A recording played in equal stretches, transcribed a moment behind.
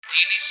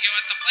Dionisio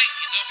at the plate.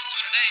 He's over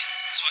 2 today.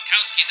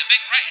 Swakowski, the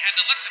big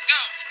right-hander, lets it go.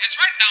 It's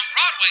right down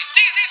Broadway.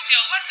 Dionisio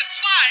lets it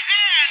fly,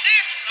 and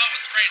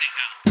it's raining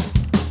now.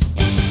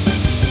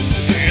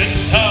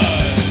 It's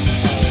time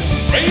for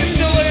Rain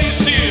Delay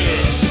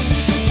Theater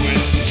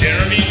with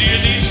Jeremy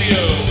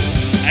Dionisio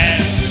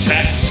and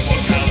Jack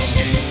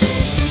Swakowski.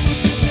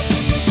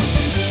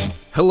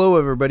 Hello,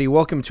 everybody.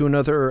 Welcome to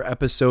another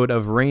episode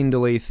of Rain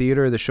Delay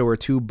Theater, the show where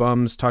two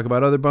bums talk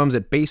about other bums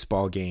at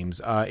baseball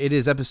games. It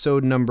is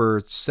episode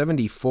number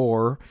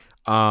 74,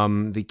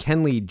 the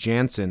Kenley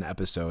Jansen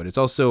episode. It's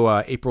also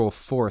April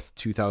 4th,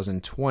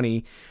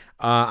 2020.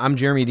 I'm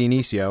Jeremy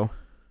Dionisio.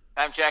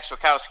 I'm Jack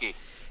Swakowski.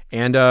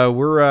 And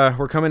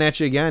we're coming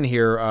at you again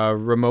here,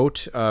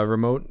 remote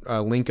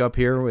link up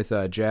here with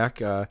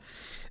Jack.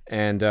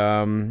 And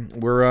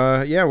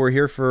we're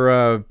here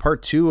for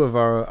part 2 of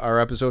our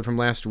episode from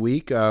last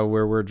week, where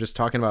we're just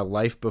talking about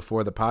life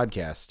before the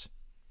podcast.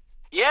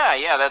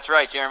 Yeah, that's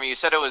right, Jeremy. You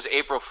said it was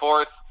April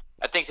 4th.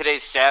 I think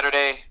today's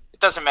Saturday.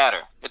 It doesn't matter.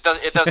 It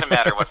doesn't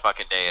matter what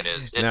fucking day it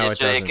is. No, it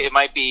doesn't. It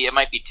might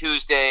be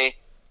Tuesday.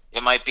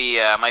 It might be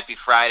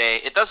Friday.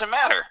 It doesn't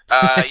matter.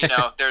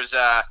 There's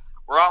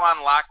we're all on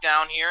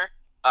lockdown here.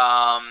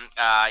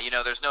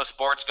 There's no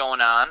sports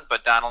going on,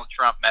 but Donald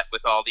Trump met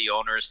with all the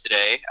owners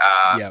today.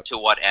 Yep. To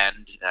what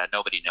end?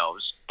 Nobody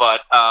knows.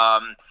 But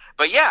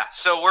yeah,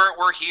 so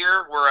we're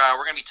here.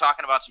 We're going to be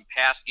talking about some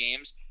past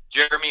games.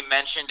 Jeremy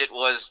mentioned it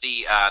was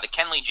the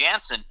Kenley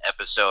Jansen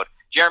episode.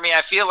 Jeremy,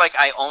 I feel like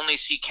I only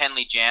see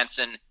Kenley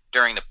Jansen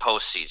during the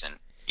postseason.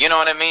 You know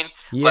what I mean?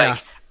 Yeah.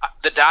 Like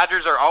the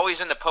Dodgers are always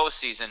in the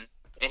postseason,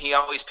 and he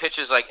always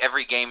pitches like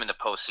every game in the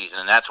postseason,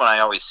 and that's when I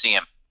always see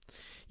him.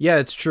 Yeah,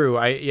 it's true.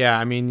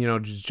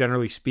 Just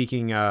generally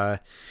speaking, I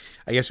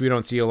guess we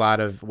don't see a lot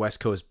of West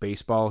Coast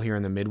baseball here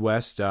in the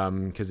Midwest,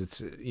 because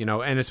it's,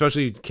 and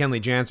especially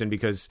Kenley Jansen,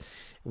 because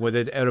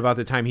at about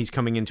the time he's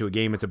coming into a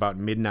game, it's about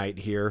midnight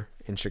here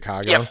in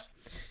Chicago. Yep.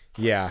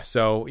 Yeah,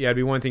 so it'd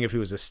be one thing if he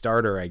was a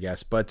starter, I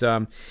guess, but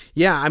I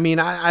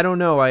don't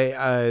know.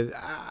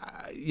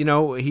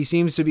 He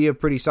seems to be a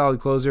pretty solid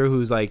closer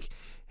who's like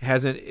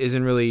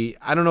isn't really.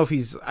 I don't know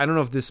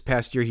if this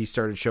past year he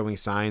started showing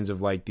signs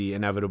of like the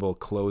inevitable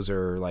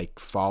closer like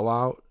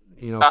fallout,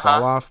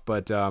 fall off,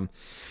 but I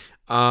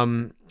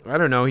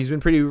don't know. He's been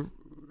pretty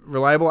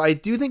reliable. I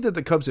do think that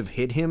the Cubs have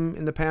hit him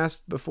in the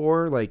past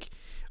before, like.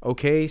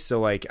 Okay,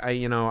 so like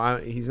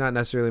he's not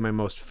necessarily my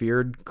most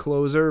feared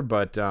closer,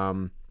 but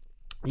I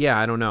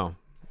don't know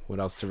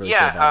what else to really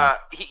say about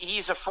him.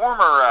 He's a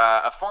former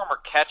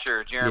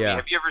catcher, Jeremy. Yeah.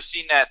 Have you ever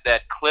seen that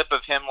clip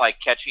of him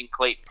like catching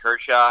Clayton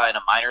Kershaw in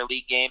a minor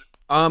league game?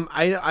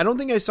 I don't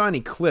think I saw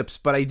any clips,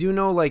 but I do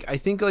know like I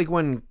think like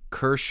when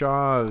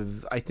Kershaw,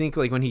 I think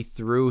like when he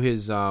threw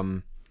his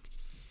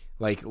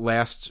like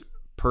last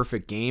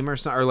perfect game or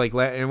something, or like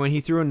and when he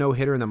threw a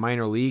no-hitter in the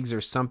minor leagues or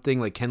something,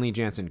 like Kenley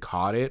Jansen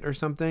caught it or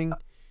something.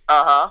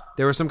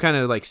 There was some kind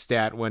of like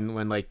stat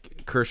when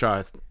like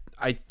Kershaw,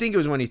 I think it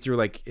was when he threw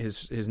like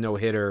his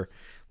no-hitter,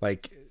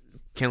 like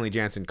Kenley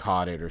Jansen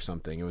caught it or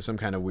something. It was some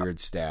kind of weird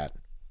stat.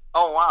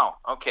 Oh wow.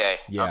 Okay.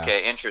 Yeah.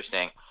 Okay.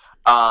 Interesting.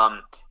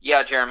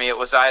 Jeremy, it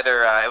was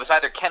either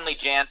Kenley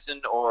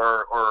Jansen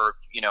or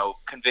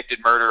convicted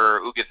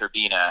murderer Ugueth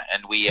Urbina,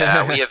 and we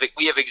have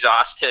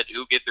exhausted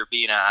Ugueth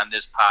Urbina on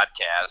this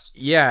podcast.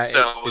 Yeah.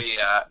 So we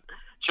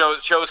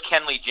chose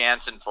Kenley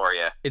Jansen for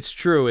you. It's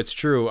true.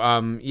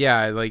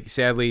 Like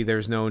sadly,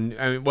 there's no.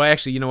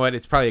 Actually, you know what?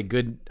 It's probably a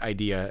good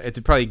idea. It's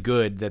probably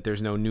good that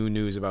there's no new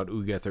news about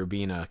Ugueth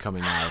Urbina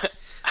coming out.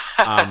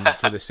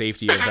 For the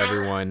safety of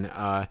everyone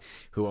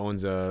who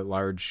owns a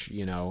large,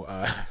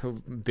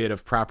 bit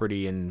of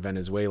property in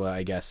Venezuela,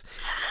 I guess.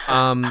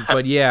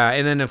 But yeah,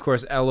 and then of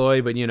course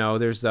Eloy. But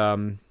there's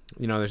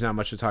there's not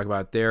much to talk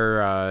about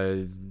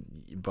there.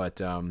 But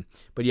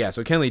yeah,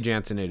 so Kenley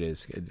Jansen,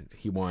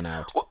 he won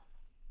out.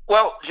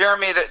 Well,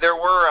 Jeremy, there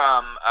were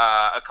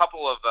a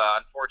couple of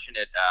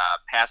unfortunate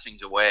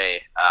passings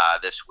away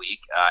this week.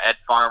 Ed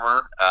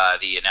Farmer,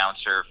 the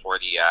announcer for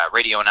the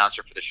radio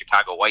announcer for the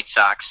Chicago White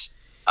Sox,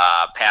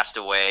 passed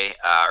away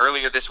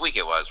earlier this week.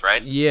 It was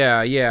right.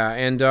 Yeah,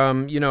 and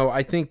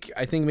I think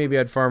maybe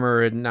Ed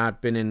Farmer had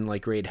not been in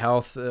like great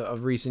health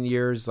of recent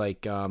years.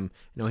 Like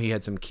he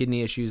had some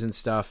kidney issues and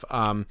stuff.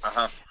 So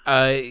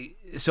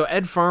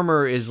Ed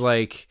Farmer is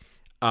like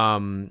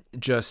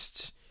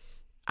just.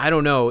 I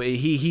don't know.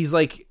 He's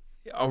like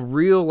a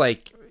real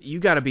like you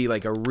got to be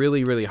like a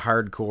really really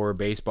hardcore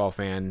baseball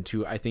fan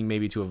to I think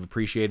maybe to have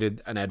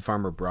appreciated an Ed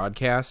Farmer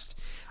broadcast.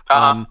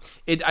 I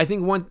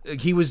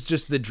think he was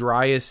just the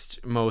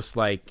driest, most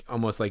like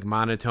almost like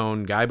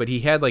monotone guy, but he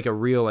had like a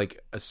real like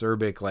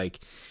acerbic like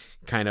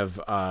kind of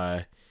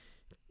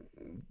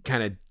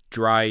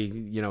dry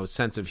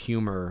sense of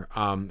humor.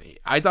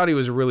 I thought he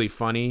was really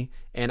funny,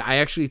 and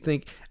I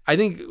think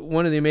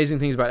one of the amazing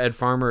things about Ed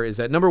Farmer is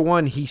that number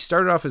one, he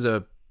started off as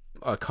a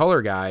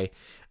color guy,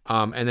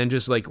 and then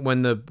just like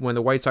when the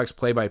White Sox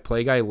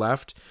play-by-play guy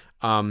left,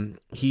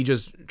 he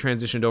just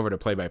transitioned over to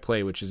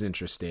play-by-play, which is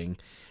interesting.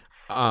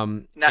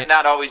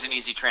 Not always an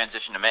easy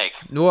transition to make.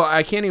 Well,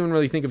 I can't even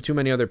really think of too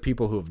many other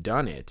people who have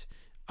done it.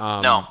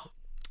 No.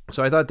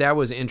 So I thought that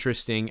was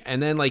interesting.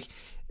 And then like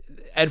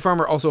Ed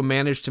Farmer also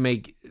managed to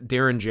make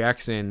Darren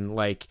Jackson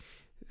like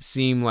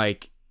seem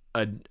like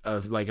a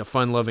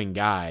fun-loving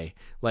guy.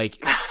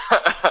 Like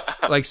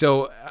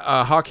so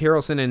Hawk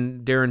Harrelson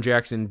and Darren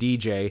Jackson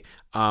DJ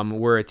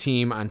were a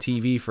team on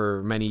TV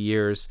for many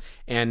years,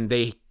 and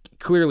they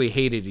clearly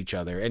hated each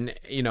other. And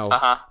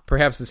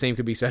perhaps the same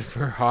could be said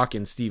for Hawk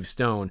and Steve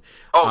Stone.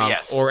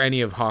 Yes. Or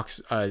any of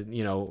Hawk's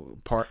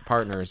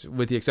partners,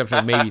 with the exception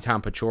of maybe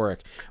Tom Paciorek.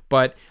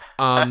 But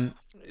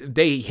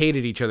they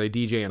hated each other,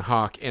 DJ and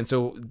Hawk. And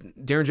so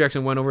Darren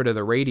Jackson went over to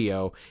the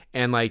radio,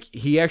 and like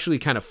he actually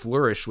kind of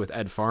flourished with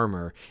Ed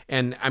Farmer.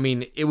 And I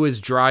mean, it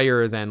was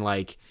drier than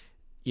like,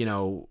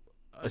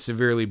 a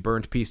severely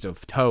burnt piece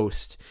of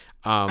toast.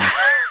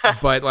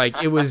 But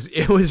like it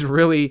was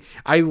really,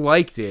 I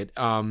liked it.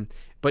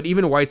 But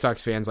even White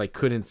Sox fans like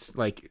couldn't,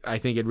 like, I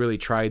think it really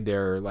tried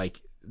their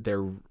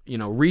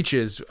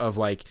reaches of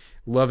like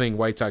loving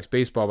White Sox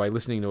baseball by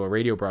listening to a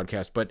radio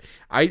broadcast. But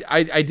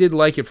I did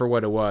like it for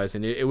what it was,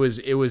 and it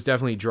was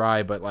definitely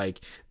dry, but like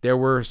there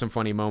were some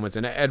funny moments,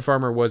 and Ed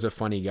Farmer was a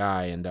funny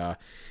guy, and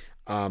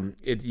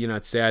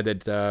it's sad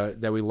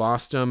that we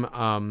lost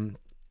him.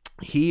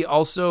 He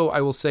also,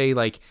 I will say,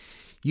 like,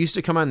 used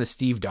to come on the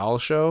Steve Dahl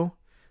show.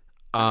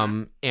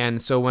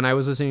 And so when I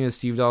was listening to the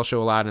Steve Dahl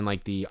show a lot in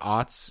like the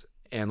aughts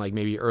and like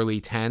maybe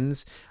early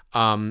 10s,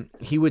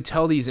 he would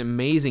tell these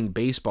amazing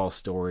baseball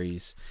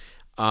stories.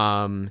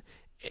 Like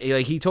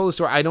he told a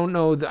story. I don't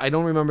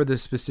remember the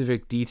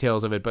specific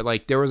details of it, but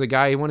like there was a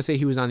guy, I want to say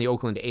he was on the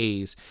Oakland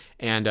A's,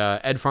 and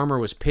Ed Farmer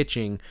was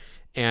pitching,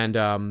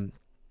 and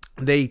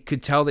they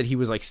could tell that he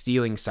was like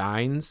stealing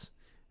signs.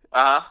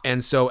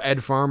 And so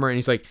Ed Farmer, and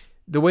he's like,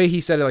 the way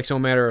he said it, like so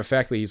matter of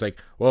factly, he's like,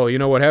 well, you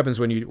know what happens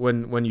when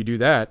you do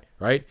that,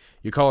 right?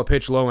 You call a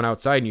pitch low and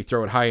outside, and you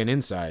throw it high and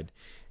inside.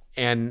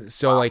 And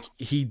so like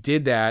he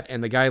did that,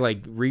 and the guy like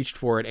reached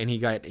for it, and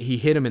he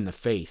hit him in the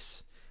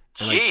face.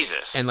 And,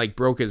 Jesus. And like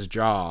broke his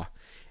jaw.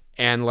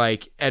 And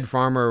like Ed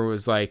Farmer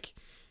was like,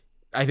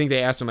 I think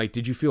they asked him like,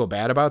 did you feel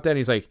bad about that? And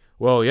he's like,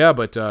 well, yeah,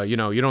 but you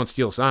don't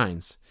steal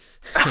signs.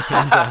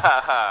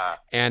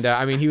 and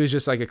I mean, he was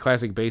just like a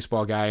classic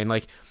baseball guy, and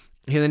like.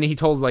 And then he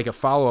told like a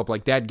follow up,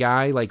 like that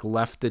guy like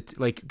left it,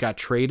 like got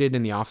traded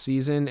in the off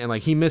season, and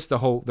like he missed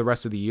the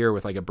rest of the year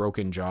with like a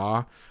broken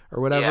jaw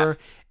or whatever.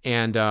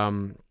 Yeah.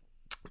 And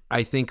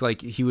I think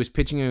like he was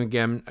pitching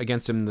again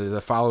against him the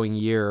following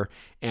year,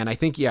 and I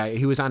think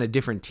he was on a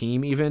different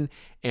team even,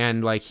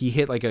 and like he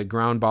hit like a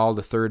ground ball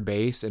to third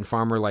base, and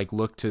Farmer like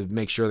looked to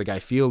make sure the guy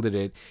fielded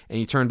it, and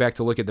he turned back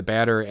to look at the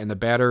batter, and the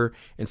batter,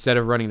 instead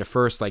of running to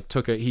first, like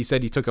he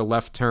took a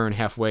left turn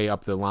halfway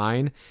up the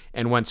line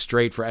and went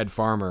straight for Ed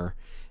Farmer,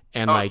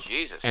 and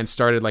and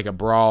started like a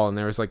brawl, and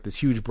there was like this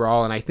huge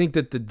brawl, and I think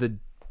that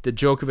the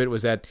joke of it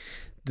was that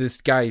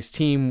this guy's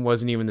team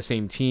wasn't even the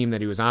same team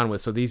that he was on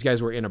with, so these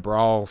guys were in a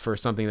brawl for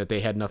something that they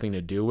had nothing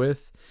to do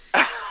with.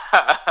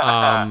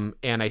 And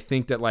I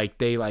think that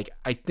like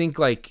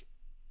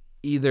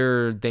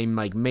either they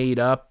like made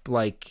up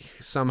like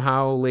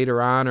somehow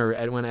later on, or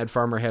when Ed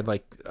Farmer had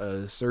like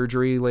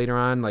surgery later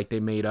on, like they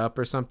made up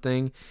or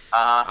something.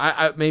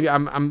 I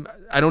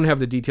don't have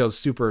the details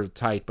super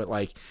tight, but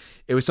like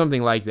it was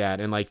something like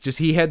that, and like just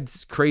he had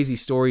crazy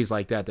stories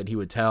like that he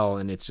would tell,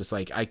 and it's just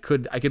like I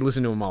could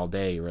listen to him all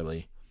day,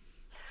 really.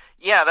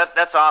 Yeah,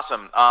 that's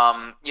awesome.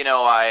 I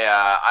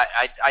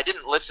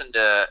didn't listen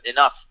to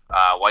enough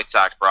White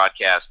Sox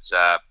broadcasts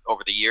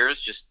over the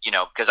years, just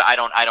because I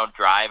don't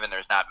drive, and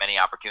there's not many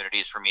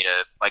opportunities for me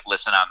to like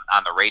listen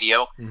on the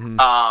radio. Mm-hmm.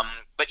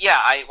 But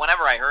yeah,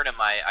 whenever I heard him,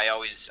 I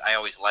always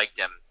liked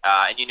him.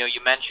 And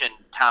you mentioned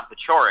Tom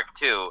Paciorek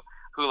too,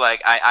 who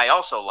like I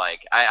also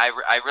like.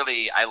 I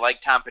really like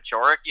Tom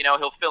Paciorek.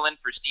 He'll fill in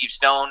for Steve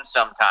Stone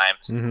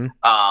sometimes. Mm-hmm.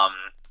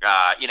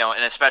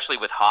 And especially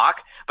with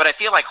Hawk. But I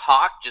feel like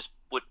Hawk just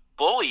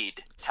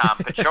bullied Tom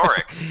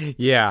Paciorek.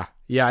 Yeah,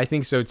 I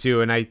think so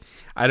too. And I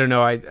don't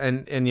know.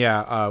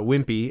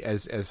 Wimpy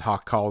as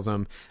Hawk calls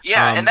him.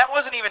 Yeah, and that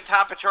wasn't even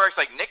Tom Paciorik's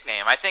like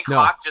nickname. I think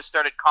Hawk just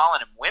started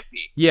calling him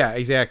Wimpy. Yeah,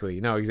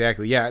 exactly. No,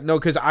 exactly. Yeah, no,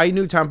 because I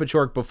knew Tom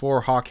Paciorek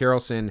before Hawk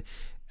Harrelson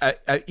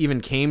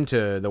even came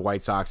to the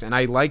White Sox, and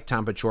I liked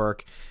Tom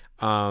Paciorek.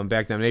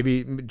 Back then,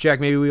 maybe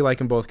we like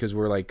him both because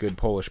we're like good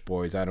Polish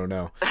boys. I don't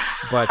know,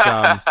 but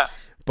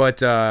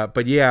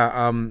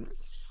yeah.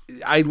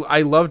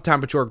 I loved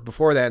Tom Paciorek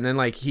before that, and then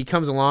like he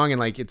comes along and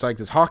like it's like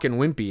this Hawk and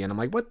Wimpy, and I'm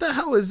like, what the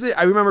hell is it?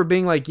 I remember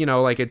being like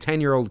like a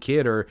 10-year-old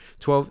kid or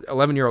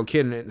 11-year-old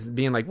kid, and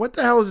being like, what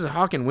the hell is this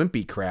Hawk and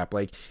Wimpy crap?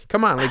 Like,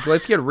 come on, like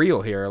let's get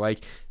real here.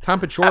 Like Tom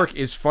Paciorek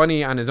is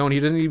funny on his own. He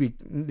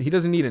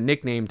doesn't need a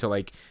nickname to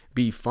like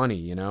be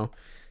funny,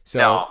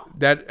 So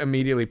that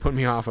immediately put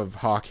me off of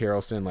Hawk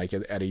Harrelson like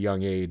at a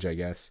young age, I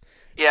guess.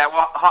 Yeah,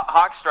 well,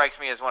 Hawk strikes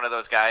me as one of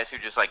those guys who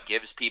just like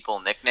gives people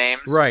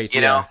nicknames, right?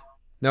 You know.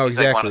 No, he's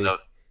exactly. Like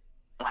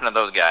one of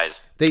those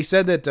guys. They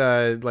said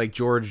that like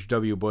George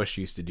W. Bush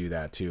used to do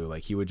that too.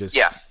 Like he would just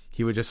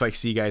he would just like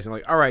see guys and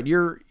like, all right,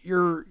 you're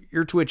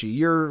twitchy,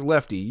 you're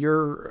lefty,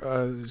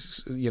 you're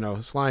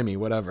slimy,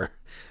 whatever.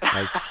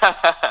 Like,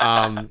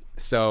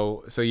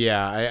 so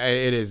yeah,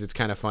 it's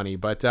kind of funny,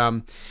 but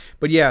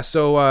yeah,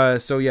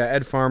 so yeah,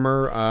 Ed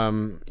Farmer,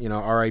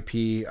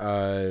 R.I.P.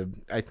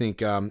 I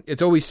think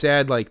it's always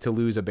sad like to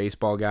lose a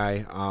baseball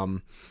guy,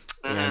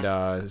 and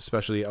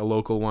especially a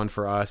local one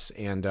for us,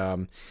 and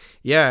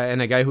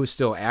and a guy who's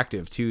still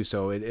active too.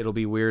 So it'll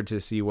be weird to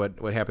see what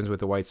happens with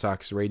the White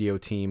Sox radio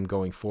team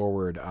going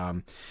forward.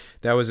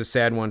 That was a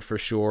sad one for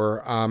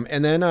sure.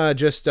 And then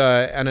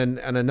and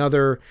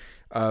another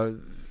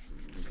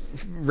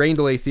rain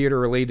delay theater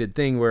related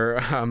thing where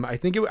I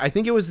think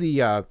it was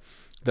the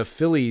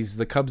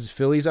Cubs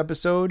Phillies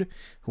episode.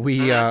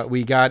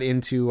 We got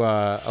into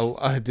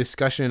a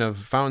discussion of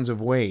Fountains of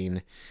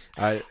Wayne.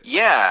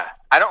 Yeah,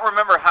 I don't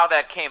remember how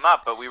that came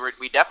up, but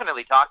we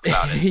definitely talked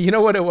about it. You know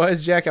what it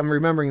was, Jack? I'm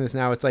remembering this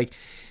now. It's like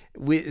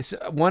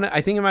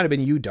I think it might have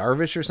been Yu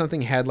Darvish or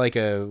something had like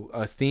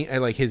a theme,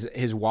 like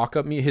his walk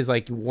up, his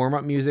like warm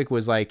up music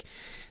was like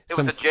it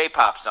was a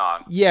J-pop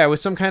song. Yeah, it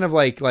was some kind of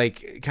like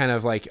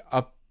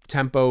up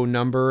tempo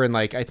number, and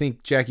like I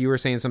think Jack, you were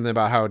saying something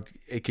about how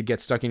it could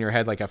get stuck in your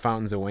head like a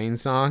Fountains of Wayne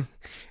song.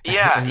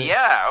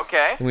 Yeah,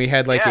 okay. And we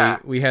had like a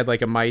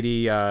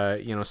mighty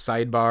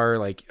sidebar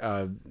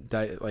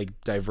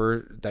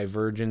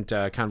divergent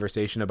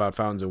conversation about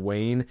Fountains of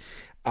Wayne.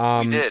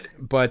 We did.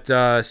 But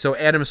so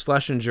Adam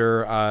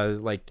Schlesinger,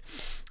 like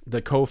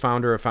the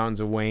co-founder of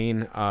Fountains of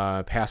Wayne,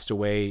 passed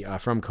away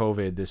from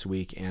COVID this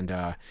week,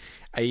 and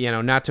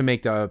not to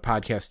make the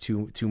podcast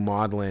too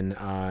maudlin,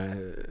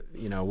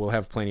 we'll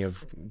have plenty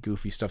of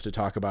goofy stuff to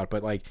talk about,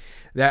 but like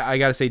that, I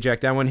gotta say,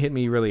 Jack, that one hit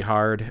me really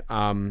hard.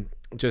 I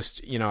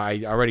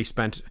already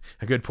spent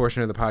a good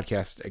portion of the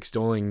podcast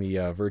extolling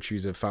the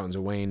virtues of Fountains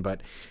of Wayne,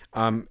 but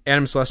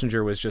Adam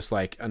Schlesinger was just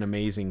like an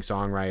amazing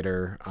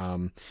songwriter,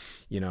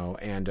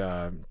 and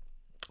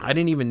I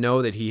didn't even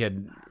know that he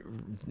had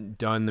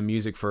done the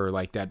music for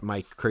like that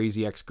My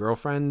Crazy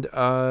Ex-Girlfriend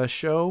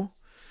show.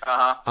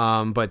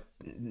 But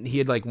he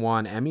had like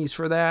won Emmys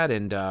for that,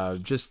 and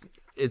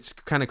it's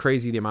kind of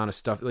crazy the amount of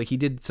stuff. Like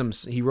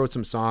he wrote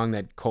some song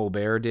that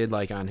Colbert did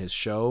like on his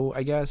show,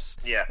 I guess,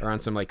 or on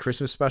some like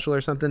Christmas special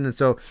or something. And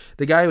so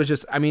the guy was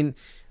just, I mean,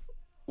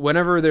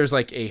 whenever there's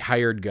like a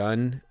hired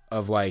gun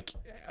of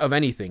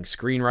anything,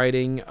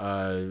 screenwriting,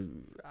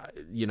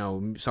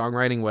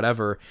 songwriting,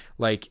 whatever,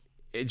 like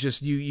it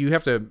just, you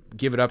have to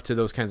give it up to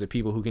those kinds of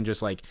people who can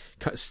just like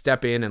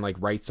step in and like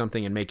write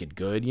something and make it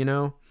good,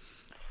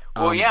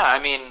 Well, yeah, I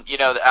mean,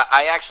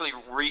 I actually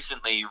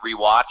recently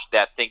rewatched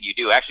That Thing You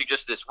Do, actually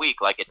just this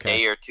week, like a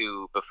day or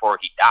two before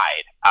he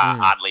died,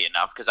 oddly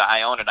enough, because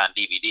I own it on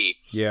DVD.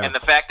 Yeah. And the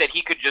fact that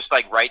he could just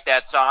like write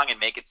that song and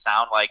make it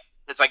sound like,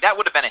 it's like that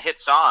would have been a hit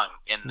song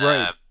in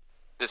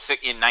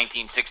in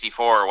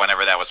 1964 or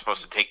whenever that was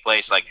supposed to take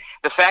place. Like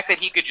the fact that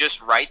he could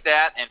just write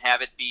that and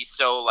have it be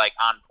so like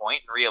on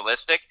point and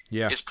realistic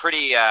is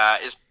pretty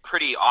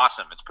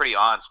awesome. It's pretty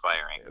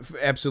awe-inspiring.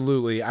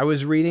 Absolutely. I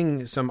was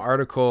reading some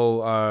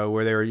article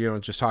where they were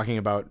just talking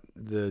about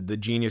the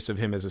genius of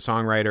him as a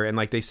songwriter, and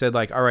like they said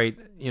like, all right,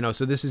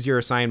 so this is your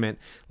assignment,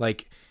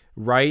 like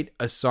write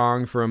a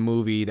song for a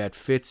movie that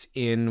fits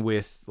in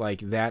with like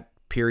that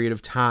period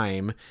of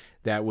time,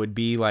 that would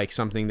be like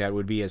something that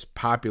would be as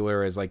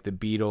popular as like the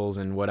Beatles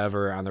and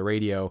whatever on the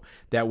radio,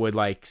 that would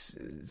like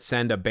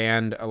send a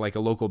band, like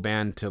a local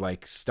band, to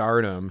like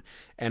stardom,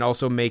 and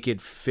also make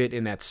it fit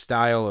in that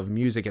style of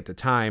music at the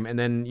time, and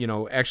then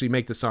actually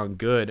make the song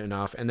good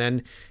enough, and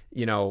then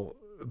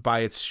by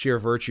its sheer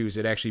virtues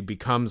it actually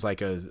becomes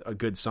like a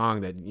good song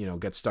that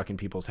gets stuck in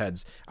people's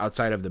heads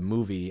outside of the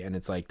movie. And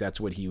it's like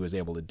that's what he was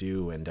able to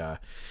do, and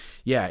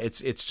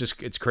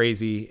it's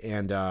crazy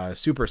and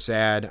super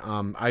sad.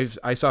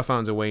 I saw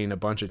Fountains of Wayne a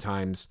bunch of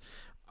times,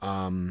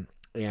 and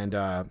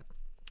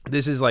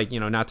this is like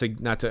not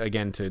to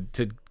again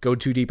to go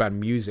too deep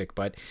on music,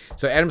 but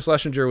so Adam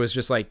Schlesinger was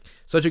just like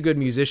such a good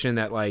musician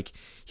that like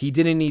he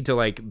didn't need to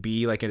like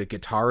be like a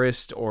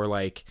guitarist or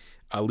like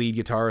a lead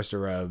guitarist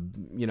or a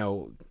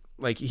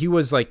like he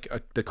was like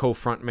the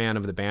co-front man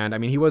of the band. I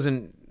mean, he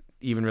wasn't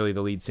even really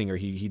the lead singer.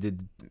 He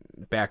did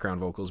background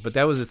vocals, but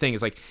that was the thing,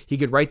 is like he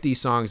could write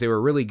these songs, they were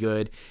really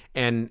good,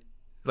 and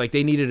like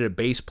they needed a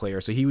bass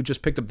player, so he would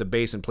just picked up the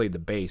bass and played the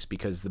bass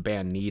because the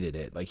band needed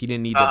it. Like he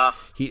didn't need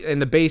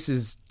and the bass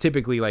is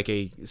typically like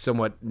a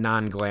somewhat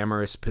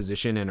non-glamorous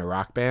position in a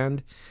rock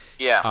band.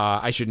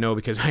 I should know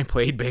because I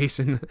played bass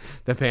in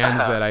the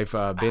bands that I've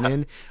been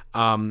in.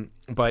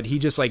 But he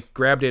just like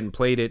grabbed it and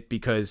played it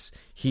because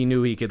he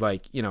knew he could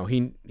like,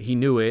 he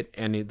knew it,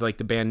 and like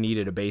the band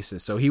needed a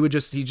bassist. So he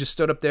just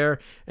stood up there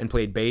and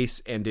played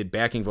bass and did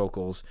backing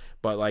vocals.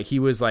 But like he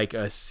was like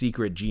a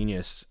secret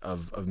genius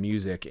of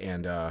music,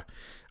 and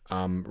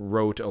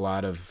wrote a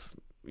lot of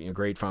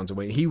great Fountains of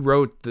Wayne. He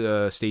wrote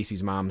the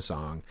Stacy's Mom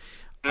song.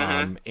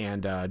 And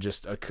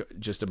just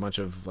a bunch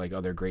of like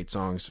other great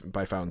songs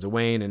by Fountains of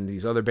Wayne and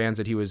these other bands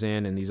that he was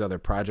in and these other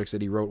projects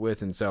that he wrote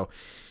with. And so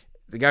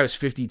the guy was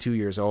 52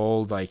 years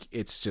old. Like,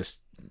 it's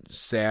just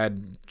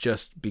sad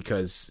just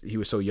because he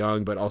was so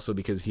young, but also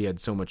because he had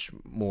so much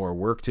more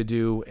work to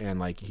do, and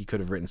like he could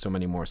have written so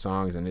many more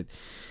songs, and it,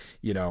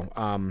 you know,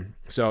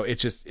 so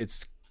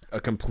it's a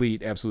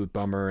complete absolute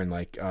bummer, and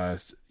like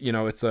you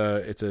know, it's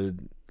a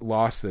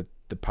loss that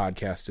the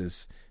podcast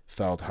has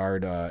felt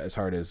hard as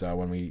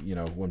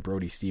when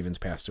Brody Stevens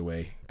passed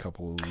away a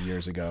couple of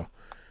years ago.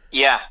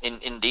 Yeah,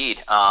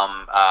 indeed.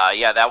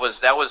 Yeah, that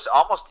was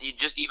almost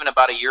just even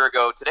about a year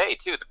ago today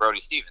too. The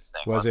Brody Stevens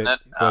thing, wasn't it?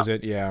 Was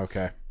it? Yeah.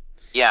 Okay.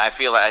 Yeah, I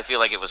feel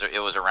like it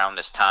was around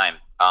this time.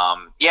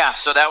 Yeah,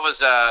 so that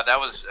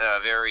was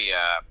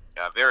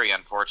very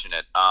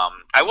unfortunate.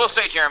 I will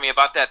say, Jeremy,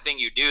 about that thing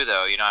you do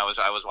though. You know, I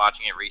was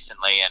watching it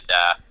recently, and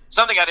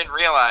something I didn't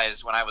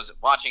realize when I was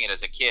watching it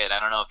as a kid. I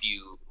don't know if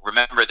you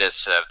remember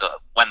this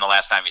when the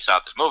last time you saw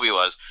this movie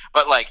was,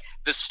 but like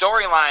the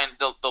storyline,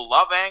 the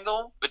love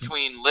angle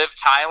between Liv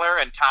Tyler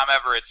and Tom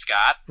Everett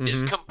Scott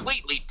is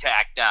completely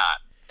tacked on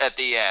at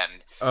the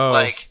end. Oh.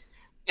 Like,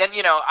 and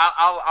you know,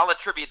 I'll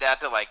attribute that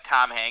to like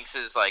Tom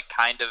Hanks's like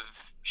kind of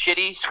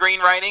shitty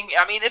screenwriting.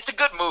 I mean, it's a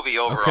good movie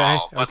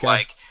overall, but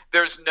like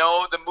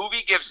the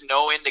movie gives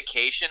no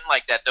indication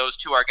like that those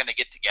two are going to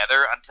get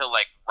together until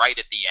like right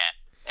at the end,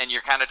 and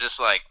you're kind of just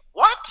like,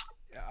 what?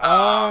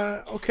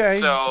 Okay.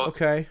 So,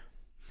 okay.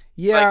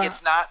 Yeah. Like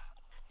it's not.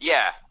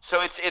 Yeah.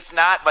 So it's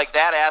not like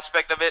that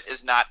aspect of it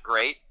is not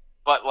great,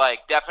 but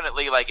like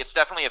definitely like it's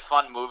definitely a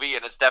fun movie,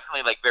 and it's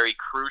definitely like very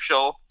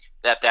crucial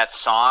that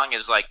song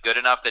is like good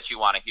enough that you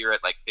want to hear it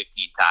like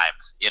 15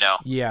 times, you know?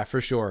 Yeah, for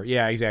sure.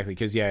 Yeah, exactly.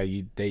 Because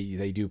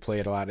they do play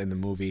it a lot in the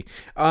movie.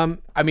 I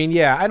mean,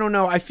 yeah, I don't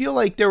know. I feel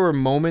like there were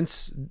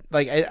moments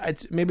like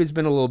maybe it's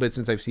been a little bit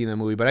since I've seen the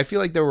movie, but I feel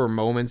like there were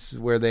moments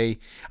where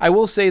I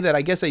will say that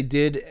I guess I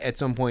did at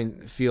some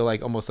point feel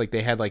like almost like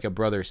they had like a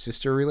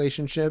brother-sister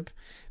relationship,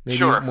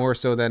 maybe more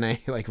so than a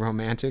like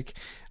romantic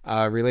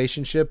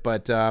relationship.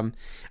 But I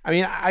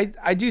mean,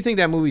 I do think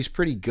that movie's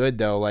pretty good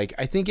though. Like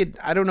I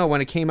don't know,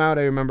 when it came out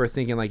I remember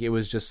thinking like it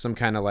was just some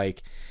kind of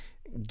like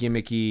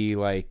gimmicky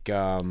like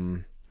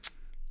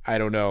I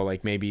don't know,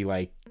 like maybe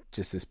like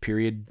just this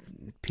period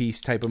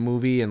piece type of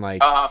movie, and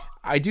like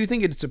I do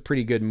think it's a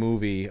pretty good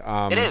movie.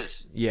 It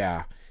is.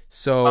 Yeah.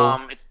 So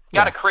it's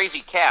got a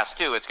crazy cast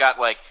too. It's got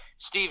like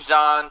Steve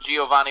Zahn,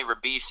 Giovanni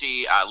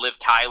Ribisi, Liv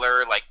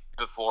Tyler, like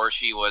before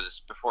she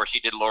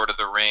did Lord of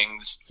the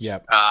Rings.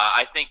 Yep.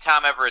 I think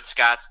Tom Everett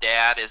Scott's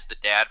dad is the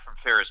dad from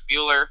Ferris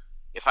Bueller,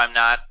 if I'm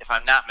not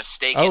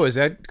mistaken. Oh, is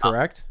that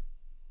correct?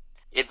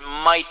 It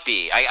might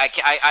be.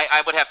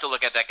 I would have to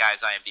look at that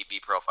guy's IMDb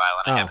profile,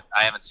 and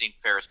I haven't seen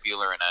Ferris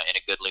Bueller in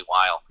a goodly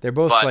while. They're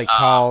both like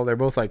tall. They're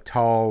both like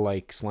tall,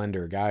 like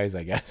slender guys,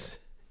 I guess.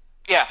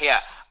 Yeah.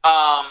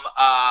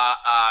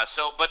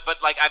 So, but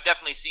like I've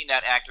definitely seen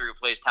that actor who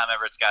plays Tom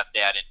Everett Scott's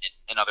dad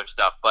in other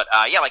stuff. But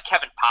yeah, like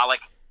Kevin Pollak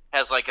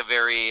has like a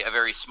very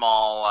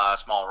small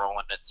role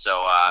in it.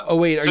 So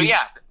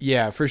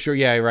yeah, for sure.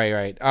 Yeah,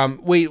 right.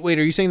 Wait,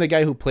 are you saying the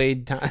guy who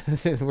played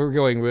we're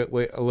going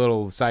a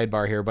little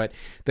sidebar here, but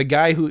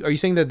are you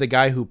saying that the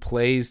guy who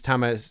plays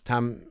Tom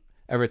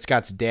Everett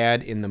Scott's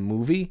dad in the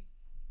movie?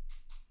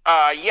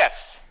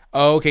 Yes.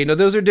 Oh, okay. No,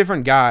 those are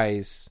different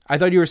guys. I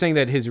thought you were saying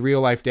that his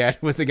real life dad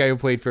was the guy who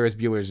played Ferris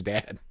Bueller's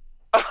dad.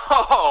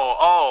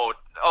 Oh,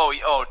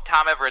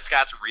 Tom Everett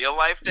Scott's real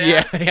life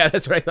dad? Yeah,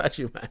 that's what I thought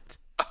you meant.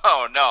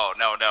 Oh, no,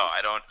 I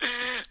don't.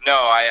 No,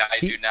 I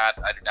do not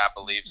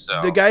believe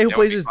so. The guy who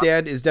plays his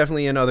dad is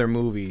definitely in other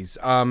movies.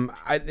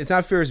 It's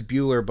not Ferris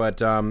Bueller, but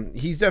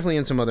he's definitely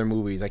in some other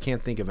movies. I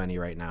can't think of any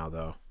right now,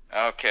 though.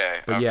 Okay.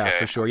 But yeah,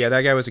 for sure. Yeah,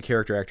 that guy was a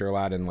character actor a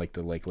lot in like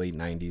the late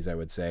 90s, I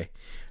would say.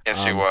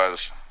 Yes, he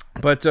was.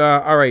 But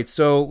all right,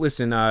 so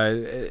listen,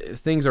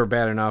 things are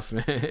bad enough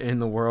in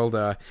the world.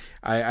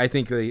 I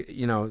think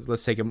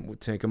let's take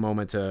a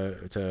moment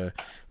to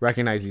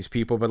recognize these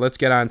people. But let's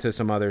get on to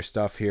some other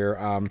stuff here.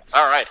 All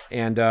right.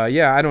 And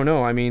yeah, I don't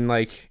know. I mean,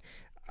 like,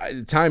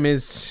 time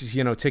is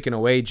ticking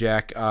away,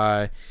 Jack.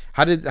 How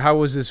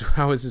was this?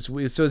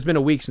 So it's been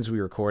a week since we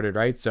recorded,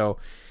 right? So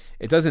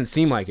it doesn't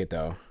seem like it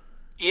though.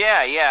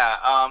 Yeah.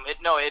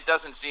 It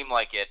doesn't seem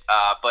like it.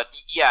 But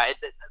yeah,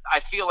 I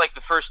feel like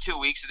the first 2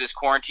 weeks of this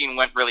quarantine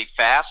went really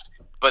fast.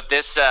 But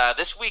this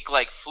week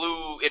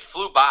flew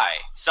by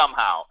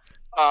somehow.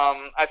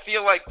 I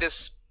feel like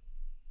this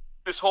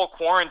whole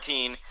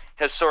quarantine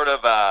has sort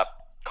of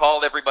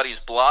called everybody's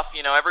bluff.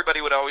 You know,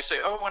 everybody would always say,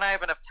 "Oh, when I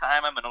have enough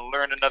time, I'm going to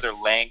learn another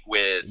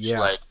language." Yeah.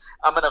 Like,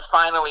 I'm going to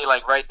finally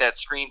write that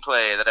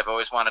screenplay that I've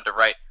always wanted to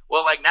write.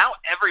 Well, now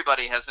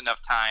everybody has enough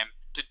time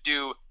to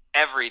do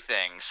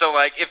everything. So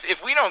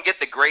if we don't get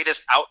the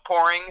greatest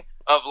outpouring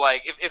of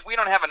if we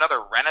don't have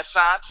another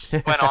renaissance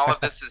when all of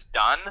this is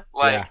done,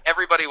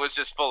 everybody was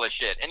just full of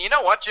shit. And you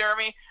know what,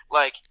 Jeremy?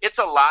 It's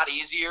a lot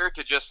easier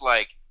to just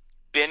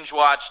binge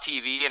watch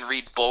TV and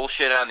read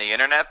bullshit on the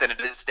internet than it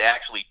is to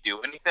actually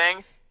do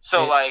anything.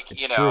 So I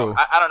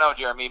don't know,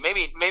 Jeremy,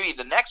 maybe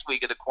the next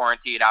week of the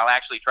quarantine I'll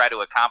actually try to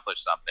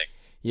accomplish something.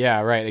 Yeah,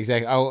 right,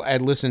 exactly.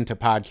 I'd listen to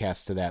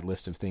podcasts to that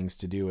list of things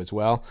to do as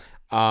well.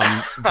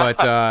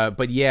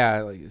 But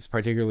yeah, like,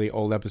 particularly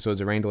old episodes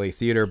of Rain Delay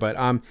Theater.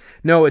 But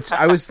no, it's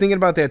I was thinking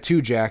about that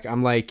too, Jack.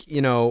 I'm like,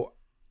 we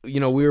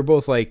were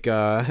both like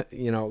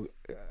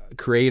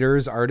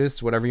creators,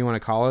 artists, whatever you want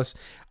to call us.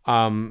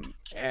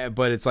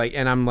 But it's like,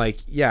 and I'm like,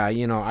 yeah,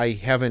 I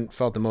haven't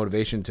felt the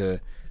motivation to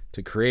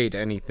create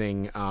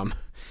anything,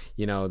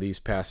 these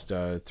past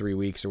 3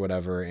 weeks or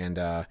whatever. And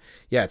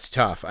yeah, it's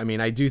tough. I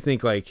mean, I do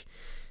think like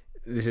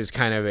this is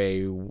kind of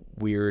a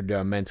weird,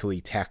 mentally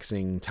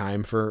taxing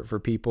time for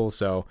people.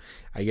 So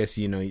I guess,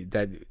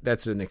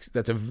 that's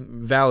a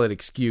valid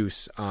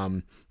excuse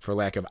for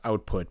lack of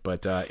output,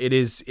 but it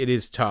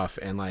is tough.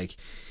 And like,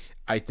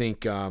 I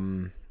think,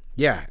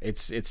 yeah,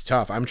 it's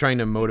tough. I'm trying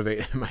to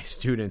motivate my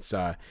students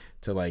to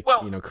like,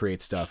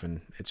 create stuff,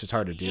 and it's just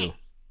hard to do.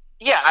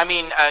 Yeah, I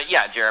mean,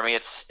 Jeremy,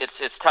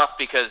 it's tough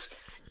because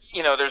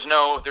there's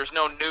no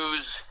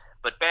news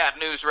but bad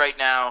news right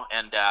now,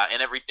 and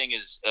everything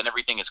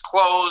is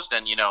closed,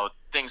 and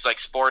things like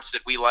sports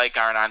that we like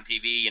aren't on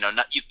TV.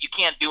 You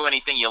can't do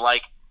anything you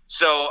like.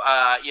 So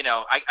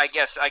I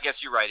guess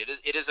you're right.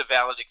 It is a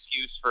valid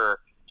excuse for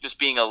just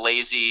being a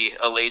lazy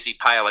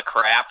pile of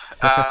crap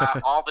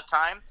all the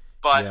time.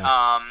 But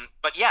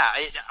yeah.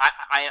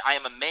 I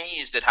am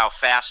amazed at how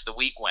fast the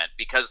week went,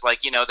 because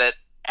that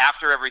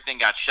after everything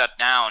got shut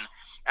down,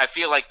 I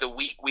feel like the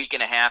week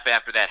and a half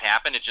after that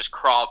happened, it just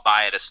crawled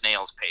by at a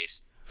snail's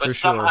pace. But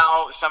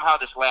somehow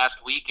this last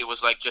week, it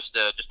was like just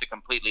a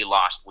completely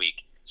lost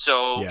week.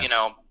 So,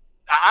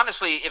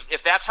 honestly,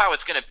 if that's how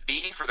it's going to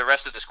be for the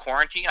rest of this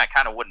quarantine, I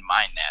kind of wouldn't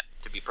mind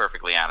that, to be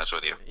perfectly honest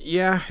with you.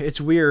 Yeah, it's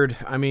weird.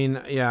 I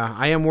mean, yeah,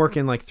 I am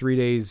working like 3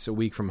 days a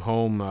week from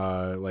home,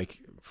 like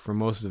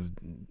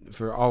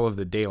for all of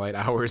the daylight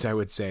hours, I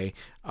would say.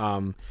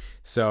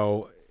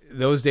 So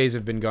those days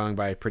have been going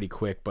by pretty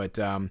quick, but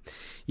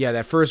yeah,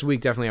 that first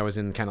week definitely I was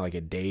in kind of like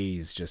a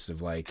daze, just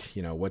of like,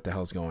 what the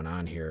hell's going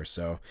on here.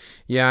 So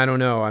yeah, I don't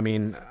know. I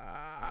mean,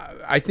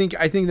 I think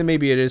that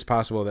maybe it is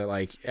possible that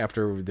like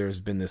after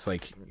there's been this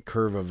like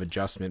curve of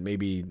adjustment,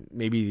 maybe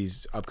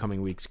these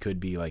upcoming weeks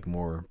could be like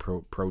more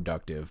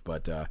productive,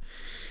 but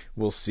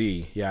we'll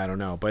see. Yeah, I don't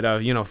know. But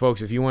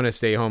folks, if you want to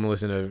stay home and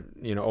listen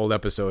to old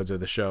episodes of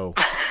the show,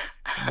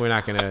 we're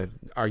not going to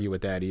argue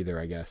with that either,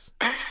 I guess.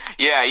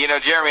 Yeah,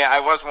 Jeremy, I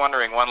was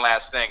wondering one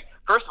last thing.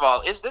 First of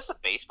all, is this a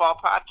baseball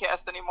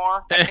podcast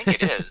anymore? I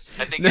think it is.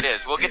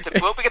 We'll get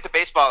to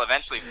baseball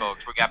eventually,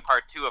 folks. We got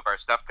part 2 of our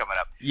stuff coming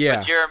up. Yeah.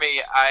 But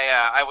Jeremy,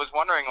 I was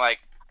wondering, like,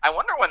 I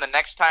wonder when the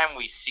next time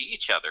we see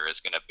each other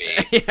is going to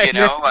be.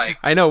 Yeah,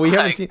 I know we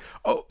haven't seen.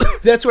 Oh,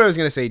 that's what I was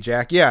going to say,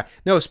 Jack. Yeah.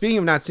 No, speaking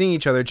of not seeing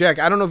each other, Jack,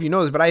 I don't know if you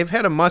know this, but I've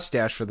had a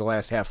mustache for the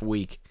last half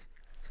week.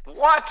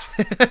 What?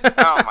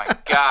 Oh my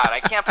God! I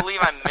can't believe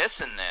I'm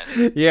missing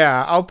this.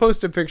 Yeah, I'll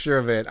post a picture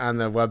of it on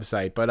the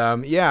website.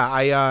 But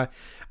yeah,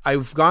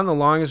 I've gone the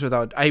longest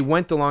without. I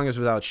went the longest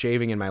without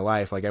shaving in my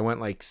life. Like I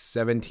went like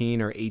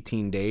 17 or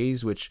 18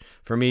 days, which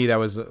for me that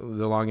was the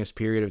longest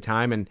period of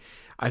time. And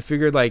I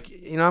figured like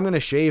I'm gonna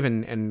shave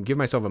and give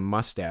myself a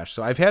mustache.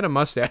 So I've had a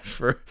mustache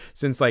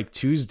since like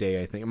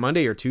Tuesday, I think,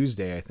 Monday or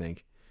Tuesday, I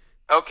think.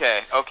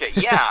 Okay,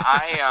 yeah,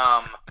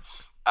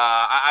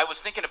 I was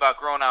thinking about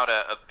growing out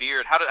a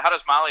beard. How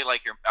does Molly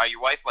like your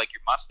wife like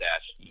your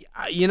mustache?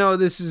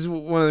 This is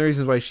one of the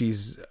reasons why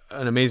she's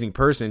an amazing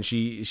person.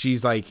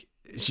 She's like,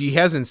 she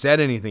hasn't said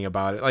anything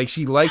about it. Like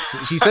she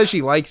says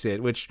she likes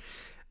it, which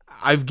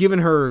I've given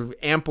her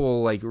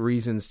ample like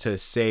reasons to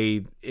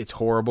say it's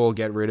horrible,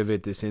 get rid of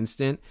it this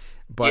instant.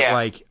 But yeah.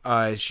 Like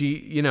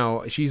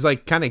she's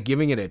like kind of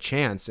giving it a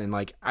chance, and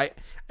like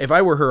if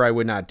I were her, I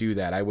would not do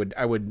that. I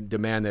would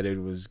demand that it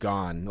was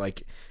gone,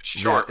 like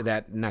sure.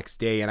 that next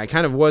day. And I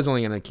kind of was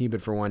only going to keep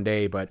it for one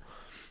day, but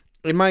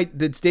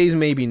the days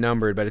may be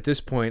numbered. But at this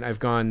point, I've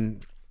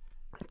gone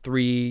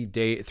 3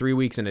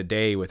 weeks in a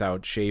day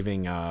without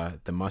shaving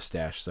the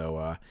mustache.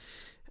 So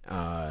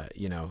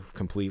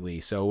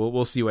completely. So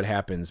we'll see what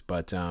happens.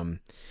 But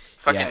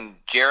fucking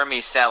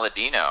Jeremy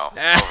Saladino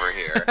over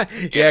here.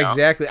 Yeah,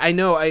 exactly. I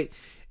know. I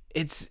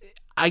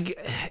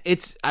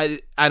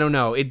don't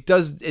know. It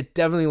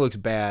definitely looks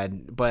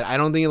bad, but I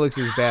don't think it looks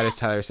as bad as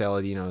Tyler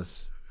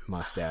Saladino's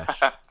mustache.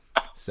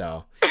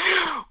 So.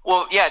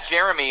 Well, yeah,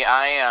 Jeremy,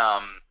 I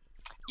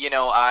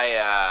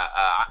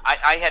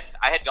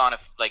had gone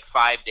like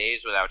 5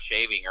 days without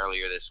shaving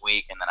earlier this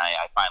week, and then I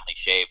finally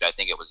shaved. I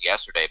think it was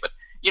yesterday. But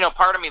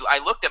part of me, I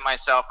looked at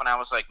myself and I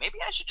was like, maybe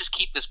I should just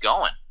keep this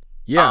going.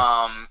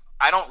 Yeah.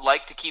 I don't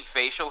like to keep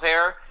facial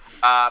hair,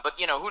 but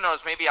who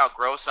knows? Maybe I'll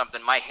grow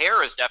something. My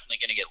hair is definitely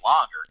going to get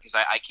longer because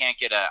I can't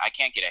get a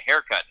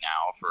haircut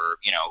now for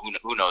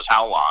who knows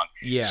how long.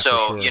 Yeah.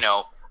 So for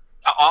sure.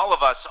 all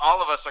of us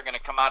are going to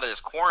come out of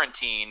this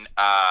quarantine,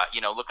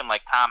 looking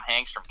like Tom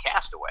Hanks from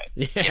Castaway.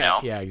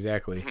 Yeah. Yeah.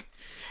 Exactly.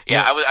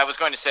 Yeah. I was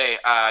going to say,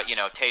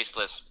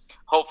 tasteless.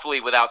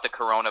 Hopefully, without the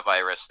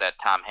coronavirus that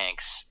Tom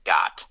Hanks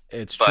got.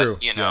 It's true.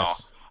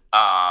 Yes.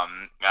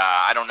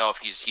 I don't know if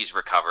he's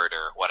recovered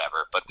or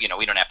whatever, but we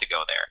don't have to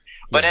go there.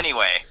 But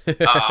anyway,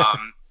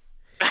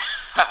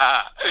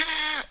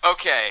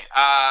 Okay,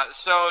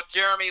 so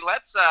Jeremy,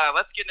 let's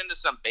get into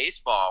some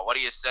baseball. What do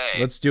you say?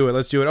 Let's do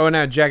it. Oh,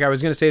 now, Jack, I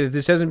was going to say that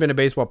this hasn't been a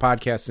baseball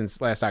podcast since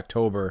last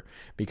October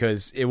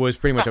because it was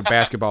pretty much a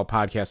basketball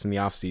podcast in the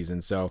off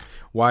season. So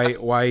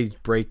why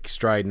break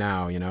stride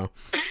now? You know,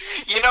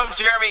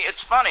 Jeremy,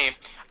 it's funny.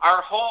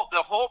 The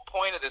whole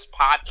point of this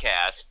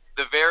podcast,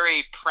 the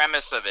very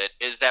premise of it,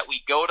 is that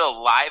we go to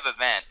live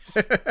events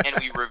and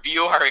we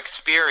review our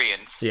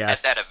experience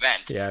at that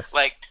event. Yes.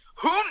 Like,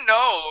 who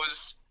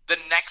knows the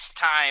next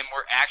time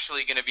we're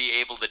actually going to be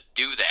able to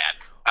do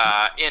that?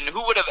 And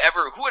who would have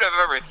ever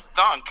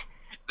thunk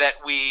that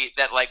we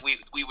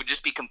would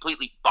just be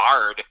completely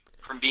barred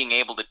from being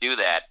able to do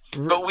that?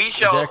 But we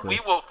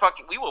will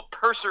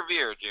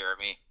persevere,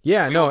 Jeremy.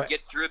 Yeah, we will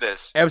get through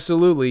this.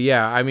 Absolutely.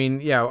 Yeah. I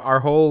mean, our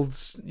whole,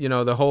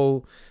 the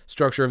whole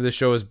structure of the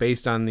show is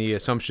based on the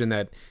assumption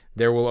that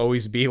there will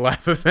always be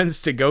live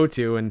events to go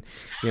to, and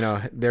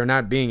there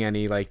not being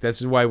any. Like, this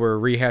is why we're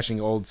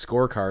rehashing old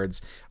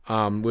scorecards,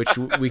 which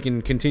we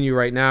can continue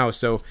right now.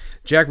 So,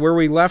 Jack, where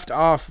we left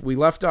off we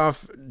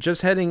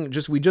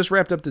just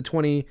wrapped up the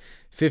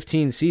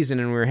 2015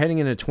 season, and we're heading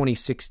into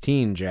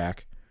 2016,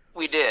 Jack.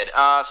 We did.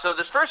 So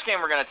this first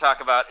game we're going to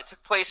talk about, it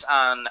took place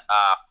on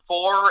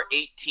April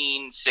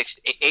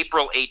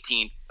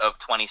 18th of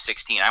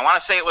 2016. I want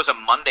to say it was a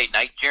Monday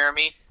night,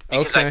 Jeremy.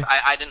 Because okay.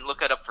 I didn't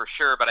look it up for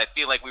sure, but I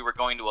feel like we were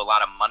going to a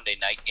lot of Monday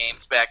night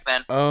games back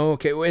then. Oh,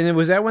 okay. And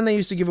was that when they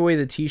used to give away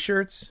the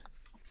T-shirts?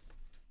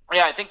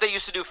 Yeah, I think they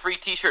used to do free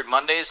T-shirt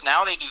Mondays.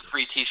 Now they do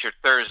free T-shirt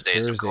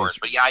Thursdays, of course.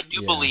 But yeah, I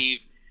do believe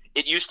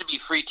it used to be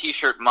free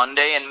T-shirt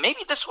Monday, and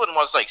maybe this one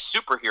was like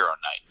superhero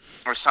night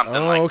or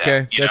something like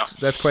okay. that. Okay,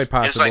 that's quite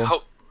possible. It's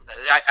like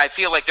I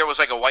feel like there was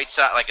like a White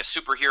Sox, like a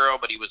superhero,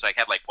 but he was like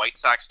had like White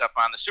Sox stuff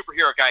on. The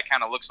superhero guy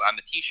kind of looks on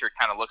the T-shirt,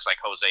 kind of looks like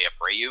Jose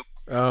Abreu.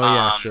 Oh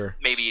yeah, sure.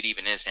 Maybe it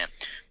even is him,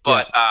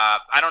 but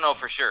I don't know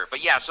for sure.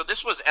 But yeah, so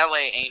this was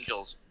L.A.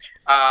 Angels.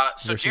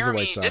 So versus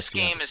Jeremy, this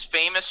game is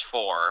famous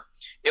for.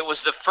 It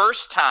was the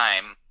first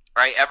time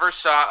I ever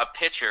saw a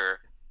pitcher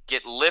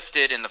get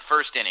lifted in the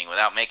first inning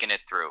without making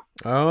it through.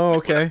 Oh,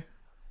 okay.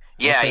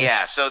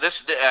 Yeah. So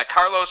this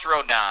Carlos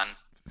Rodon.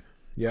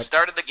 Yep.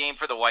 Started the game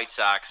for the White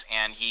Sox,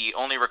 and he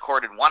only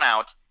recorded one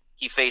out.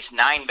 He faced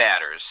 9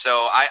 batters.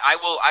 So I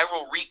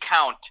will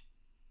recount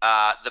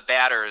the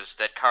batters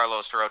that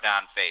Carlos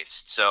Rodon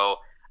faced. So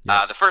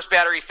the first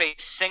batter he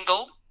faced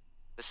singled.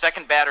 The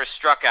second batter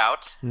struck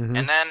out. Mm-hmm.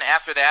 And then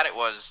after that it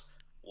was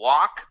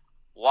walk,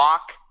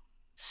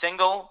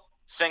 single,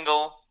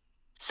 single,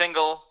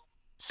 single,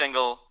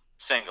 single,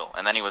 single.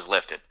 And then he was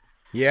lifted.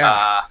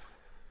 Yeah.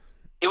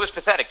 It was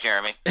pathetic,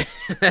 Jeremy.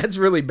 That's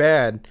really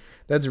bad.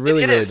 That's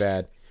really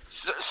bad.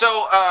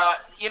 So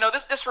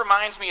this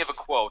reminds me of a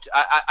quote.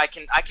 I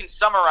can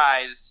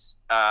summarize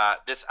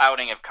this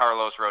outing of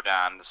Carlos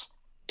Rodon's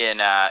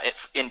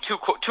in two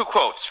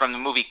quotes from the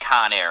movie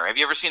Con Air. Have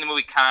you ever seen the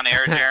movie Con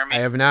Air, Jeremy? I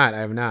have not.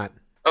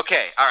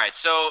 Okay, all right.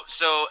 So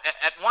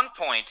at one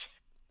point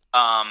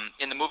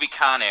in the movie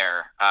Con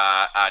Air,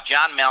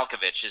 John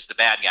Malkovich is the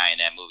bad guy in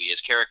that movie. His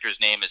character's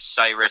name is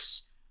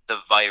Cyrus the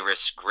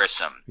Virus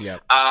Grissom.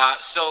 Yep.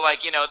 So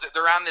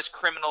they're on this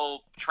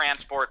criminal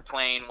transport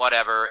plane,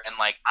 whatever, and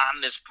like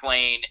on this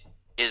plane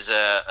is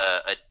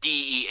a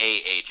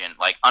DEA agent,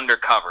 like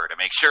undercover, to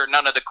make sure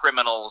none of the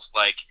criminals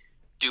like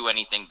do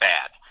anything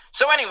bad.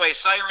 So anyway,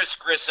 Cyrus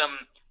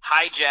Grissom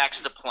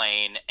hijacks the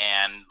plane,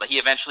 and he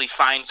eventually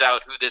finds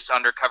out who this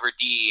undercover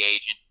DEA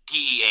agent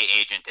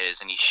is,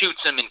 and he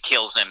shoots him and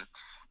kills him.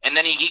 And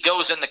then he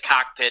goes in the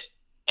cockpit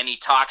and he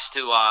talks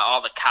to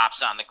all the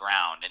cops on the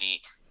ground, and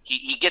he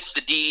gets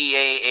the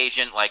DEA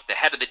agent, like the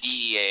head of the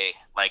DEA,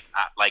 like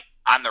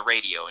on the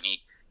radio, and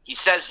he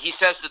says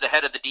to the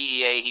head of the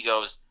DEA, he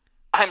goes,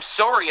 "I'm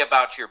sorry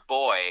about your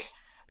boy.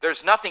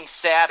 There's nothing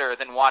sadder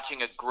than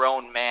watching a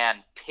grown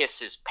man piss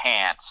his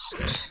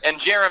pants." And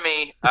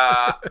Jeremy,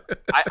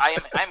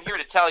 I'm here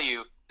to tell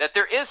you that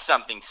there is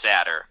something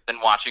sadder than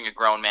watching a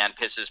grown man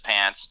piss his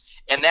pants,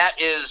 and that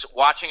is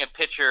watching a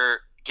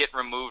pitcher get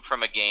removed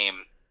from a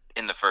game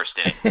in the first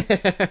inning.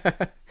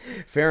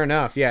 Fair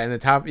enough. Yeah, in the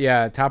top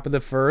of the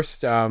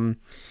first. Not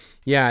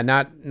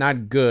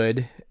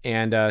good,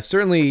 and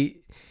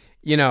certainly,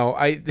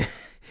 I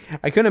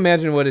couldn't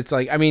imagine what it's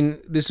like. I mean,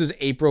 this was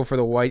April for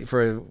a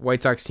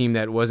White Sox team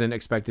that wasn't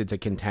expected to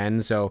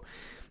contend, so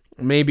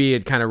maybe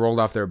it kind of rolled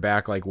off their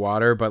back like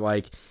water. But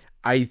like,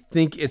 I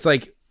think it's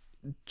like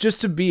just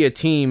to be a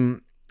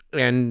team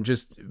and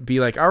just be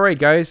like, all right,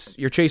 guys,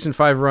 you're chasing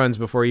 5 runs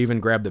before you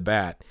even grab the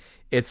bat.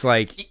 It's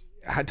like,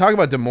 talk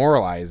about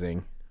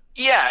demoralizing.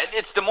 Yeah,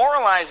 it's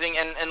demoralizing,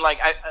 and like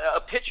a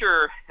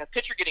pitcher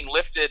getting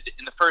lifted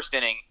in the first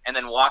inning and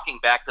then walking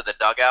back to the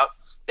dugout.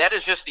 That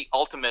is just the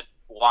ultimate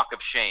walk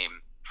of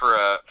shame for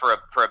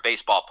a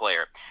baseball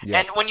player. Yeah.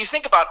 And when you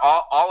think about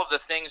all of the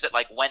things that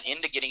like went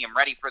into getting him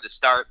ready for the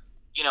start,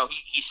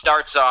 he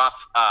starts off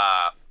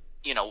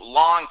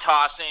long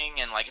tossing,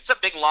 and like it's a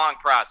big long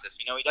process.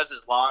 He does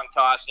his long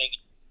tossing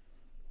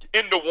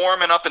into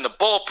warming up in the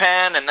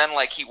bullpen, and then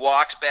like he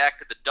walks back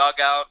to the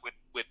dugout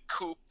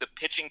Coop, the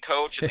pitching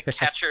coach, and the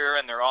catcher,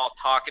 and they're all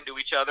talking to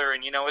each other.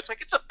 And, it's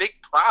like it's a big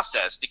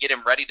process to get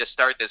him ready to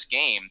start this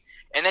game.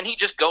 And then he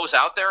just goes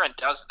out there and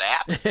does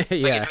that.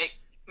 Yeah. Like, it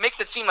makes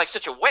it seem like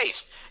such a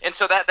waste. And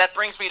so that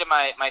brings me to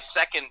my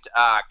second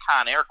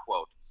Con Air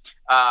quote.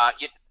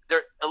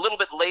 There, a little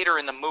bit later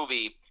in the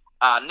movie,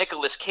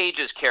 Nicolas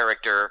Cage's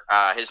character,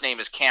 his name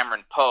is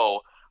Cameron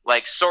Poe,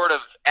 like sort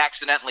of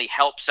accidentally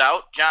helps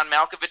out John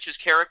Malkovich's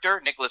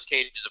character. Nicolas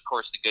Cage is, of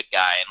course, the good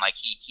guy, and like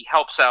he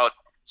helps out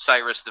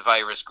Cyrus the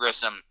Virus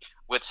Grissom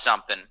with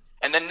something.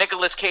 And then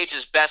Nicolas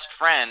Cage's best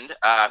friend,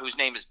 whose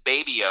name is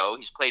Baby-O,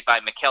 he's played by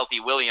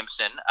McKelty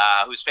Williamson,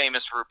 who's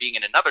famous for being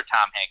in another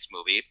Tom Hanks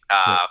movie,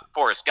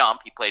 Forrest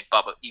Gump. He played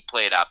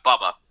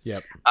Bubba.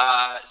 Yep.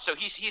 So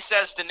he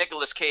says to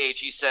Nicolas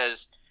Cage, he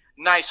says,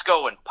 "Nice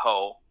going,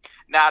 Poe.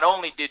 Not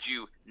only did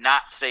you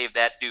not save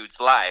that dude's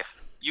life,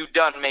 you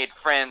done made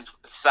friends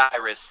with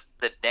Cyrus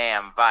the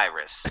damn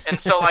virus." And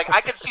so, like,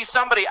 I could see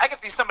somebody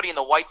in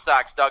the White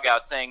Sox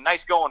dugout saying,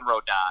 "Nice going,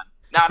 Rodon.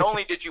 Not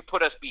only did you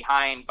put us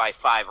behind by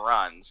 5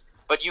 runs,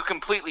 but you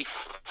completely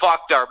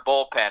fucked our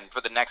bullpen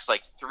for the next,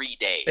 3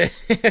 days."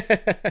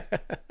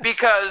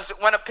 Because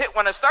when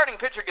a starting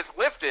pitcher gets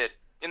lifted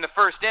in the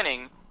first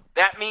inning,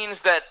 that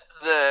means that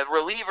the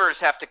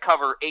relievers have to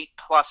cover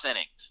 8+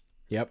 innings.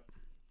 Yep.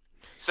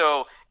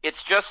 So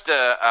it's just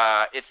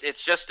a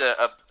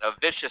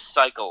vicious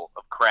cycle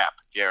of crap,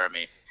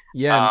 Jeremy.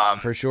 Yeah,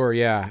 for sure.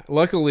 Yeah.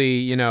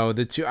 Luckily,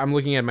 I'm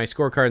looking at my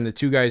scorecard, and the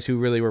two guys who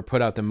really were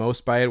put out the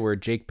most by it were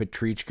Jake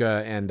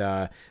Petrichka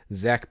and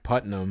Zach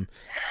Putnam.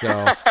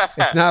 So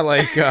it's not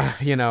like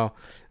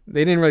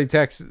they didn't really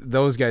text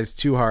those guys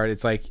too hard.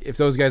 It's like if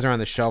those guys are on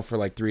the shelf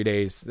for 3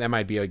 days, that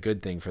might be a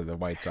good thing for the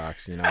White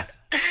Sox. Yeah.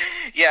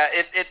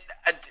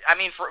 I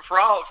mean, for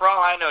all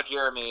I know,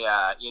 Jeremy,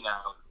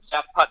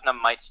 Zach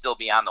Putnam might still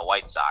be on the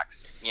White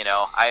Sox.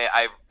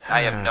 I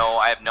have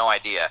no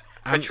idea.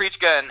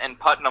 Petrichka and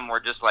Putnam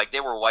were just they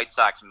were White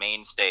Sox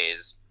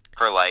mainstays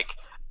for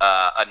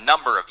a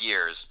number of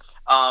years.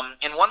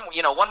 And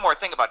one more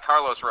thing about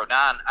Carlos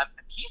Rodon,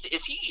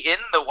 is he in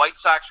the White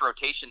Sox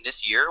rotation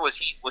this year? Was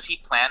he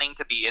planning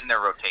to be in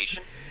their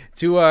rotation?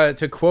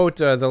 To quote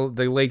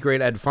the late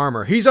great Ed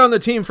Farmer, he's on the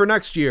team for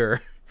next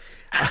year.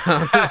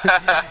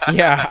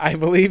 Yeah, I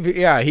believe.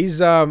 Yeah,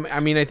 he's.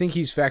 I think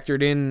he's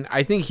factored in.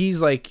 I think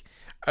he's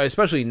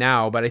especially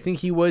now, but I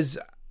think he was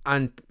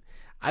on.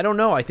 I don't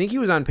know. I think he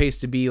was on pace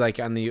to be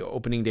on the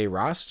opening day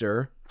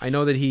roster. I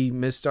know that he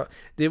missed.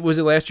 Was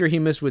it last year he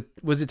missed with?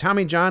 Was it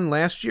Tommy John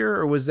last year,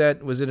 or was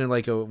it in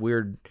a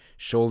weird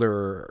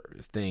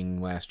shoulder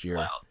thing last year?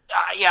 Well,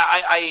 yeah,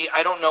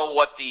 I don't know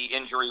what the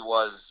injury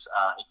was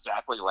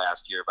exactly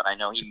last year, but I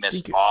know he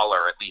missed all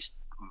or at least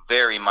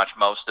very much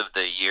most of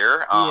the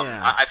year.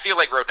 Yeah. I feel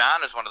like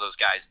Rodon is one of those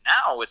guys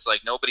now. It's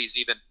like nobody's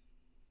even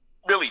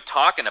really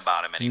talking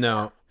about him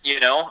anymore.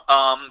 No.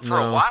 For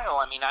a while,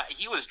 I mean,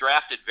 he was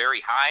drafted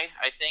very high.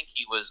 I think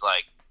he was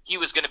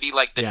going to be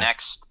the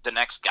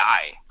next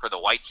guy for the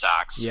White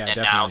Sox. Yeah, and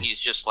definitely. Now he's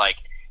just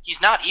he's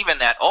not even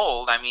that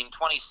old. I mean,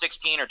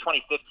 2016 or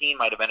 2015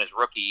 might have been his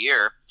rookie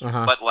year,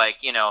 but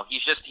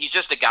he's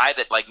just a guy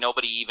that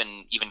nobody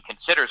even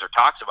considers or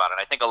talks about. And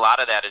I think a lot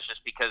of that is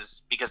just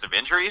because of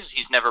injuries.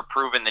 He's never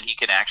proven that he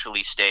can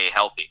actually stay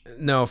healthy.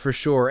 No, for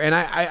sure. And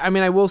I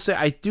mean, I will say,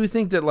 I do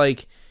think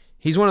that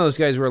he's one of those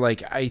guys where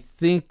I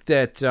think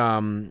that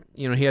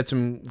he had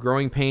some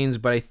growing pains,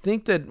 but I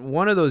think that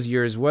one of those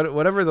years,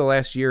 whatever the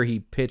last year he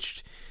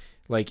pitched,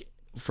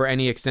 for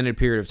any extended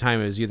period of time,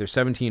 it was either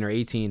 17 or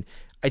 18.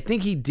 I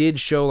think he did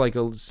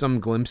show some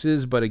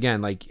glimpses, but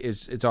again,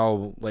 it's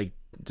all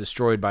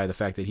destroyed by the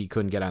fact that he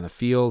couldn't get on the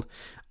field,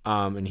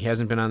 and he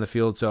hasn't been on the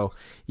field. So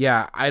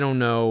yeah, I don't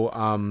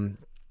know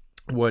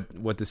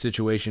what the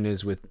situation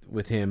is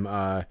with him,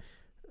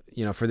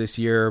 for this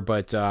year,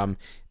 but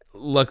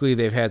luckily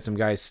they've had some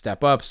guys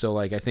step up. So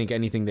I think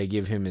anything they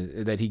give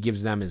him that he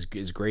gives them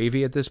is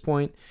gravy at this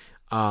point.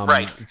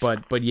 Right.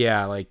 But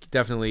yeah,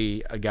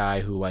 definitely a guy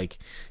who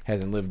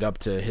hasn't lived up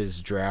to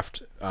his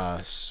draft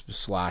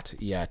slot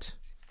yet.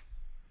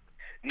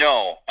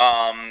 No.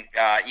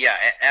 Yeah,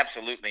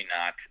 absolutely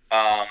not.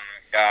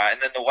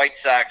 And then the White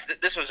Sox.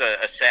 This was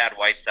a sad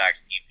White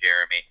Sox team,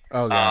 Jeremy.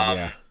 Oh God,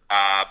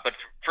 yeah. But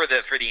for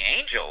the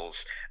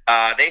Angels,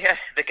 they had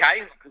the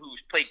guy who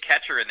played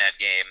catcher in that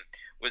game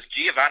was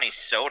Giovanni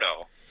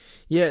Soto.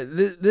 Yeah,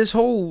 this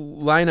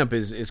whole lineup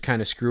is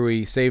kind of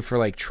screwy, save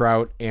for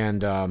Trout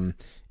and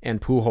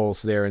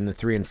Pujols there in the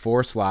 3 and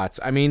 4 slots.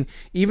 I mean,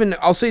 even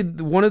I'll say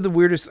one of the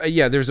weirdest.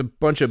 There's a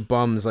bunch of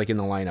bums in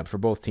the lineup for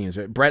both teams.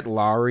 Brett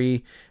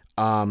Lowry,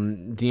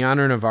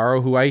 Dioner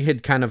Navarro, who I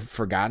had kind of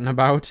forgotten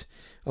about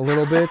a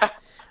little bit.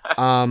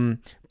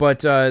 But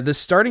the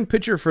starting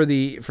pitcher for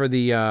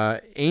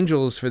the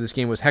Angels for this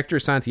game was Hector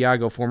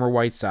Santiago, former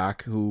White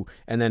Sox,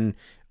 and then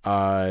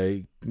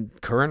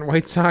current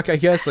White Sox, I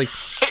guess.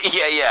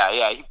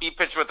 Yeah. He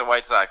pitched with the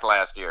White Sox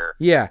last year.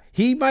 Yeah,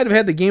 he might have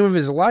had the game of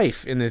his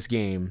life in this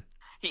game.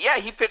 Yeah,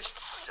 he pitched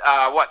 7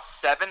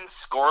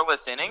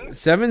 scoreless innings?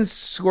 7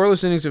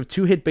 scoreless innings of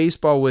 2-hit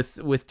baseball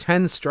with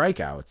 10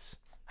 strikeouts.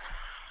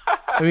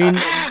 I mean,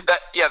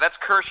 that's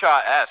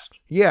Kershaw-esque.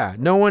 Yeah,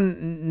 no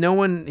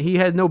one. He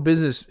had no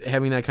business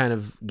having that kind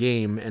of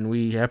game, and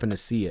we happen to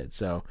see it.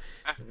 So,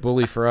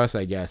 bully for us,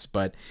 I guess.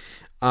 But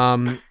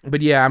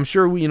yeah, I'm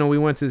sure we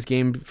went to this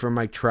game for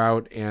Mike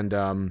Trout,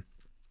 and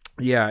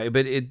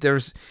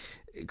there's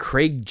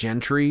Craig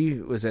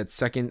Gentry was at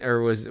second,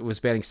 or was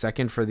batting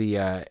second for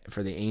the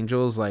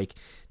Angels. Like,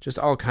 just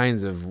all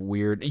kinds of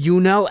weird.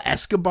 Yunel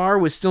Escobar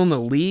was still in the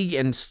league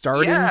and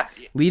starting,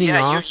 leading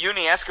off.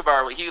 Uni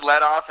Escobar, he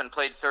led off and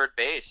played third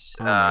base.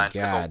 Oh my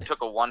God!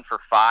 Took a 1 for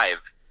 5.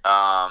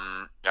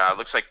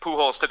 Looks like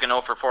Pujols took an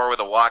 0 for 4 with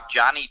a walk.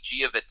 Johnny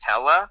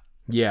Giavitella.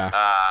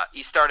 Yeah.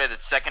 He started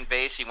at second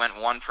base. He went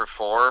 1 for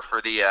 4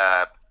 for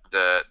the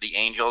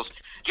Angels.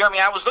 Jeremy,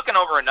 I was looking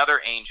over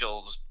another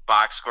Angels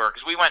box score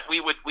because we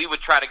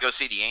would try to go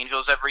see the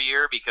Angels every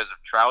year because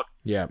of Trout.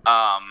 Yeah.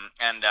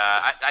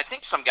 I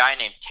think some guy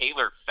named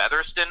Taylor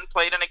Featherston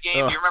played in a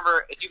game. Do you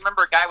remember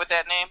a guy with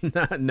that name?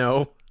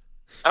 No.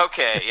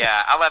 Okay,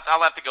 yeah, I'll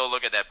have to go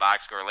look at that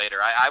box score later.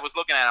 I was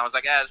looking at it, I was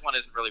like, this one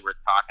isn't really worth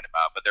talking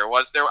about. But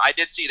I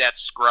did see that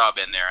scrub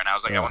in there, and I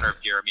was like, I wonder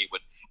if Jeremy would.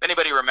 If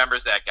anybody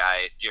remembers that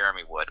guy,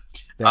 Jeremy would.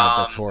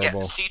 That's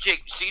horrible. Yeah,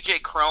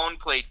 CJ Cron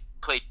played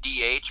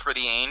DH for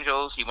the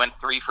Angels. He went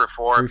 3 for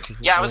 4.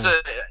 Yeah, it was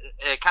a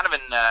kind of an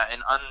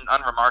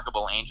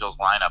unremarkable Angels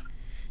lineup.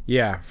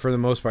 Yeah, for the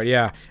most part,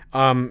 yeah.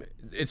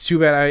 It's too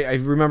bad. I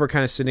remember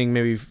kind of sitting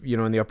maybe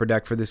in the upper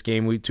deck for this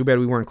game. Too bad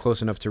we weren't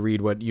close enough to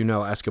read what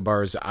Yunel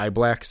Escobar's eye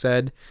black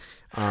said.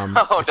 Would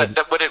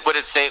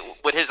it say?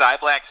 Would his eye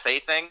black say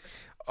things?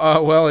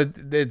 Well,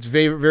 it's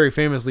very, very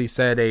famously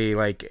said a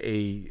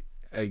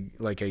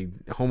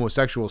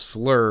homosexual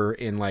slur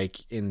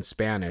in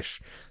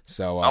Spanish.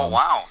 So oh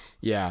wow.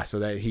 Yeah, so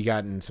that he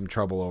got in some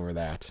trouble over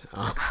that.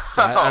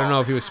 So I don't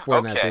know if he was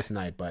sporting that this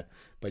night, but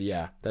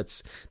yeah,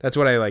 that's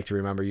what I like to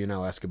remember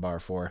Yunel Escobar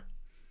for.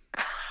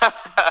 But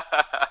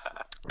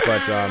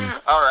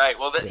all right,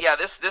 well, this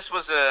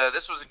was a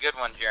good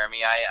one, Jeremy.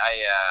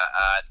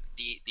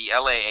 The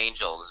LA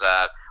Angels.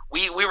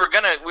 We were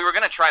gonna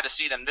try to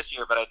see them this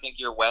year, but I think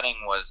your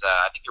wedding was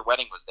that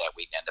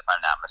weekend, if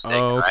I'm not mistaken.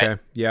 Oh, okay. Right?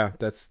 Yeah,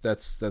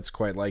 that's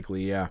quite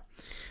likely. Yeah.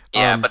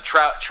 Yeah, but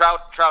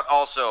Trout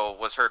also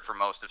was hurt for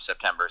most of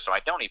September, so I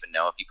don't even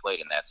know if he played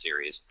in that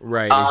series.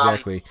 Right,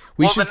 exactly.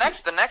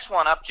 The next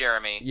one up,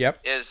 Jeremy.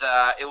 Yep. Is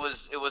it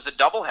was a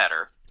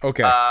doubleheader.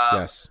 Okay.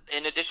 Yes.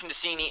 In addition to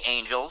seeing the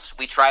Angels,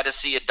 we try to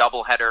see a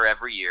doubleheader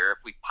every year if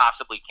we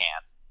possibly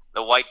can.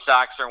 The White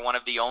Sox are one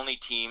of the only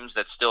teams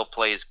that still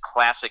plays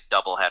classic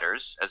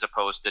doubleheaders as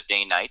opposed to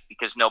day-night,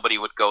 because nobody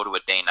would go to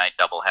a day-night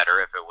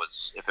doubleheader if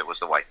it was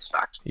the White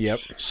Sox. Yep.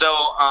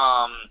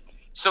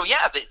 So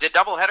yeah, the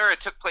doubleheader,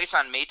 it took place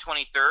on May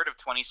 23rd of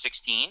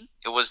 2016.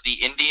 It was the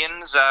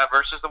Indians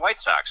versus the White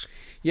Sox.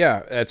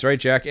 Yeah, that's right,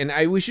 Jack. And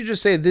we should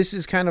just say this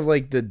is kind of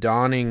like the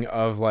dawning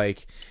of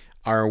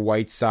our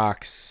White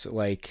Sox,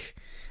 I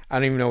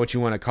don't even know what you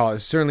want to call it.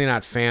 It's certainly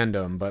not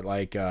fandom, but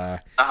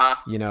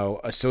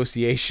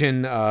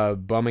association,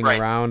 bumming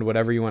around,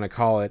 whatever you want to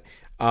call it.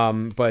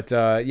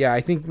 Yeah,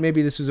 I think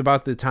maybe this was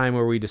about the time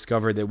where we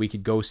discovered that we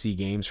could go see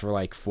games for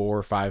 $4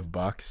 or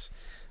 $5.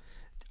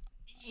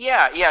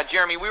 Yeah,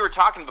 Jeremy, we were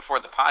talking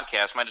before the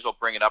podcast. Might as well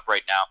bring it up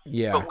right now.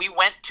 Yeah. But we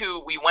went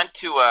to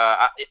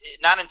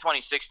not in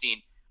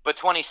 2016, but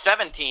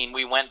 2017.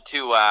 We went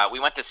to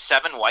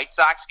 7 White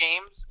Sox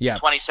games. Yeah. In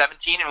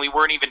 2017, and we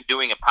weren't even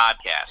doing a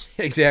podcast.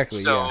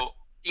 Exactly. So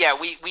yeah,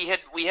 we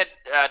had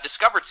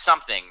discovered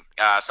something.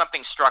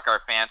 Something struck our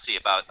fancy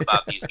about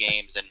these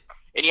games, and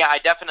yeah, I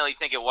definitely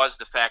think it was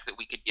the fact that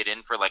we could get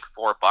in for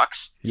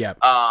 $4. Yeah,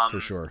 for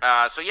sure.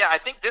 So yeah, I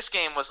think this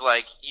game was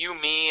you,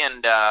 me,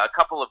 and a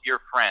couple of your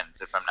friends,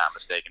 if I'm not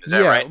mistaken. Is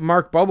that right?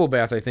 Mark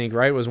Bubblebath, I think,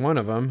 right, was one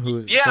of them.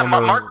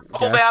 Mark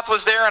Bubblebath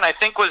was there, and I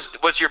think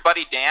was your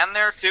buddy Dan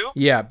there too?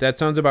 Yeah, that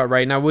sounds about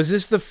right. Now, was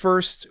this the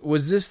first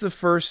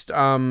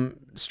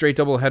straight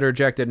doubleheader,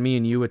 Jack, that me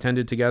and you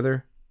attended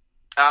together?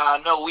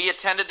 No, we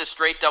attended the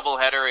straight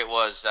doubleheader. It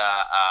was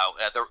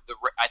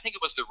I think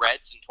it was the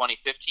Reds in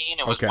 2015.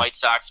 It was White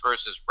Sox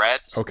versus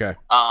Reds. Okay.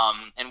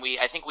 And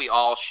I think we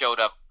all showed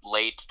up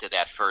late to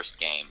that first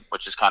game,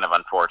 which is kind of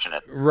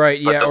unfortunate. Right.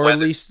 Yeah. Or at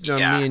least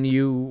me and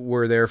you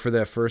were there for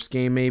that first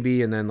game,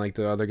 maybe, and then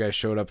the other guys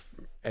showed up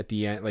at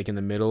the end, in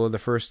the middle of the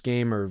first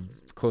game or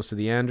close to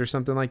the end or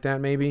something like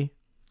that, maybe.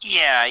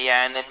 Yeah,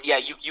 and then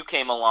you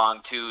came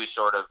along too,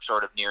 sort of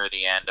near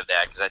the end of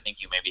that, because I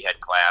think you maybe had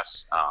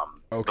class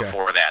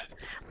before that.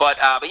 But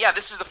yeah,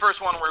 this is the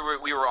first one where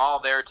we were all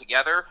there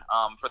together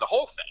for the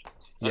whole thing,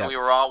 and we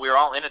were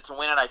all in it to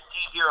win it. I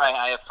see here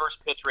I have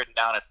first pitch written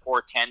down at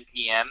 4:10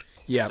 p.m.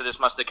 Yeah. So this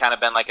must have kind of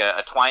been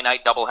a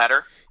twilight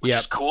doubleheader, which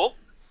is cool.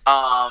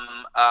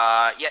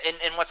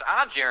 And what's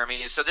odd,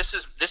 Jeremy, is this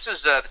is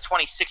the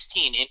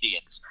 2016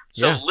 Indians.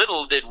 So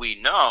little did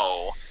we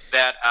know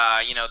that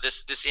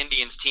this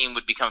Indians team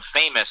would become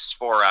famous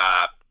for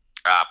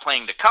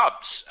playing the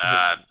Cubs,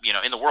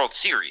 in the World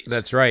Series.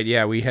 That's right.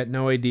 Yeah, we had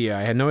no idea.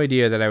 I had no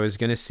idea that I was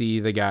going to see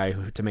the guy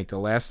to make the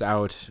last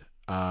out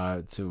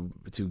to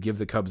give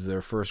the Cubs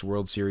their first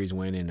World Series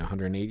win in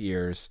 108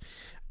 years.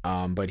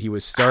 But he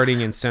was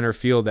starting in center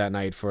field that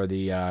night for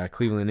the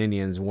Cleveland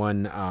Indians.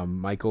 One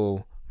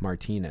Michael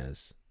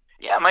Martinez.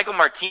 Yeah, Michael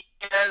Martinez.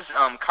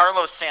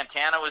 Carlos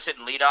Santana was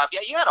hitting leadoff.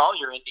 Yeah, you had all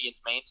your Indians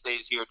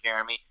mainstays here,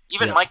 Jeremy.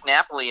 Even Mike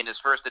Napoli in his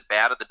first at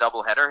bat of the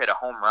doubleheader hit a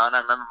home run.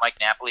 I remember Mike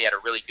Napoli had a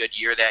really good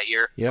year that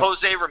year. Yep.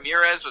 Jose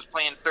Ramirez was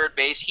playing third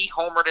base. He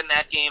homered in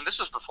that game. This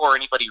was before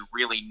anybody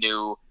really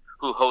knew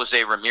who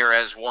Jose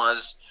Ramirez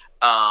was.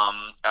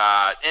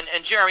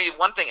 And Jeremy,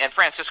 one thing, and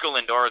Francisco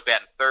Lindor was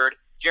batting third.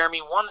 Jeremy,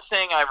 one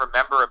thing I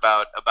remember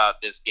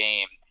about this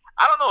game,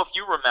 I don't know if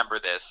you remember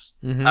this,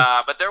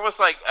 but there was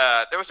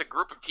a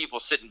group of people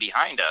sitting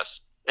behind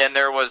us, and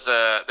there was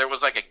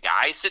like a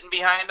guy sitting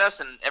behind us,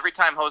 and every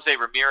time Jose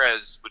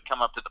Ramirez would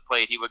come up to the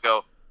plate, he would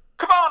go,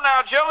 "Come on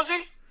now,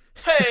 Josie.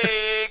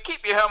 Hey,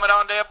 keep your helmet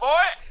on there,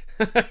 boy."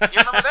 You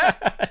remember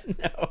that?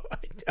 No, I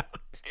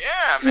don't.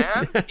 Yeah,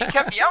 man. He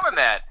kept yelling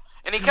that.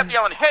 And he kept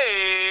yelling,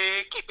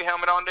 "Hey, keep your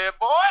helmet on there,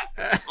 boy."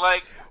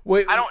 Like,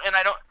 Wait,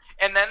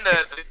 and then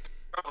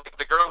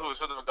the girl who was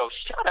with him would go,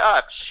 "Shut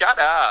up.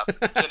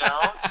 You know?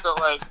 So,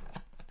 like,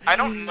 I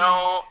don't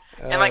know.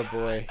 And, like,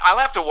 boy. I'll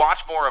have to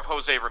watch more of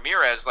Jose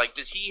Ramirez. Like,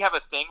 does he have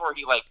a thing where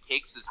he, like,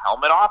 takes his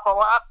helmet off a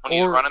lot when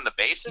he's running the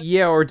bases?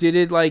 Yeah, or did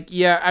it, like,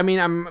 I mean,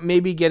 I'm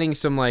maybe getting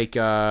some, like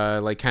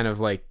kind of,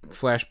 like,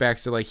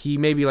 flashbacks to, like, he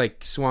maybe,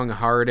 like, swung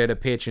hard at a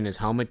pitch and his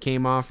helmet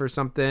came off or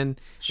something.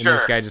 Sure. And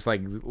this guy just,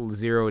 like,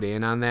 zeroed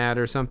in on that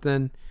or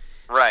something.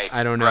 Right.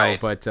 I don't know, right.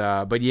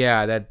 but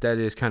yeah, that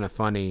is kind of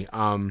funny.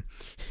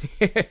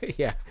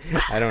 Yeah,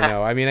 I don't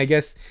know. I mean, I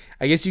guess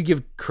you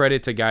give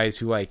credit to guys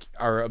who, like,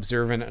 are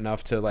observant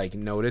enough to, like,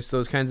 notice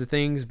those kinds of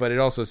things, but it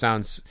also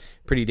sounds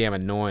pretty damn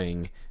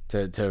annoying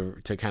to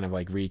kind of,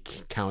 like,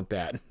 recount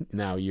that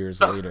now years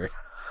later.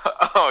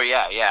 Oh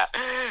yeah.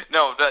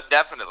 No,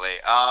 definitely.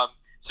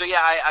 So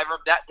yeah, I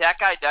that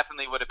guy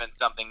definitely would have been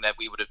something that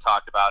we would have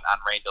talked about on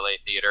Rain Delay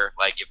Theater,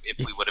 like if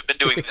we would have been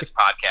doing this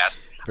podcast.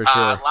 For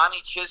sure.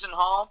 Lonnie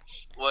Chisenhall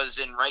was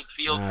in right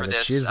field for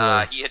this. He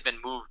had been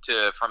moved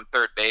from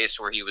third base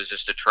where he was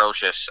just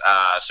atrocious.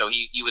 So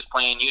he was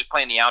playing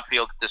the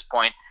outfield at this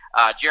point.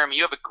 Jeremy,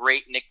 you have a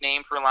great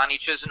nickname for Lonnie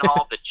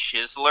Chisenhall, the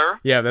Chiseler.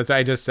 Yeah,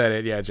 I just said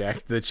it. Yeah,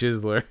 Jack, the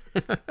Chiseler.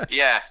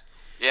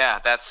 Yeah,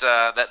 that's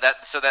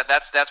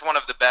that's one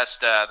of the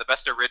best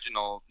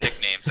original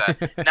nicknames.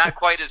 Not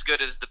quite as good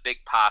as the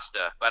Big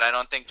Pasta, but I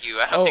don't think you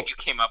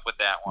came up with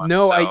that one.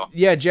 No,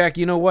 so. Jack,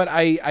 you know what?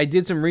 I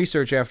did some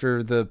research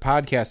after the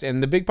podcast,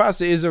 and the Big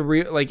Pasta is a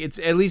real, like, it's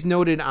at least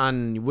noted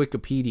on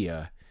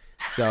Wikipedia.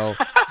 So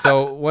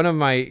one of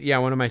my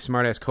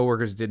smartass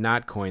coworkers did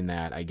not coin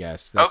that. I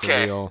guess that's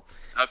a real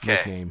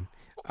nickname.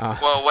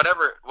 Well,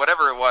 whatever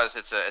it was,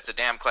 it's a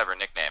damn clever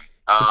nickname.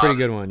 It's a pretty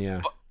good one,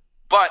 yeah.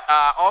 But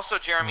also,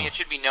 Jeremy, it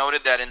should be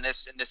noted that in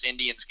this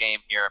Indians game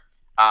here,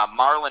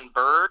 Marlon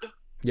Byrd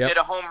hit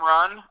a home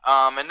run,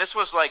 and this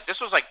was like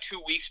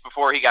 2 weeks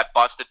before he got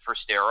busted for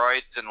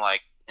steroids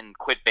and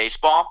quit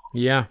baseball.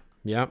 Yeah,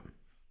 yep.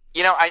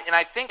 You know,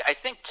 I think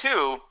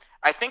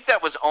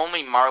that was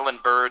only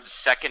Marlon Byrd's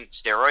second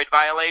steroid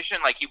violation.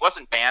 Like, he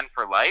wasn't banned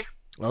for life.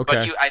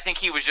 Okay. But I think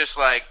he was just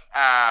like,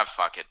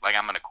 fuck it, like,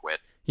 I'm gonna quit.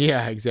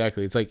 Yeah,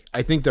 exactly. It's like,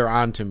 I think they're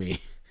on to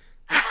me.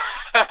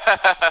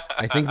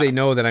 I think they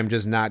know that I'm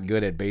just not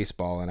good at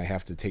baseball and I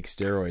have to take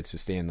steroids to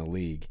stay in the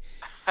league.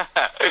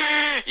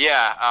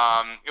 Yeah,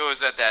 it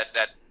was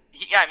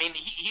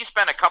he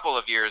spent a couple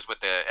of years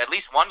at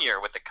least 1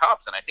 year with the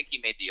Cubs, and I think he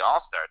made the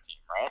All-Star team,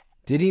 right?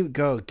 Did he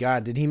go?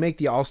 God, did he make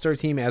the All-Star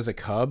team as a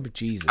Cub?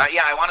 Jesus.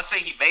 Yeah, I want to say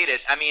he made it.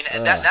 I mean,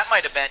 that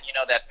might have been,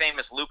 that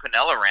famous Lou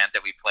Piniella rant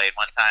that we played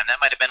one time. That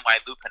might have been why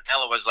Lou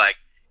Piniella was like,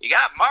 "You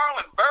got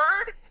Marlon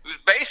Byrd, who's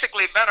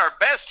basically been our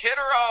best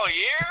hitter all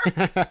year,"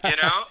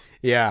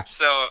 Yeah.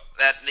 So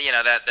that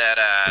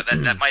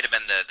might have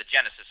been the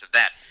genesis of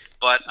that.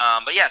 But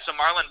yeah, so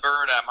Marlon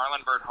Byrd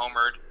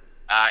homered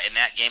in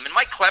that game, and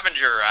Mike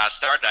Clevenger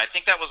started. I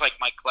think that was like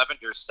Mike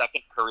Clevenger's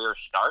second career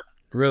start.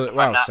 Really? If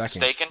wow, I'm not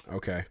second. mistaken.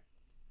 Okay.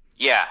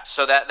 Yeah,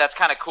 so that's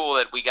kind of cool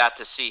that we got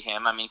to see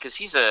him. I mean, because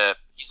he's a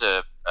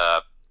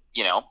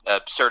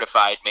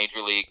certified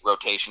major league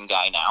rotation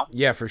guy now.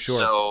 Yeah, for sure.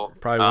 So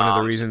probably one of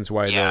the reasons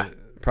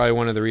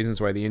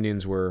why the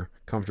Indians were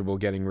comfortable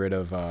getting rid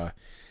of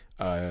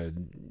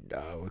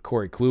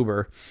Corey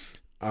Kluber.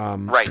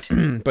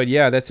 Right. But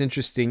yeah, that's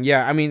interesting.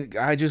 Yeah, I mean,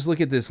 I just look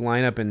at this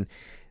lineup and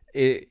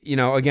it,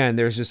 again,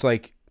 there's just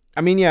like,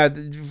 I mean, yeah,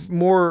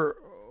 more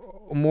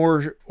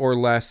or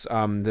less,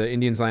 the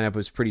Indians lineup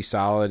was pretty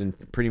solid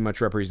and pretty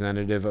much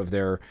representative of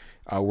their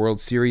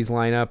World Series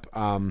lineup,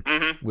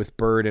 with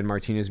Byrd and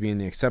Martinez being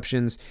the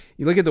exceptions.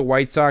 You look at the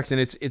White Sox, and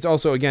it's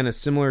also, again, a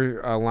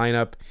similar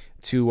lineup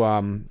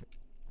to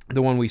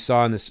the one we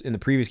saw in the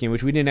previous game,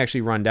 which we didn't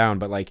actually run down,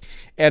 but like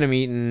Adam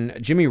Eaton,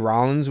 Jimmy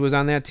Rollins was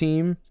on that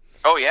team.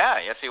 Oh yeah,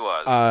 yes he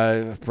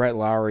was. Brett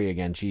Lowry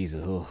again,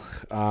 Jesus.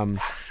 But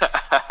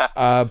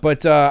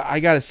I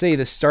gotta say,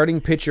 the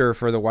starting pitcher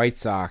for the White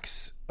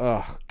Sox,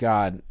 oh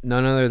God,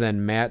 none other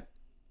than Matt,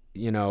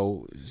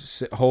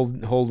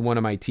 hold one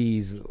of my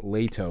T's,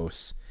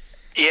 Latos.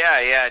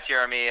 Yeah,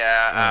 Jeremy.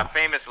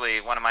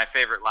 Famously, one of my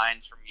favorite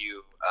lines from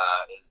you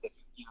is that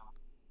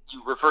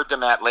you referred to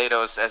Matt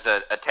Latos as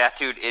a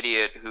tattooed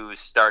idiot who's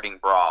starting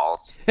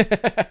brawls.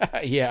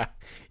 Yeah,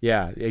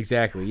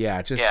 exactly.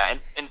 Yeah, just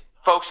and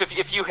folks,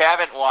 if you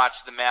haven't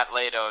watched the Matt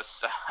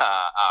Latos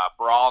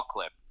brawl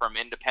clip from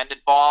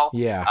Independent Ball,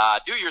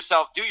 do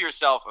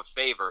yourself a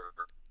favor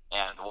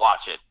and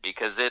watch it,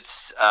 because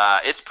it's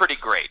pretty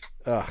great.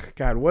 Oh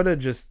God, what a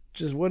just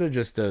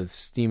a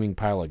steaming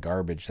pile of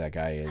garbage that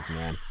guy is,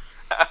 man.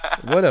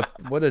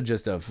 what a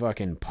just a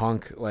fucking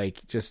punk.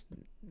 Like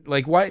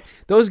why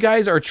those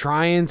guys are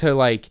trying to,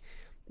 like,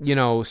 you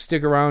know,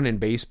 stick around in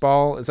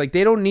baseball. It's like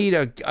they don't need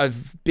a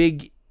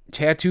big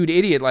tattooed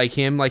idiot like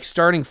him, like,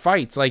 starting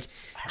fights. Like,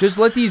 just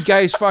let these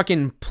guys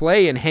fucking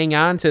play and hang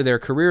on to their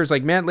careers.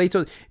 Like, Matt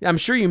Latos, I'm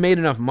sure you made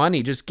enough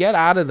money. Just get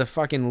out of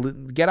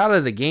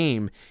the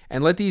game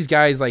and let these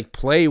guys, like,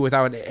 play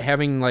without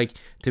having, like,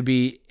 to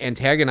be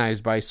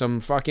antagonized by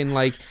some fucking,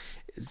 like,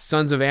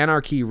 Sons of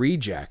Anarchy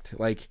reject.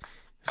 Like,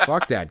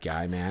 fuck that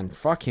guy, man.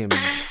 Fuck him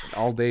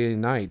all day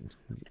and night.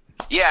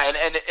 Yeah,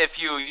 and if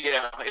you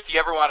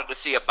ever wanted to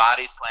see a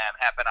body slam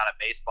happen on a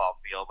baseball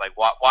field, like,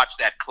 watch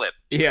that clip.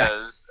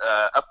 Because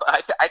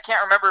I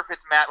can't remember if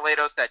it's Matt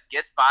Latos that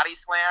gets body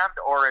slammed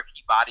or if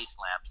he body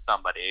slams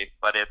somebody,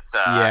 but it's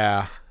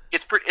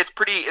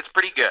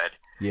pretty good.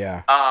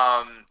 Yeah.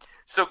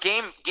 So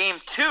game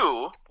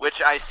 2,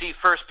 which I see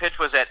first pitch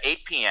was at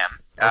 8 p.m.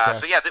 Okay.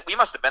 So yeah, we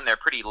must have been there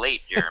pretty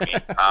late, Jeremy.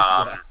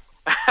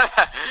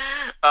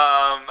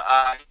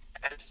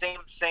 Same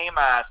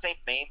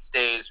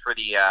mainstays for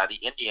the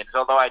Indians.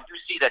 Although I do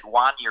see that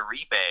Juan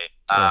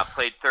Uribe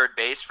played third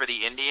base for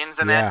the Indians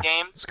in that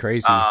game. It's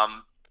crazy.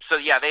 So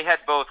yeah, they had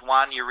both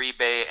Juan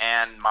Uribe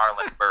and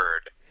Marlon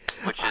Byrd,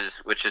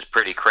 which is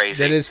pretty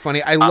crazy. That is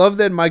funny. I love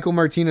that Michael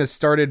Martinez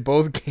started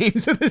both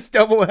games of this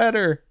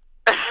doubleheader.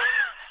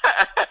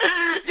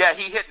 Yeah,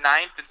 he hit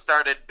ninth and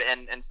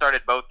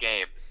started both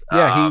games.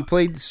 Yeah, he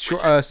played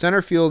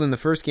center field in the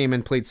first game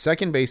and played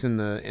second base in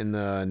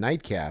the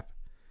nightcap.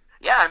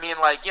 Yeah, I mean,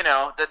 like, you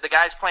know, the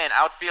guy's playing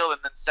outfield and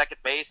then second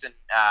base and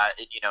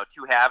you know,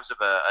 two halves of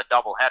a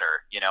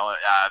doubleheader. You know,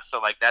 so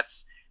like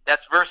that's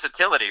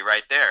versatility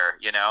right there.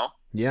 You know.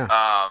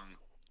 Yeah.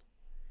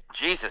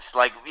 Jesus,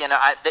 like, you know,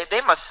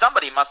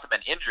 somebody must have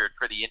been injured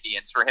for the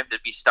Indians for him to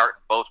be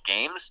starting both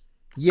games.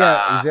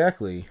 Yeah,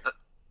 exactly.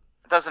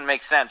 It doesn't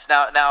make sense.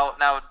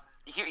 Now,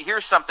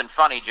 here's something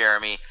funny,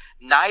 Jeremy.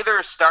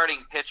 Neither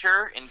starting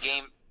pitcher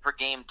for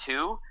game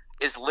 2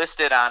 is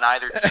listed on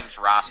either team's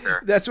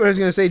roster. That's what I was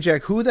going to say,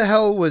 Jack. Who the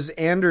hell was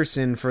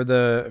Anderson for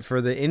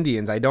the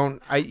Indians?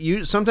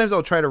 Sometimes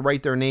I'll try to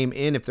write their name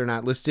in if they're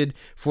not listed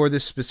for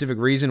this specific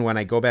reason. When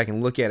I go back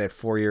and look at it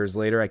 4 years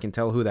later, I can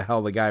tell who the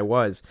hell the guy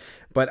was.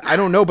 But I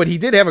don't know. But he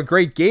did have a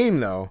great game,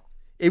 though.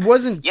 It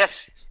wasn't.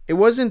 Yes. It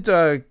wasn't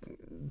the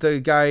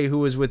guy who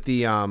was with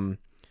the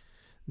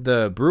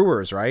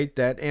Brewers, right?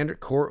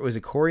 Was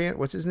it Corey?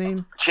 What's his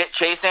name?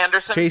 Chase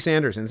Anderson. Chase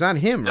Anderson. It's not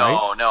him,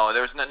 right?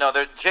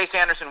 No. Chase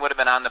Anderson would have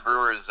been on the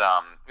Brewers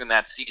in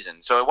that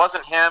season, so it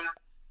wasn't him.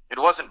 It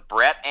wasn't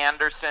Brett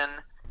Anderson.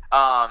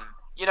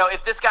 You know,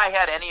 if this guy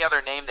had any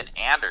other name than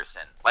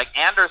Anderson, like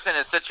Anderson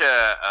is such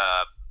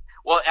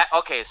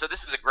okay. So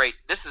this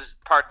is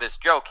part of this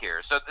joke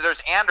here. So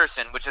there's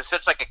Anderson, which is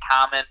such like a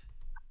common,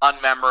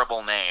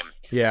 unmemorable name.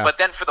 Yeah. But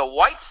then for the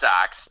White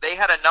Sox, they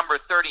had a number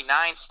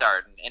 39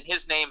 starting, and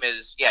his name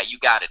is, yeah, you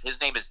got it. His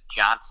name is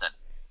Johnson.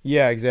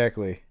 Yeah,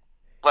 exactly.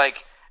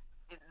 Like,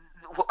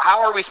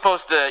 how are we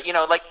supposed to, you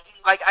know, like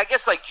I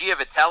guess like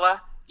Giavitella,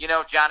 you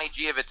know, Johnny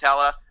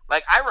Giavitella.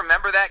 Like, I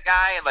remember that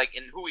guy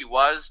and who he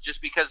was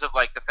just because of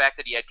like the fact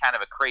that he had kind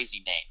of a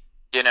crazy name,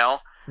 you know?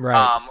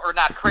 Right. Or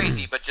not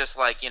crazy, but just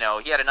like, you know,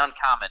 he had an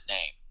uncommon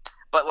name.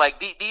 But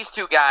like these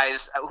two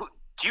guys,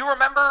 do you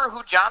remember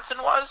who Johnson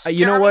was?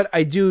 You know what?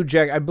 I do,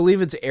 Jack. I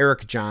believe it's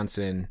Eric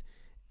Johnson.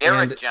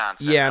 Johnson.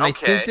 Yeah, and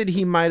okay. I think that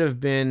he might have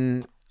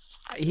been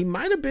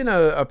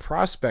a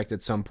prospect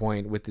at some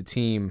point with the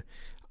team.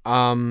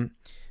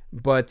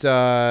 But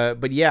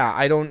yeah,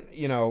 I don't,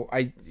 you know,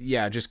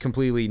 just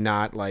completely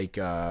not like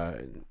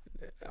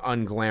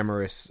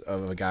unglamorous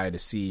of a guy to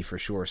see for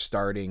sure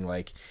starting.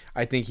 Like,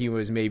 I think he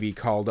was maybe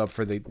called up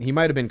he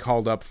might have been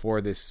called up for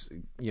this,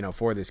 you know,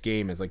 for this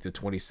game as like the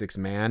 26th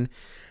man.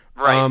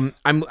 Right.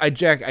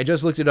 Jack, I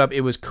just looked it up. It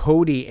was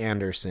Cody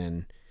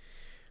Anderson.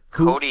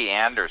 Cody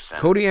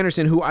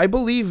Anderson, who I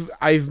believe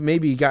I've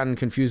maybe gotten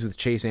confused with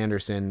Chase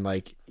Anderson,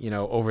 like, you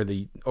know, over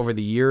the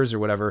years or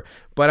whatever.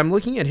 But I'm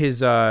looking at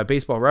his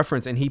Baseball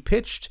Reference, and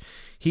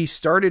he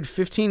started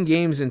 15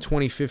 games in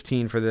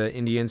 2015 for the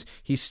Indians.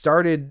 He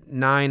started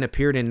 9,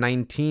 appeared in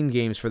 19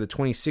 games for the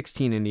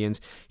 2016 Indians.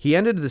 He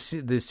ended the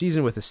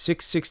season with a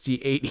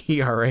 6.68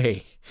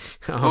 ERA.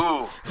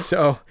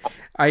 So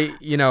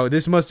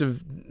this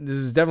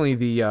is definitely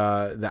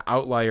the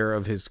outlier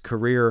of his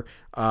career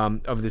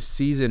of this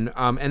season.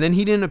 And then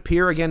he didn't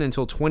appear again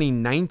until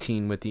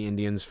 2019 with the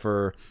Indians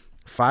for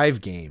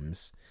 5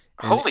 games.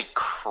 Holy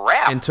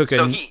crap! And took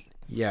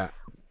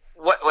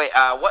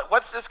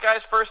What's this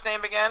guy's first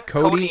name again?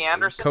 Cody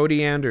Anderson.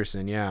 Cody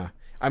Anderson, yeah.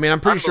 I mean,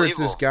 I'm pretty sure it's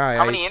this guy.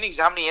 How many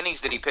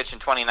innings did he pitch in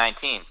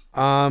 2019?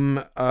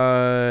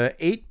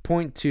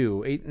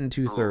 8.2, 8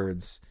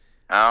 2/3.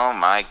 Oh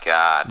my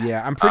God.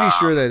 Yeah, I'm pretty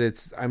sure that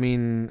it's. I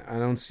mean, I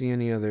don't see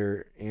any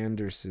other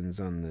Andersons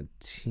on the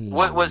team.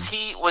 Was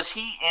he in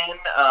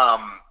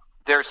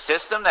their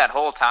system that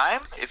whole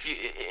time?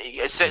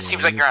 It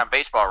seems like you're on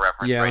Baseball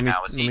Reference right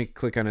now. Let me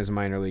click on his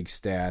minor league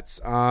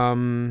stats.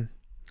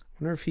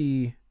 Wonder if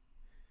he's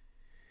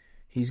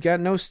got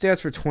no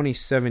stats for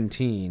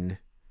 2017.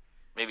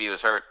 Maybe he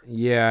was hurt.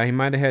 Yeah, he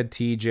might have had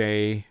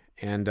TJ,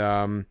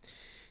 and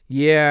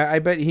yeah, I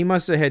bet he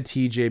must have had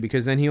TJ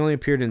because then he only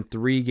appeared in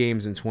 3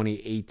 games in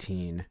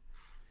 2018.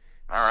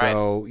 All right.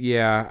 So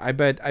yeah, I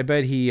bet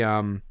he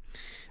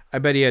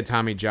had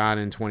Tommy John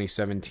in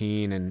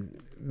 2017,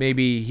 and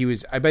maybe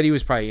I bet he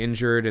was probably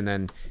injured and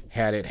then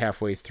had it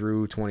halfway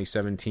through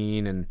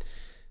 2017, and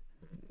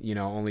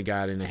only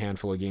got in a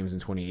handful of games in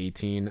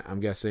 2018. I'm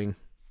guessing.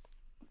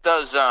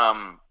 Does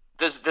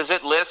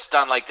it list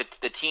on like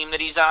the team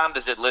that he's on?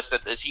 Does it list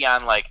that is he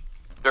on like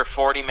their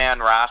 40-man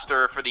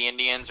roster for the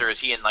Indians, or is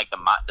he in like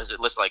does it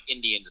list like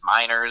Indians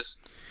minors?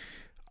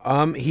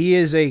 He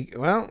is I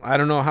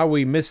don't know how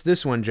we missed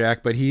this one,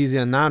 Jack, but he's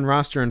a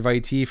non-roster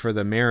invitee for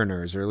the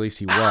Mariners, or at least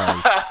he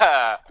was.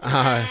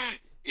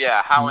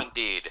 Yeah, how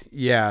indeed.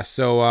 Yeah,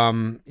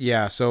 so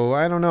so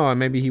I don't know,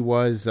 maybe he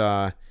was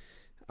on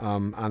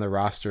the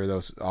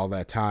roster all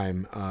that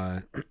time.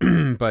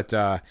 But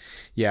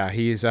yeah,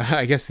 he's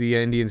I guess the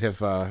Indians have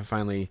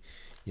finally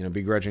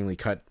begrudgingly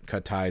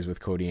cut ties with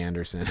Cody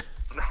Anderson.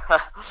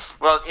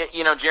 Well,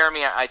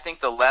 Jeremy, I think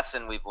the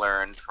lesson we've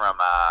learned from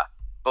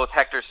both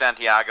Hector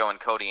Santiago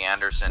and Cody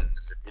Anderson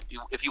is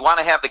if you want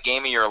to have the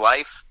game of your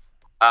life,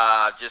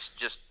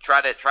 just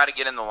try to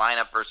get in the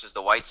lineup versus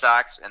the White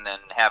Sox, and then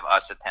have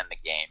us attend the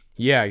game.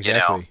 Yeah,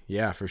 exactly.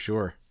 Yeah, for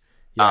sure.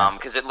 Yeah.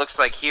 Because it looks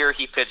like here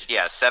he pitched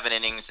 7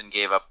 innings and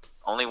gave up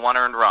only 1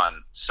 earned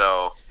run.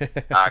 So,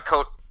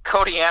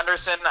 Cody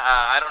Anderson,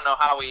 I don't know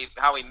how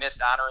we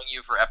missed honoring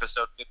you for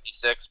episode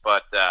 56,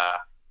 but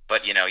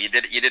you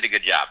did a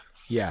good job.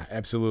 Yeah,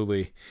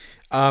 absolutely.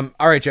 All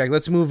right, Jack,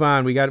 let's move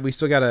on. We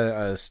still got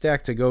a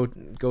stack to go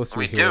through.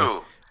 We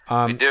do.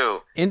 We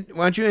do.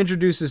 Why don't you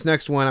introduce this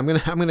next one? I'm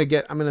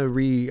gonna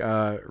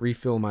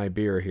refill my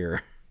beer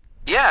here.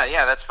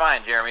 Yeah, that's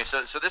fine, Jeremy.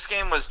 So this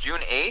game was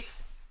June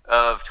 8th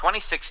of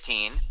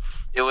 2016.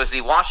 It was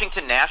the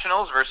Washington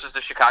Nationals versus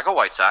the Chicago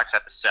White Sox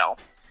at the Cell.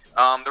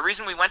 The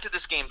reason we went to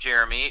this game,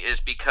 Jeremy,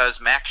 is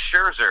because Max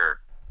Scherzer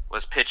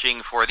was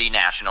pitching for the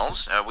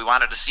Nationals. We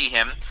wanted to see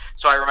him,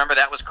 so I remember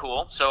that was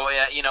cool. So,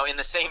 in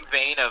the same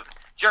vein of,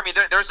 Jeremy,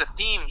 there's a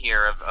theme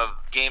here of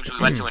games we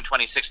went to in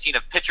 2016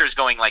 of pitchers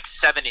going like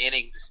 7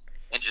 innings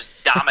and just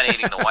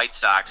dominating the White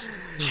Sox.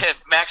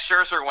 Max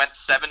Scherzer went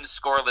 7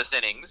 scoreless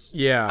innings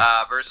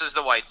versus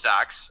the White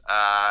Sox.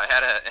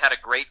 Had a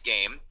great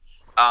game.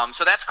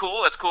 So that's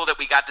cool. It's cool that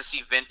we got to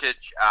see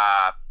vintage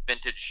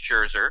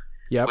Scherzer.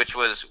 Yep. Which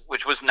was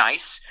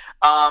nice.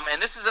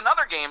 And this is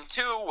another game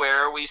too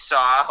where we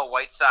saw a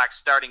White Sox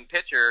starting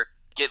pitcher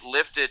get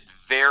lifted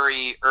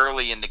very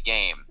early in the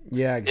game.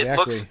 Yeah,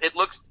 exactly. It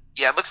looks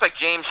like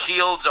James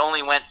Shields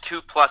only went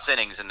 2+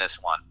 innings in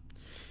this one.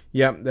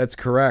 Yep, that's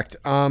correct.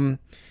 I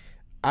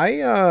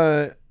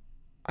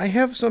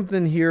have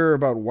something here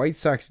about White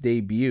Sox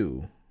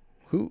debut.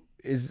 Who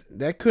is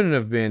that? Couldn't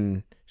have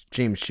been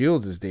James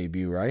Shields'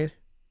 debut, right?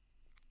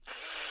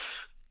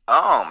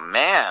 Oh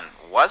man,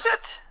 was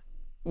it?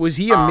 Was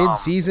he a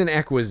mid-season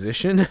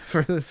acquisition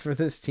for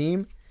this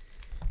team?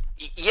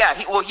 Yeah,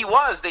 he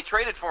was. They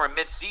traded for him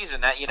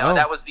mid-season. That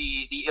that was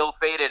the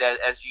ill-fated,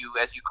 as you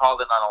called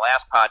it on the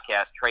last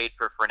podcast, trade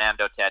for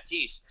Fernando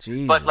Tatis.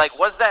 Jesus. But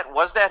was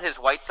that his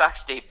White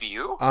Sox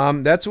debut?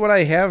 That's what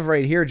I have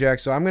right here, Jack.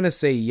 So I'm gonna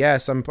say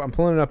yes. I'm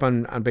pulling it up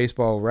on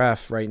Baseball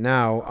Ref right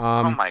now.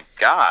 Oh my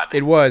God!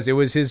 It was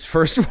his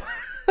first one.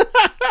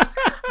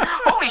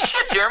 Holy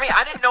shit, Jeremy!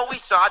 I didn't know we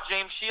saw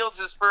James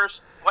Shields'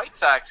 first White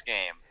Sox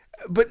game.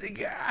 But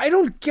I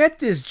don't get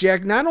this,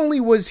 Jack. Not only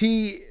was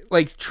he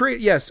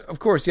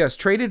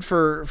traded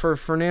for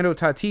Fernando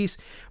Tatis,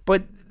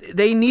 but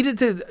they needed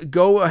to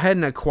go ahead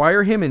and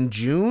acquire him in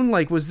June.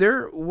 What was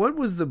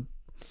the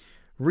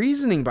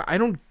reasoning? But I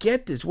don't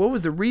get this. What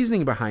was the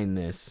reasoning behind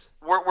this?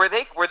 Were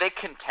they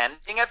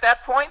contending at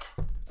that point?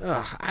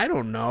 I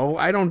don't know.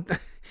 I don't.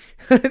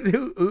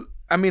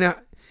 I mean,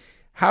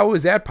 how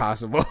is that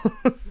possible?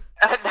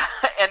 and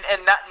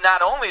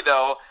not only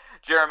though.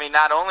 Jeremy,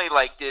 not only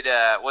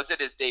was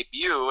it his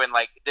debut and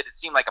did it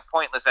seem like a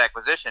pointless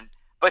acquisition,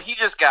 but he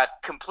just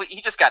got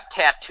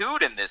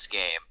tattooed in this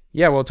game.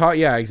 Yeah, well,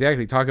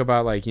 exactly. Talk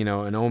about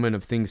an omen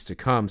of things to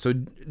come. So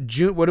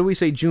June, what do we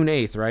say? June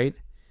 8th, right?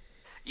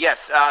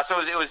 Yes.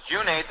 So it was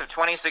June 8th of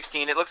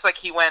 2016. It looks like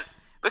he went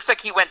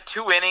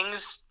 2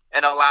 innings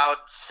and allowed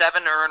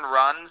 7 earned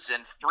runs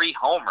and 3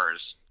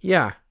 homers.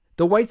 Yeah,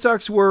 the White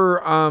Sox were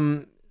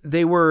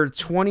They were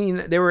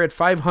at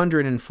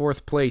 500 in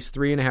 4th place,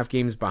 3.5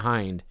 games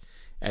behind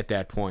at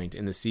that point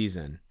in the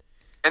season.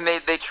 And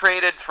they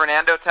traded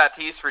Fernando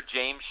Tatis for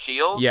James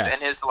Shields. Yes.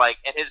 and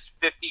his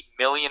 $50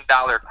 million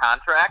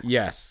contract.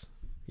 Yes.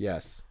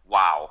 Yes.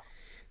 Wow.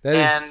 That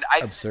is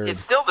absurd. It's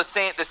still the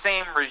same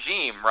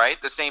regime,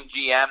 right? The same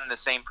GM, the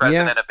same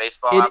president of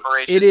baseball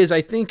operations. It is.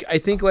 I think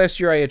last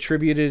year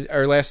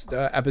last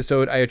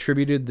episode I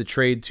attributed the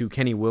trade to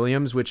Kenny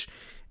Williams, which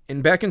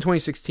back in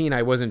 2016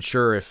 I wasn't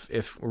sure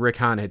if Rick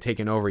Hahn had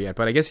taken over yet,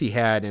 but I guess he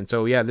had, and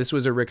so yeah, this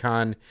was a Rick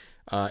Hahn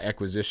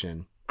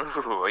acquisition.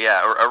 Ooh,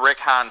 yeah, a Rick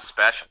Hahn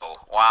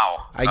special.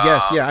 Wow. I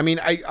guess, yeah. I mean,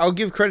 I'll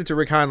give credit to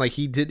Rick Hahn. Like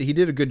he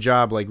did a good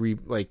job,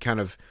 like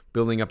kind of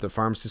building up the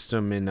farm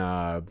system in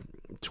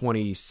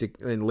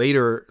 26 and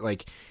later,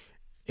 like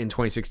in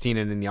 2016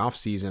 and in the off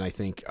season, I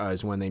think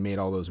is when they made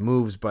all those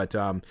moves. But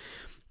I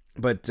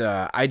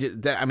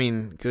did that. I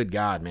mean, good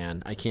God,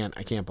 man, I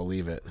can't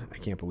believe it. I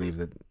can't believe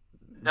that.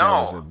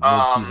 No, was a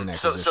mid-season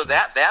acquisition. so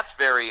that's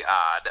very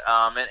odd.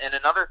 And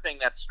another thing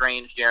that's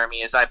strange, Jeremy,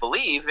 is I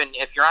believe, and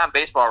if you're on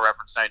Baseball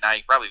Reference right now,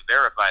 you can probably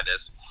verify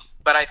this,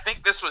 but I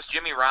think this was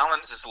Jimmy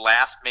Rollins'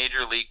 last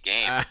major league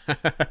game.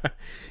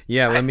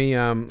 Yeah, let me.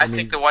 I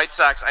think the White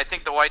Sox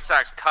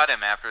cut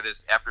him after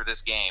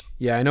this game.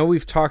 Yeah, I know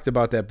we've talked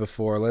about that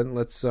before.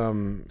 Let's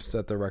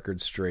set the record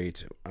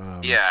straight.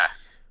 Yeah.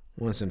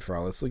 Once and for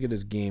all, let's look at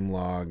his game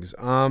logs.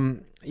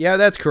 Yeah,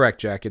 that's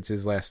correct, Jack. It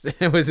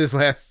was his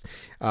last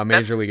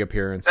major league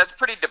appearance. That's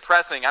pretty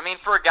depressing. I mean,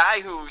 for a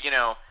guy who,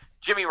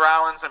 Jimmy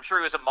Rollins, I'm sure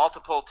he was a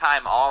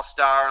multiple-time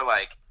All-Star.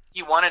 Like,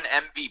 he won an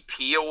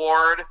MVP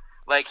award.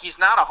 Like, he's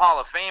not a Hall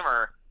of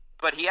Famer,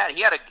 but he had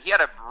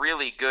a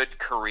really good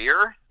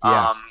career.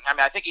 Yeah. I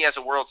mean, I think he has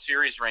a World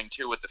Series ring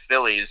too with the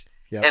Phillies.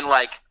 Yep. And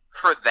like,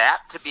 for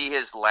that to be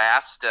his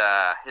last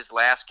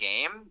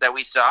game that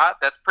we saw,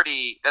 that's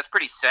pretty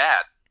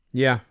sad.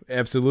 Yeah,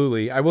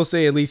 absolutely. I will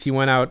say at least he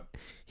went out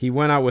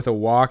with a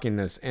walk in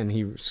this, and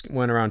he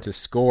went around to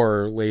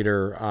score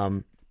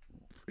later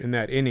in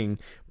that inning.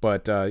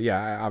 But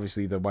yeah,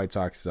 obviously the White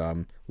Sox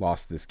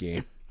lost this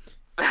game.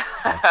 So.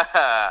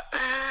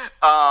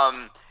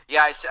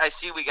 Yeah, I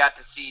see. We got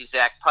to see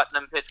Zach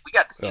Putnam pitch. We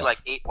got to see like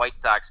 8 White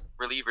Sox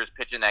relievers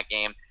pitch in that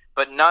game,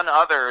 but none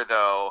other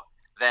though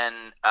than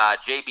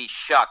J.B.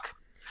 Shuck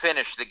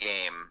finished the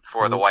game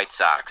for the White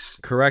Sox.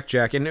 Correct,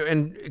 Jack.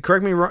 And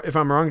correct me if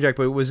I'm wrong, Jack,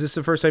 but was this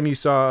the first time you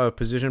saw a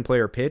position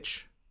player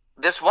pitch?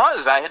 This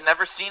was. I had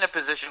never seen a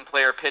position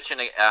player pitch in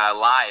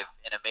live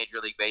in a Major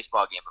League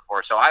Baseball game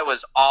before, so I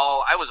was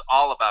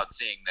all about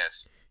seeing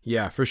this.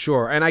 Yeah, for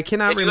sure. And I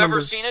cannot remember.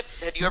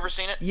 Had you ever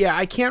seen it? Yeah,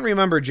 I can't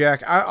remember,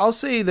 Jack. I'll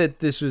say that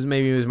this was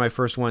my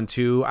first one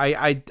too.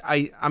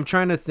 I'm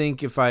trying to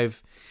think if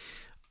I've,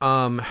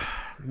 I'd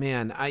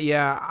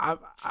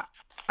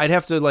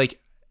have to like.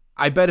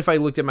 I bet if I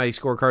looked at my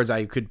scorecards,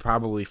 I could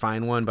probably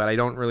find one, but I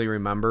don't really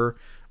remember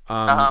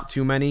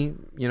too many.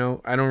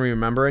 I don't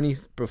remember any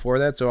before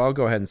that, so I'll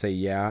go ahead and say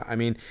yeah. I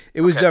mean,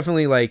 it was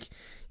definitely like,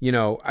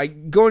 I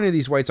going to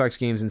these White Sox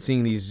games and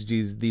seeing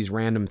these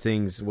random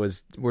things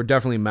were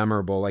definitely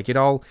memorable. Like it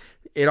all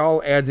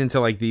adds into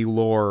like the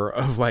lore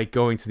of like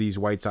going to these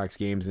White Sox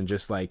games and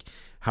just like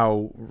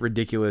how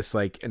ridiculous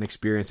like an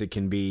experience it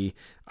can be,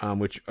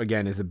 which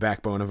again is the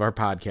backbone of our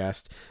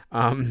podcast.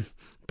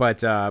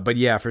 But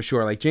yeah, for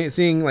sure. Like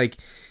seeing like,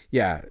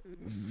 yeah,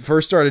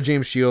 first start of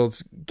James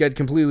Shields get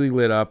completely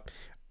lit up.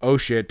 Oh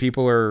shit.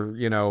 People are,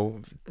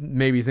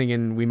 maybe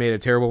thinking we made a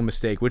terrible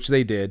mistake, which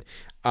they did.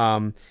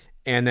 And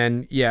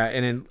then, yeah.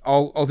 And then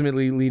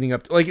ultimately leading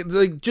up to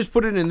like, just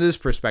put it in this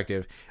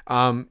perspective.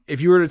 If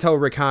you were to tell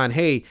Rick Hahn,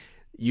 hey,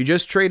 you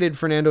just traded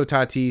Fernando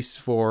Tatis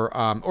for,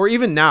 or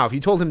even now, if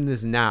you told him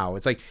this now,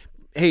 it's like,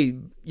 hey,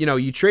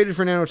 you traded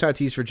Fernando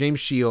Tatis for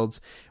James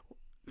Shields.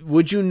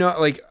 Would you know,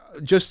 like,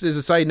 just as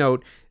a side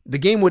note, the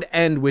game would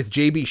end with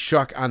J.B.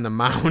 Shuck on the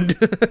mound,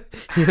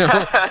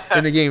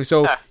 in the game.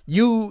 So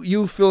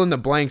you fill in the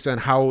blanks on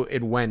how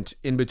it went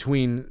in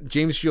between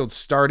James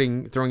Shields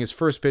throwing his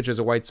first pitch as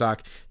a White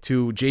Sox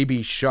to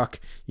J.B. Shuck,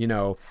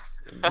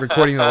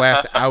 recording the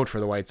last out for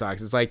the White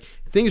Sox. It's like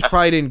things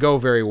probably didn't go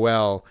very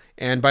well.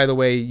 And by the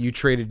way, you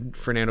traded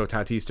Fernando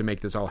Tatis to make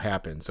this all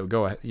happen. So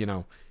go ahead,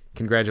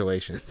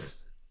 congratulations.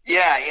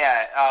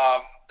 Yeah.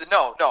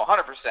 No,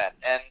 100%.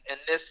 And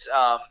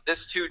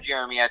this too,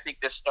 Jeremy. I think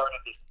this started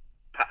this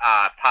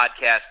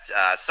podcast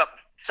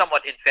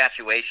somewhat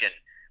infatuation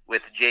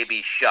with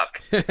J.B.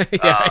 Shuck.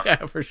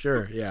 yeah, for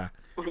sure. Yeah.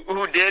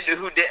 Who did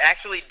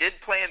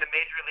play in the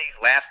major leagues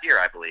last year,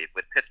 I believe,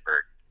 with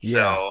Pittsburgh.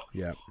 Yeah. So,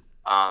 yeah.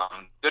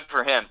 Good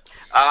for him.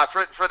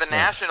 For the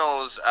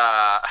Nationals,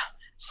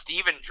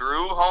 Stephen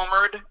Drew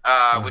homered,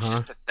 which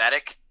is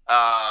pathetic.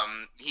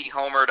 He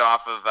homered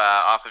off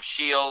of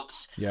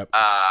Shields. Yep.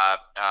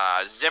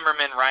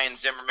 Ryan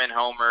Zimmerman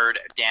homered.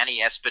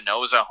 Danny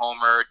Espinosa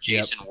homered.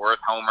 Jason Worth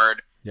homered.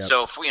 Yep.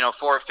 So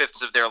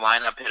 4/5 of their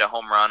lineup hit a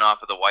home run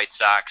off of the White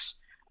Sox.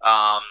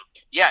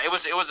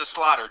 It was a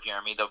slaughter,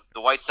 Jeremy.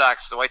 The White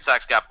Sox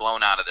got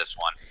blown out of this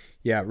one.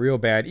 Yeah, real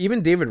bad.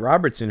 Even David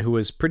Robertson, who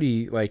was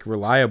pretty like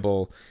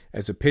reliable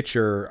as a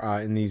pitcher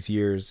in these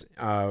years,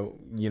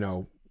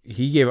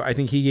 he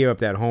gave up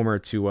that homer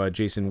to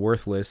Jason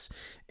Worthless,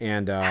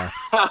 and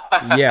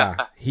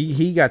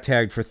he got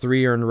tagged for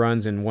 3 earned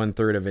runs in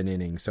 1/3 of an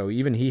inning. So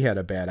even he had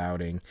a bad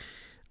outing.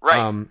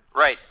 Right,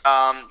 right.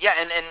 Yeah,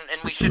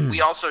 and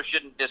we also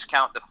shouldn't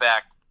discount the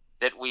fact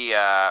that we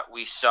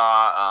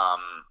saw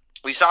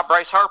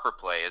Bryce Harper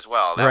play as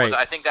well.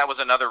 I think that was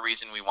another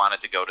reason we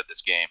wanted to go to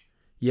this game.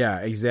 Yeah,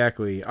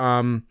 exactly.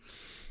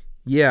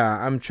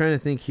 Yeah, I'm trying to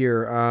think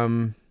here. How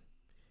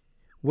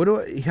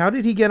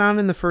did he get on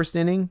in the first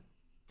inning?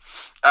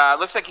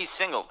 Looks like he's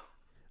singled.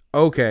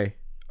 Okay.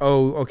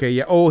 Oh, okay.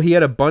 Yeah. Oh, he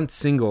had a bunt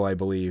single, I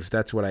believe.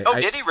 That's what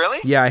did he really?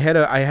 Yeah, I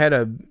had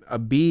a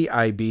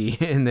BIB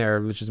in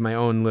there, which is my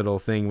own little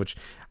thing, which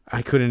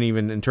I couldn't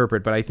even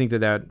interpret, but I think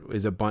that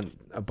is a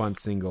bunt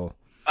single.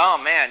 Oh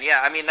man,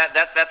 yeah. I mean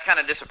that's kind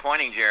of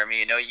disappointing, Jeremy.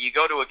 You know, you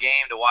go to a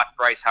game to watch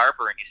Bryce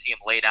Harper and you see him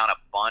lay down a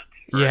bunt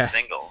for a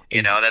single.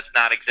 You know, that's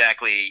not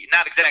exactly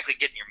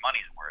getting your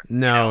money's worth.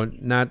 No,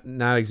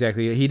 not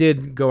exactly. He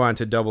did go on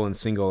to double and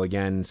single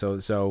again.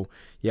 So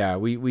yeah,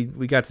 we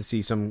got to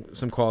see some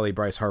quality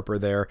Bryce Harper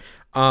there.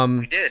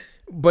 We did.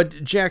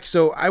 But Jack,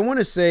 so I want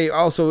to say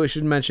also I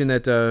should mention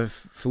that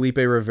Felipe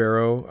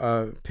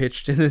Rivero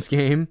pitched in this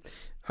game.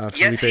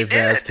 Yes, he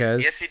Vasquez.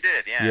 Did. Yes, he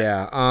did.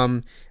 Yeah.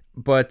 Yeah.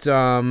 But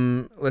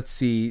let's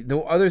see. The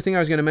other thing I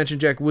was going to mention,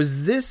 Jack,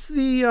 was this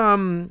the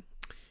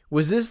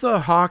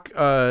Hawk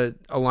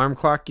alarm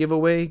clock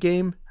giveaway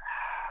game?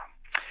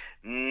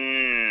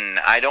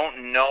 I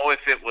don't know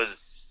if it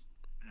was.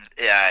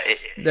 Yeah,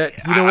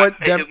 what?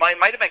 It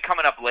might have been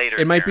coming up later.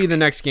 It might be the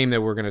next game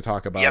that we're going to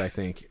talk about. Yep. I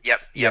think.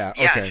 Yep. Yeah.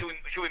 Yeah. Okay.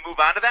 Should we move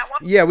on to that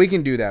one? Yeah, we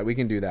can do that.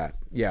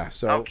 Yeah.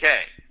 So.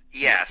 Okay.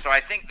 Yeah. So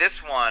I think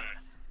this one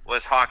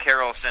was Hawk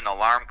Harrelson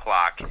alarm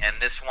clock, and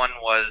this one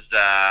was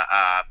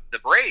the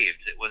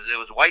Braves. It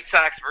was White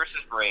Sox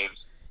versus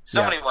Braves.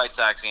 Many White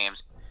Sox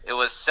games. It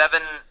was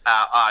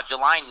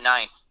July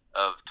 9th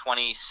of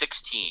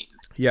 2016.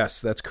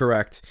 Yes, that's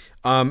correct.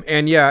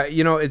 And yeah,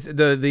 you know, it's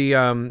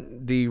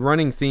the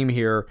running theme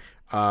here,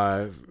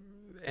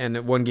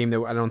 and one game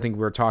that I don't think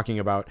we're talking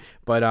about,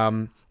 but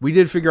we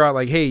did figure out,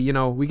 like, hey, you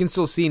know, we can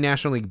still see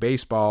National League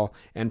Baseball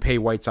and pay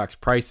White Sox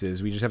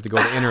prices. We just have to go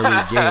to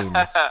interleague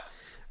games.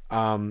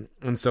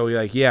 And so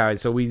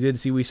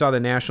we saw the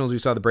Nationals, we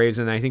saw the Braves,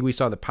 and I think we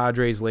saw the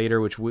Padres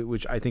later,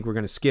 which I think we're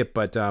going to skip.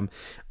 But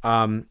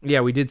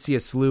we did see a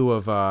slew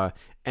of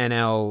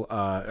NL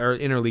or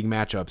interleague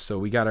matchups. So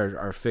we got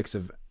our fix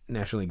of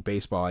National League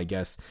Baseball, I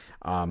guess.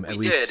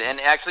 We did, and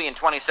actually in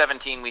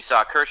 2017 we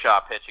saw Kershaw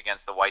pitch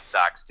against the White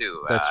Sox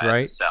too. That's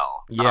right.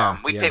 Yeah,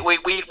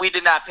 we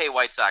did not pay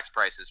White Sox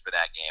prices for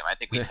that game. I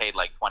think we paid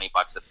like $20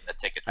 a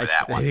ticket for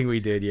that one. I think we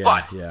did. Yeah,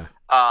 but, yeah.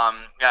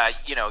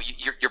 You know,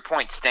 your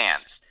point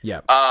stands.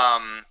 Yeah.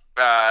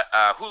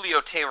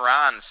 Julio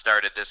Teheran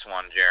started this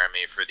one,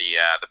 Jeremy, for the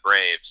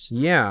Braves.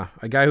 Yeah,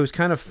 a guy who's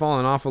kind of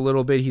fallen off a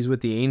little bit. He's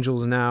with the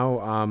Angels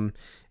now.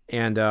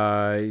 And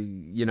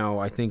you know,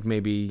 I think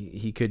maybe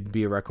he could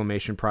be a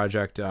reclamation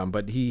project.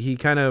 But he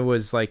kind of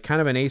was like kind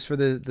of an ace for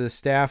the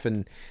staff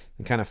and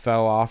kind of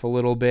fell off a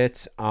little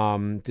bit.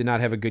 Did not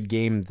have a good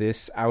game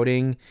this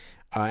outing.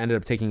 Ended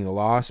up taking the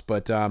loss.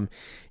 But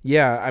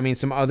yeah, I mean,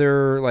 some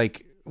other,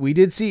 like, we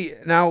did see,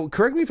 now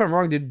correct me if I'm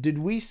wrong, did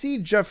we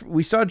see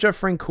we saw Jeff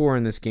Francoeur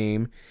in this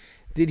game.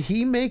 Did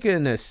he make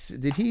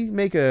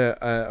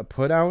a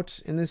put out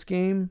in this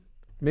game?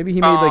 Maybe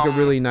he made like a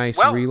really nice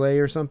relay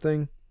or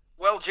something.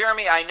 Well,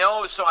 Jeremy, I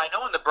know in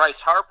the Bryce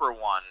Harper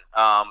one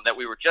that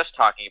we were just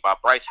talking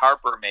about, Bryce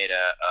Harper made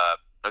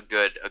a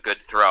good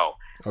throw.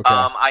 Okay.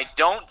 I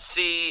don't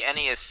see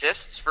any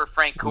assists for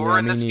Francoeur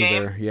in this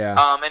game.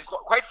 Yeah. And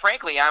quite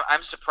frankly,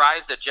 I'm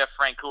surprised that Jeff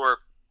Francoeur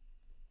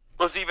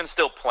was even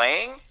still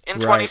playing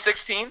in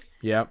 2016.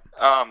 Yep.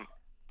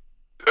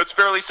 That's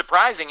fairly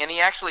surprising, and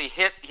he actually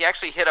hit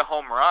a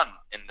home run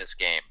in this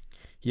game.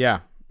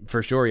 Yeah,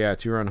 for sure. Yeah,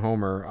 2-run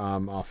homer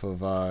off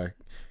of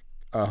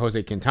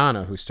Jose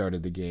Quintana, who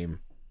started the game.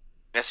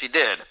 Yes, he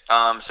did.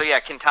 So yeah,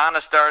 Quintana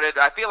started.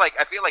 I feel like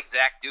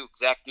Zach Duke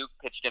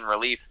pitched in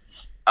relief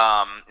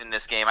in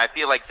this game. I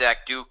feel like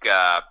Zach Duke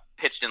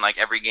pitched in like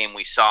every game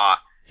we saw.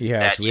 He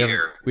has. That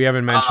year. We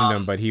haven't mentioned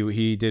him, but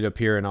he did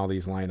appear in all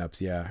these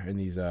lineups. Yeah, in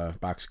these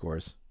box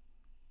scores.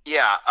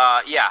 Yeah,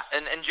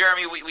 and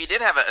Jeremy, we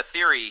did have a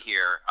theory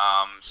here.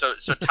 So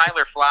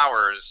Tyler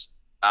Flowers,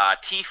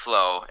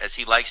 T-Flow, as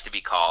he likes to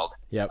be called,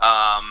 yep.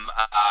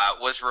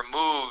 Was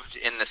removed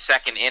in the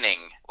second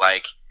inning.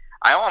 Like,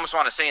 I almost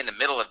want to say in the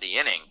middle of the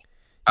inning.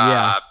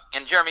 Yeah.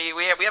 And Jeremy,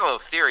 we had a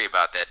little theory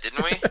about that,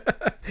 didn't we?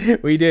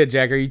 We did,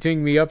 Jack. Are you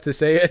teeing me up to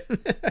say it?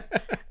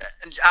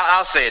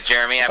 I'll say it,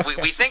 Jeremy.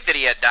 We think that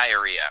he had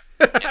diarrhea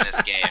in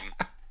this game.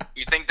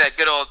 You think that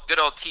good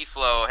old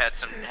T-Flow had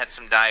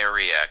some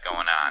diarrhea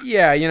going on?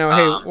 Yeah, you know,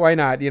 hey, why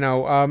not? You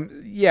know,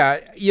 yeah,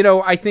 you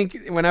know, I think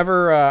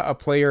whenever a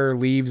player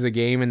leaves a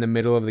game in the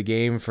middle of the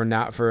game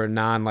for a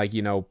non, like,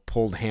 you know,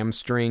 pulled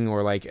hamstring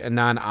or like a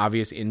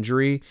non-obvious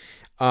injury,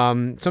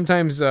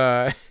 sometimes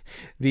I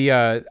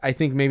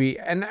think maybe,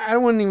 and I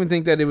don't even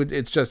think that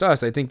it's just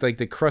us. I think like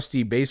the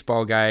crusty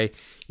baseball guy,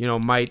 you know,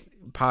 might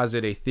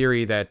posit a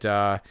theory that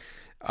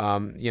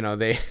you know,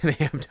 they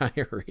have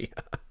diarrhea.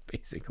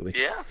 basically.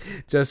 Yeah.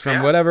 Just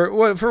from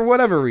Yeah. for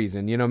whatever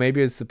reason.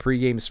 Maybe it's the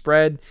pregame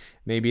spread.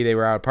 Maybe they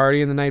were out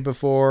partying the night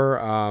before.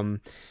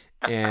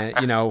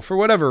 And, for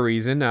whatever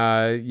reason,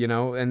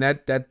 and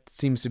that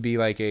seems to be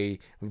like a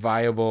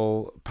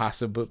viable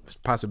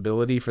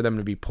possibility for them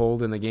to be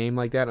pulled in the game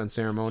like that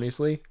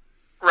unceremoniously.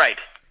 Right.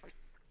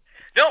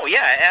 No,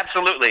 yeah,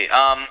 absolutely.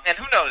 And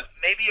who knows?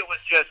 Maybe it was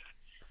just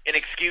an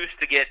excuse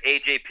to get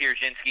A.J.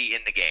 Pierzynski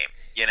in the game,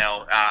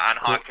 on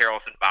Hawk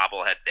Harrelson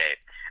bobblehead day.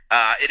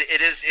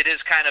 It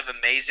is kind of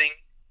amazing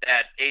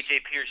that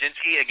A.J.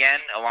 Pierzynski,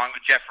 again, along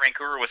with Jeff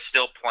Francoeur, was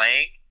still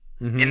playing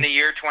in the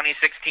year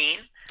 2016.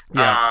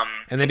 Yeah,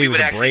 and then he was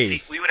a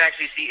Brave. We would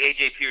actually see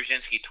A.J.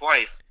 Pierzynski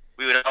twice.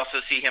 We would also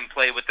see him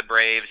play with the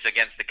Braves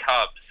against the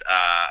Cubs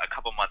a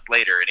couple months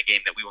later in a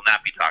game that we will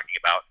not be talking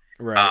about.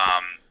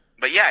 Right.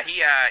 But yeah,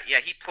 he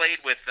played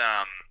with.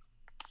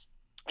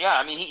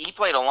 He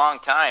played a long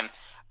time.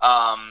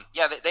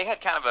 They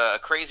had kind of a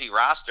crazy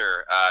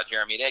roster,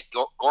 Jeremy. They had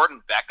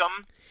Gordon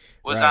Beckham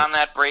was on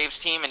that Braves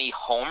team, and he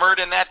homered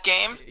in that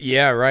game.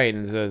 Yeah, right.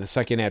 And the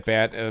second at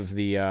bat of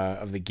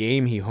the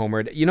game, he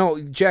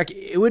homered. Jack,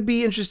 it would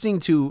be interesting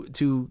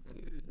to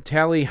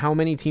tally how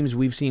many teams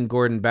we've seen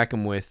Gordon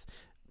Beckham with.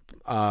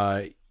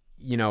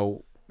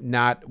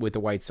 Not with the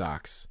White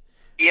Sox.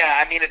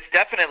 Yeah, it's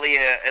definitely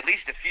at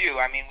least a few.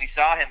 We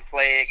saw him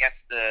play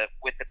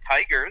with the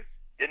Tigers,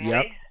 didn't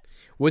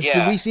we?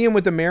 Did we see him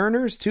with the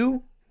Mariners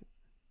too?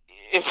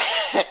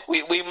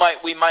 we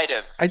might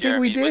have. I think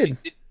we did.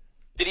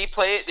 Did he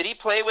play? Did he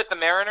play with the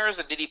Mariners,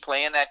 and did he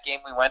play in that game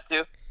we went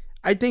to?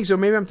 I think so.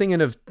 Maybe I'm thinking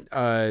of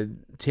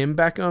Tim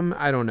Beckham.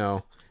 I don't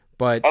know,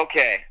 but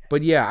okay.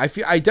 But yeah, I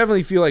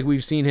definitely feel like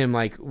we've seen him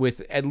like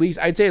with at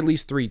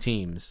least 3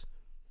 teams.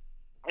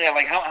 Yeah,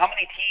 like how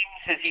many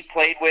teams has he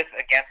played with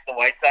against the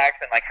White Sox,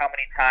 and like how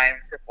many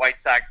times have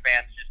White Sox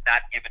fans just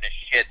not given a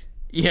shit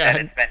that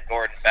it's been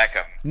Gordon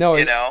Beckham? No,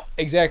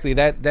 exactly.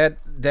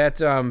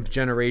 That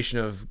generation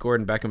of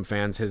Gordon Beckham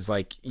fans has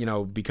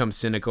become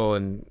cynical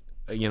and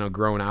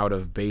grown out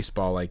of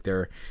baseball. Like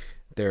they're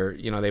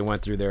they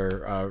went through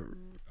their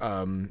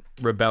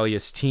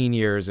rebellious teen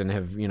years and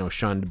have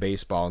shunned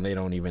baseball, and they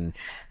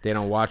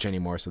don't watch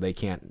anymore, so they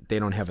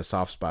don't have a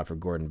soft spot for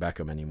Gordon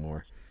Beckham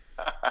anymore.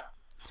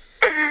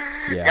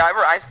 Yeah,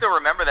 I still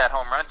remember that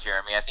home run,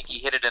 Jeremy. I think he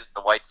hit it into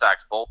the White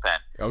Sox bullpen.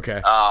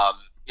 Okay.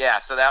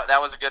 So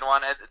that was a good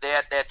one. They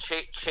had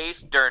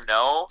Chase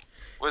Durneau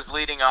was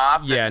leading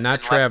off. Yeah,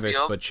 not Travis,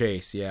 but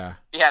Chase. Yeah.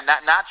 Yeah,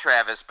 not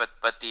Travis, but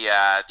the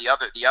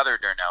other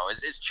Durneau.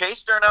 Is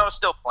Chase Durneau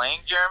still playing,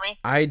 Jeremy?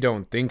 I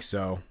don't think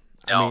so.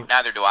 No,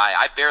 neither do I.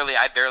 I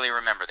barely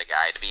remember the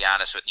guy, to be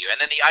honest with you. And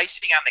then the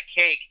icing on the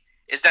cake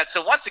is that.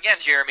 So once again,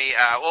 Jeremy.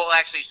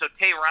 So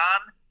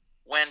Tehran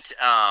went.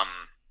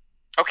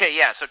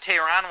 So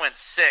Tehran went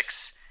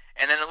 6,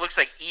 and then it looks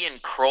like Ian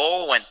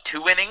Kroll went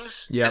 2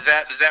 innings. Yeah. Is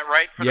that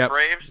right for the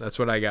Braves? That's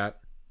what I got.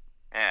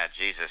 Yeah,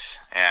 Jesus.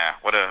 Yeah,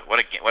 what a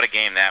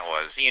game that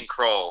was. Ian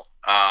Kroll.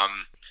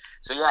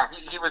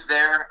 He was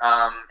there.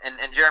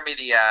 And Jeremy,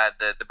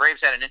 the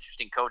Braves had an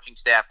interesting coaching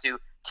staff too.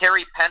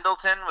 Terry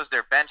Pendleton was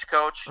their bench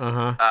coach.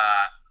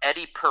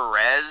 Eddie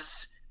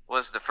Perez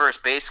was the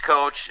first base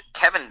coach.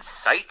 Kevin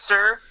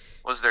Seitzer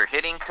was their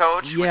hitting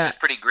coach, which is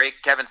pretty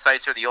great. Kevin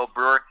Seitzer, the old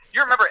Brewer.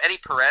 You remember Eddie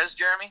Perez,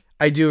 Jeremy?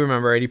 I do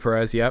remember Eddie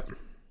Perez, yep.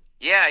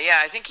 Yeah.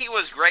 I think he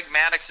was Greg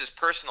Maddox's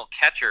personal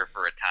catcher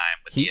for a time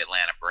with the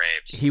Atlanta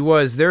Braves. He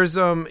was. There's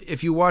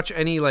if you watch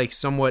any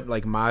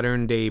somewhat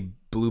modern day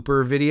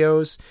blooper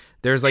videos,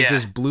 there's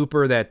this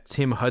blooper that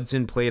Tim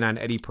Hudson played on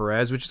Eddie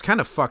Perez, which is kind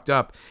of fucked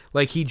up.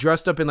 He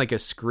dressed up in a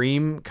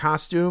Scream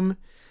costume,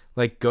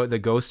 the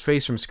ghost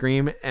face from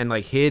Scream, and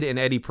hid in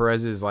Eddie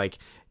Perez's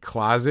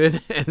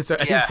closet. And so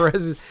Eddie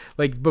Perez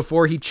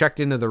before he checked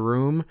into the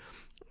room,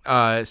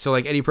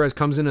 Eddie Perez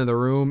comes into the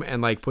room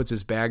and puts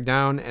his bag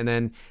down and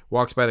then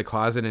walks by the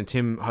closet, and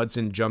Tim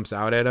Hudson jumps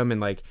out at him,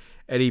 and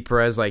Eddie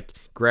Perez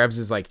grabs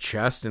his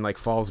chest and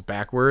falls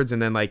backwards,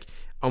 and then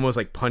almost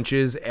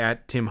punches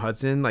at Tim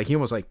Hudson. He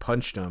almost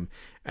punched him,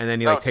 and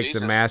then he takes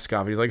the mask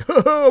off. He's like,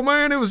 "Oh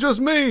man, it was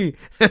just me."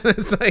 And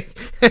it's God.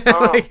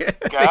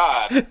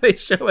 They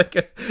show a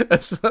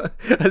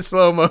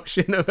slow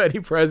motion of Eddie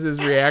Perez's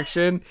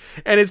reaction,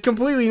 and it's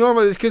completely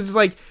normal. It's because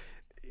it's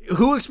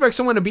who expects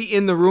someone to be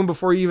in the room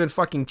before you even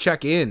fucking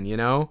check in,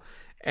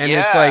 And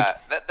it's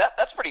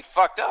that's pretty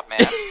fucked up, man.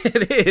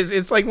 It is.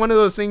 It's one of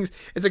those things.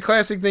 It's a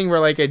classic thing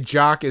where a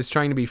jock is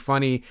trying to be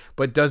funny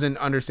but doesn't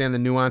understand the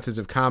nuances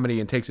of comedy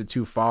and takes it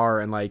too far,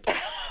 and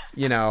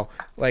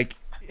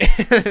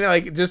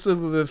just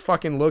the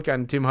fucking look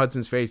on Tim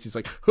Hudson's face. He's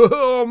like,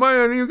 "Oh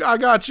man, I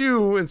got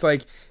you." It's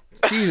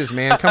Jesus,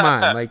 man, come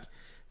on,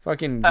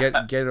 fucking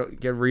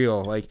get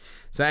real.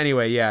 So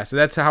anyway, yeah. So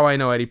that's how I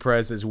know Eddie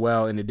Perez as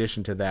well. In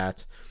addition to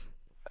that,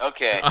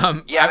 okay,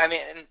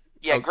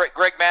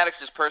 Greg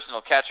Maddox's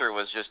personal catcher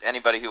was just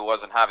anybody who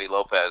wasn't Javi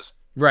Lopez.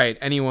 Right.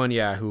 Anyone,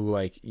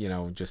 who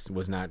just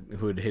was not,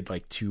 who had hit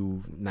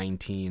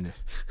 219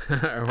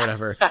 or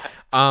whatever.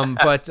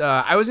 But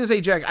I was gonna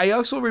say, Jack, I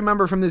also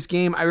remember from this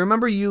game. I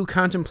remember you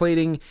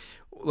contemplating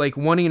like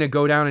wanting to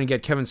go down and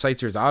get Kevin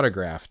Seitzer's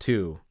autograph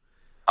too.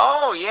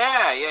 Oh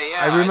yeah.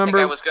 I remember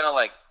I was gonna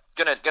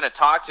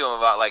talk to him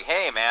about like,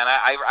 hey man,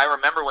 I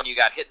remember when you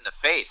got hit in the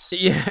face.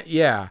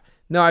 Yeah.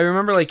 No, I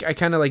remember like I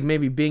kind of like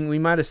maybe we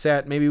might have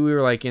sat, maybe we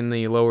were like in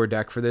the lower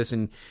deck for this,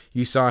 and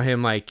you saw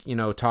him like, you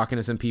know, talking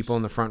to some people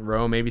in the front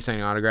row, maybe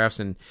signing autographs,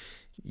 and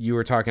you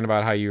were talking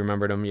about how you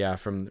remembered him,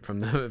 from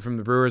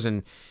the Brewers,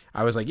 and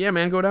I was like, yeah,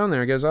 man, go down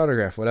there and get his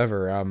autograph,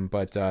 whatever.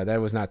 But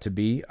that was not to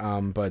be.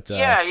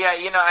 Yeah.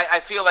 You know, I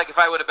feel like if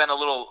I would have been a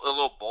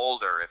little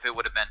bolder, if it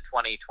would have been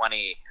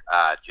 2020,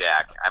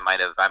 Jack, I might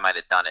have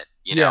done it.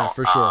 You know,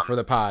 for sure, for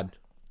the pod.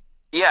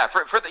 Yeah,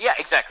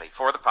 exactly,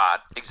 for the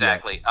pod,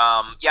 exactly.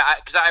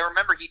 Because I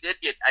remember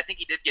I think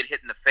he did get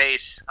hit in the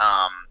face,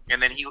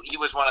 and then he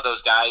was one of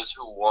those guys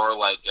who wore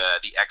like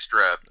the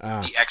extra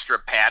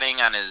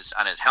padding on his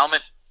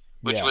helmet,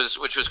 which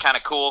was kind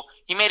of cool.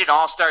 He made an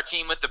all-star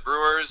team with the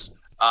Brewers,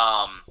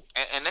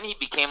 and then he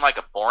became like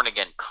a born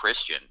again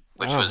Christian,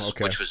 which was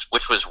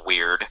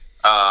weird.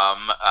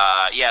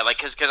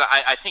 Because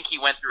I think he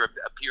went through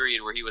a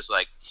period where he was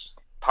like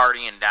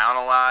partying down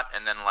a lot,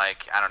 and then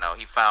like I don't know,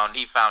 he found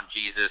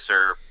Jesus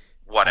or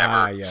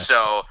whatever. Yes.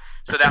 So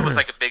that was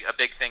like a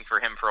big thing for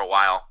him for a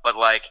while. But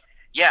like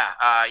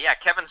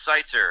Kevin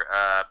Seitzer,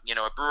 a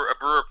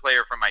Brewer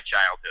player from my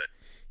childhood.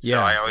 So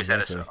I always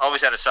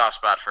had a soft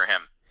spot for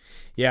him.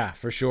 Yeah,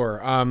 for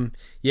sure.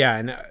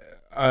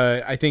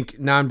 I think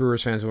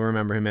non-Brewers fans will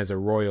remember him as a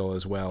Royal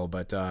as well.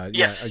 But a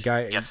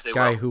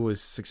guy who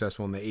was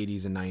successsul in the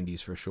 80s and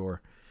 90s for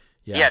sure.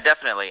 Yeah,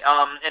 definitely.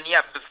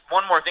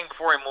 One more thing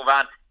before we move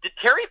on. Did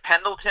Terry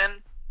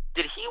Pendleton?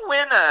 Did he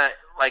win a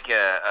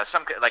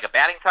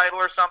batting title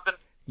or something?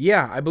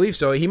 Yeah, I believe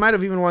so. He might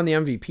have even won the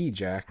MVP,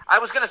 Jack. I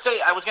was gonna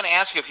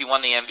ask you if he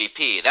won the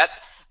MVP.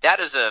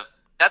 That's a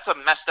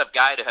messed up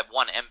guy to have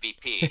won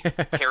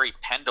MVP. Terry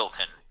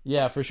Pendleton.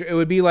 Yeah, for sure. It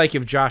would be like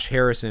if Josh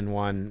Harrison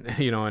won, an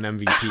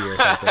MVP or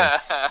something.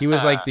 He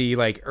was like the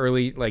late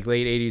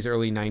 80s,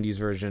 early 90s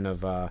version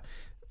of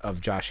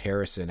Josh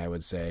Harrison, I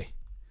would say.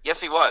 Yes,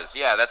 he was.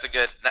 Yeah, that's a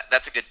good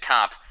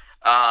comp.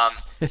 A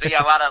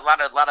lot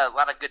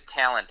of good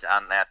talent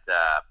on that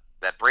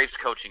Braves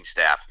coaching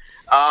staff.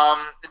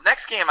 The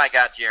next game I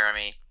got,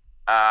 Jeremy,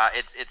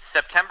 it's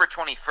September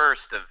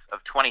 21st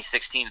of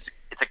 2016.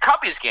 It's a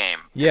Cubbies game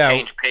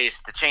to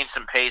change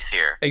some pace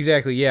here.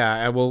 Exactly.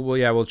 Yeah.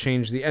 We'll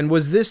change the. And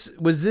was this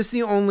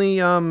the only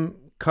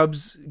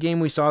Cubs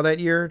game we saw that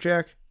year,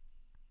 Jack?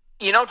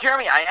 You know,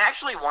 Jeremy, I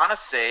actually want to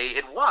say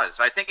it was.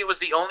 I think it was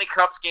the only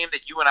Cubs game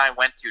that you and I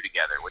went to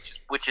together,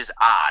 which is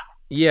odd.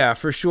 Yeah,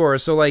 for sure.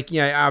 So,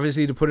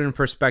 obviously, to put it in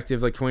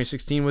perspective,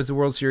 2016 was the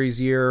World Series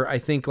year. I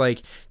think,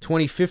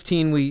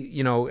 2015,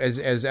 we,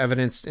 as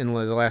evidenced in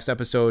the last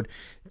episode,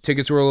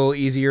 tickets were a little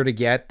easier to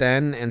get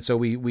then, and so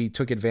we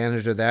took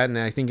advantage of that. And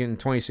I think in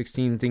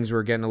 2016, things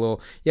were getting a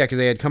little, because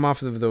they had come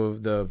off of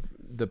the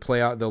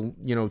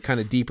playoff, kind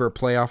of deeper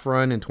playoff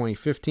run in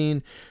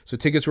 2015, so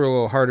tickets were a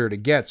little harder to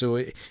get,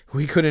 so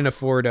we couldn't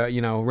afford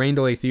rain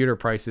delay theater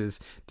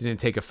prices didn't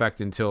take effect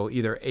until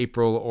either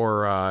April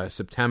or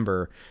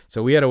September,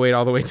 so we had to wait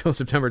all the way till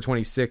September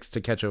 26th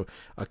to catch a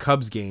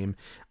Cubs game.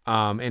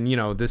 And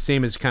the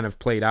same has kind of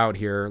played out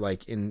here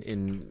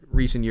in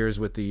recent years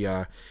with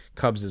the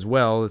Cubs as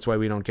well. That's why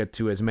we don't get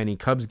to as many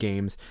Cubs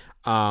games,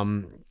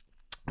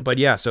 but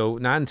yeah, so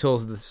not until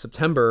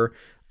September,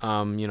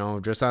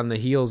 just on the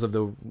heels of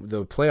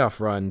the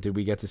playoff run, did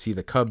we get to see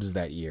the Cubs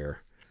that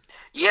year?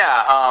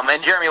 Yeah,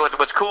 and Jeremy,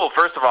 what's cool?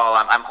 First of all,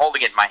 I'm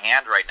holding it in my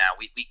hand right now.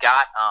 We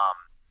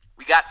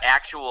got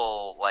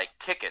actual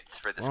tickets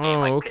for this game,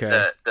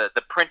 okay.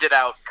 the printed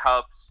out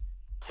Cubs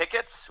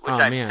tickets, which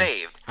I've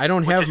saved. I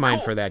don't have mine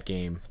cool. for that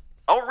game.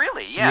 Oh,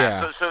 really?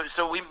 Yeah. So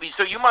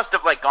you must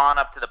have gone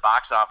up to the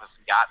box office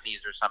and gotten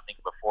these or something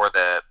before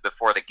the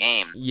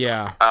game.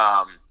 Yeah.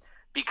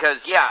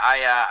 Because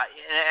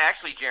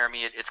actually, Jeremy,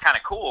 it's kind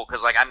of cool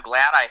because I'm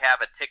glad I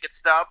have a ticket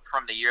stub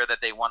from the year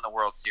that they won the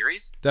World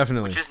Series.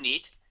 Definitely, which is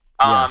neat.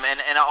 Yeah.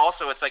 And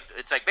also it's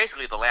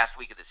basically the last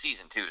week of the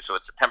season too. So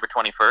it's September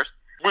 21st,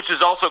 which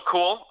is also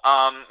cool.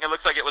 It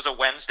looks like it was a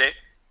Wednesday.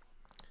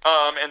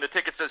 And the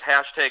ticket says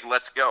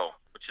 #Let's Go,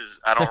 which is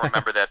I don't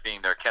remember that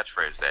being their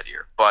catchphrase that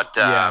year. But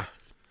so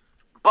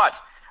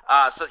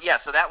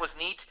that was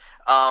neat.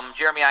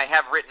 Jeremy, I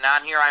have written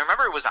on here, I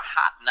remember it was a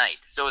hot night.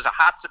 So it was a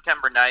hot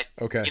September night.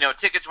 Okay.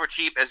 Tickets were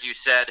cheap, as you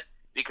said,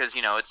 because,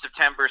 it's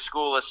September,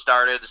 school has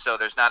started, so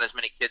there's not as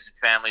many kids and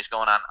families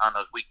going on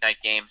those weeknight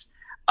games.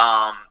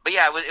 But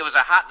yeah, it was a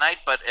hot night,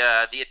 but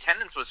the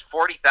attendance was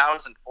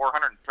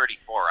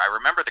 40,434. I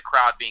remember the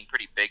crowd being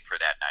pretty big for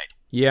that night.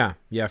 Yeah,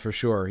 for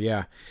sure,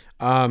 yeah.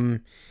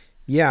 And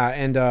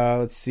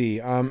let's see.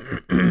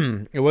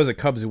 It was a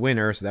Cubs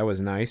winner, so that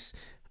was nice.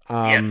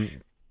 Yes.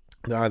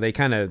 They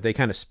kind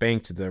of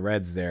spanked the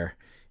Reds there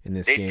in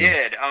this game. They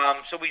did.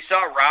 So we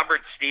saw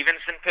Robert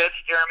Stevenson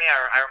pitch, Jeremy.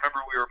 I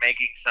remember we were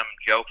making some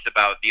jokes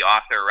about the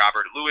author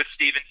Robert Louis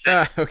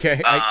Stevenson.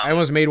 Okay, I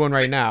almost made one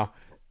right now.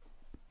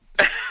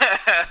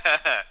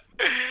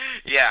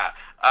 Yeah.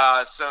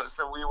 So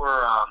we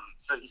were.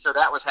 So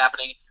that was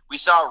happening. We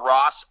saw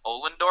Ross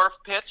Ohlendorf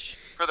pitch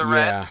for the Reds.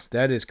 Yeah,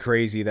 that is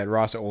crazy that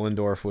Ross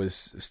Ohlendorf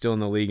was still in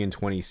the league in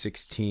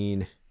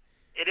 2016.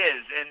 It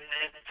is, and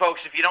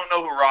folks, if you don't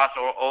know who Ross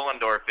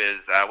Ohlendorf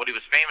is, what he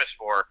was famous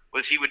for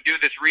was he would do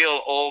this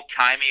real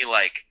old-timey,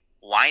 like,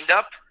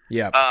 wind-up.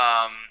 Yeah.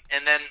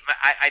 And then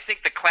I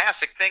think the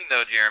classic thing,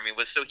 though, Jeremy,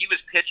 was so he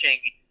was pitching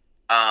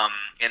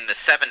in the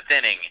 7th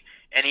inning,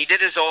 and he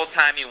did his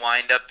old-timey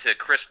wind-up to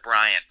Chris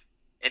Bryant.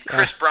 And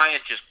Chris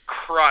Bryant just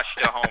crushed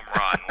a home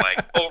run,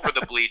 like over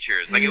the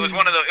bleachers. Like it was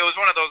one of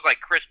those like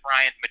Chris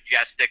Bryant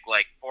majestic,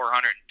 like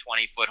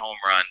 420-foot home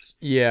runs.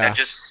 Yeah. That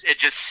it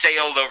just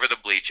sailed over the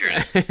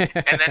bleachers.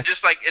 and then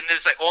just like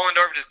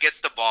Ohlendorf just gets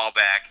the ball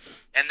back,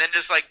 and then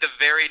just like the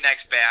very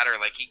next batter,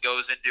 like he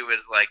goes into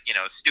his like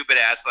stupid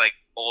ass like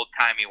old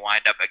timey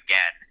wind up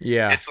again.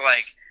 Yeah. It's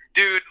like,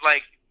 dude,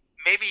 like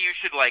maybe you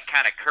should like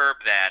kind of curb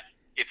that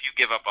if you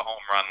give up a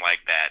home run like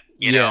that.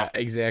 You know?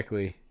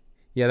 Exactly.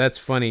 Yeah, that's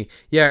funny.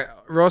 Yeah,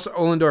 Ross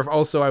Ohlendorf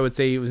also, I would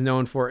say he was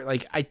known for,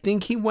 like, I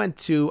think he went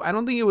to, I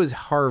don't think it was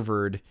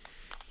Harvard.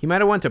 He might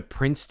have went to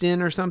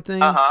Princeton or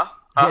something.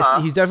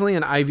 He's definitely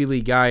an Ivy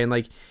League guy, and,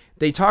 like,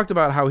 they talked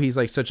about how he's,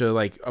 like, such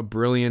a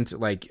brilliant,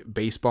 like,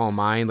 baseball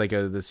mind, like,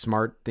 the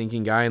smart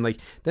thinking guy, and, like,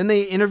 then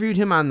they interviewed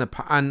him on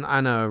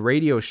a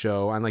radio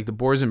show, on, like, the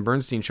Boers and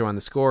Bernstein show on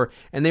The Score,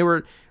 and they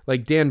were,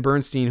 like, Dan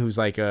Bernstein, who's,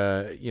 like,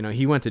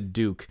 he went to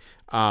Duke,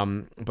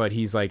 but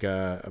he's, like,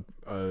 a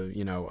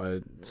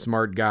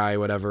smart guy,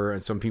 whatever,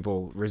 and some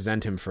people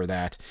resent him for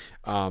that.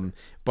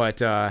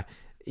 But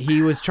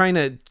he was trying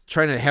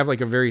to have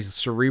like a very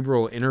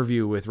cerebral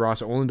interview with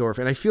Ross Ohlendorf,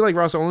 and I feel like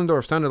Ross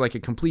Ohlendorf sounded like a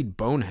complete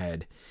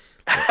bonehead.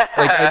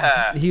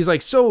 He's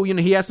like, so,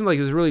 he asked him like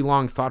this really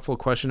long, thoughtful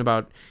question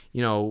about,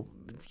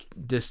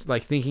 just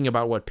like thinking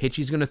about what pitch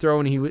he's going to throw,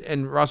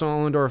 and Ross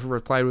Ohlendorf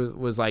replied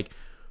was like,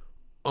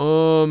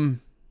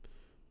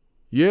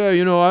 yeah,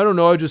 I don't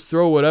know, I just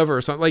throw whatever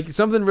or something. Like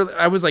something really,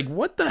 I was like,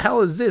 what the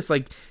hell is this?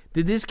 Like,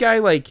 did this guy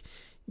like,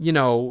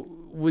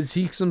 was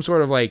he some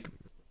sort of like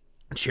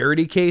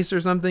charity case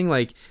or something?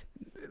 Like,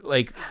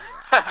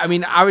 I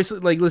mean, obviously,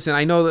 like, listen,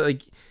 I know that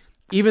like,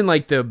 even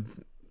like the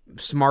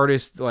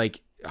smartest like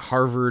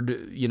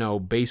Harvard,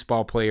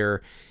 baseball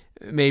player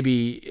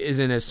maybe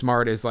isn't as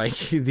smart as like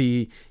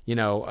the,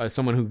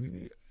 someone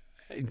who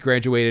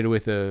graduated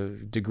with a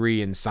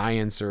degree in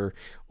science or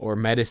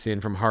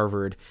medicine from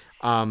Harvard.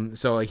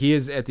 So like he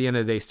is at the end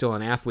of the day still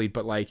an athlete,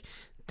 but like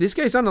this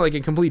guy sounded like a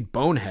complete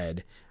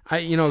bonehead.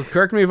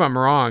 Correct me if I'm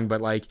wrong,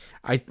 but like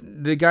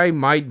the guy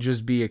might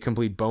just be a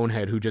complete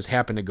bonehead who just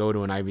happened to go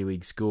to an Ivy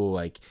League school,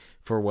 like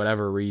for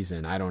whatever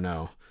reason. I don't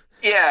know.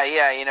 Yeah.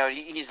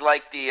 He's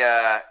like the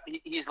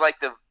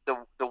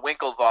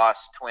Winklevoss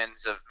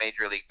twins of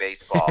Major League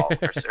Baseball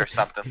or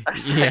something.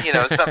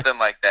 Yeah. Something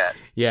like that.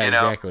 Yeah,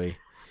 exactly.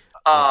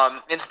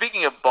 And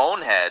speaking of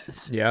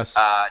boneheads, yes,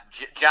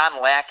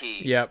 John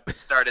Lackey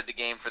started the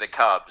game for the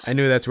Cubs. I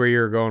knew that's where you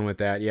were going with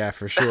that. Yeah,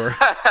 for sure.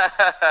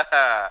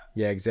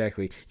 Yeah,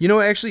 exactly.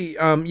 Actually,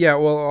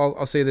 well,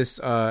 I'll say this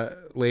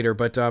later,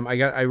 but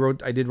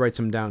I did write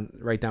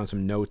down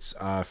some notes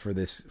for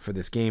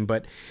this game.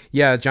 But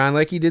yeah, John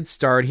Lackey did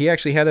start. He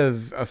actually had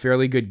a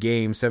fairly good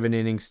game: 7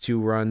 innings, 2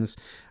 runs,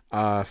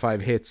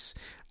 5 hits.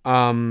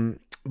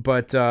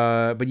 But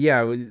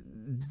yeah.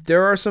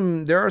 There are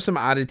some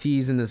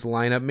oddities in this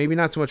lineup. Maybe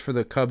not so much for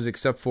the Cubs,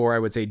 except for I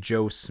would say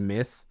Joe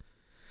Smith,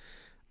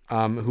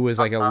 who was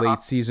like a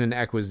late season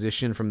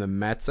acquisition from the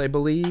Mets, I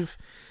believe.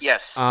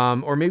 Yes.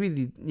 Or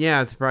maybe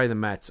it's probably the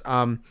Mets.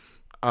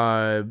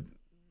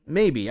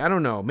 Maybe, I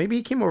don't know. Maybe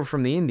he came over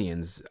from the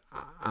Indians.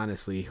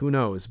 Honestly, who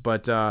knows?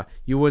 But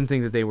you wouldn't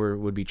think that they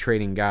would be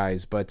trading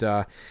guys. But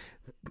yeah,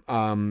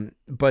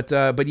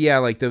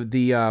 like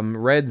the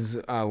Reds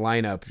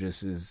lineup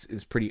just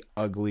is pretty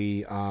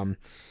ugly.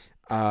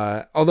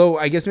 Although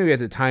I guess maybe at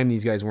the time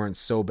these guys weren't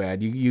so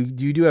bad. You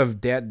do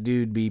have that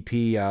dude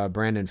BP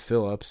Brandon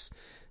Phillips.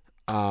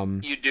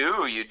 You do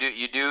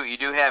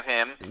have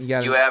him.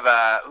 You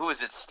have who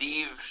is it?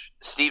 Steve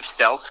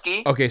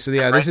Selsky. Okay, so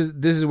yeah, right?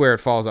 this is where it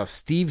falls off.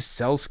 Steve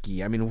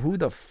Selsky. I mean, who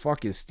the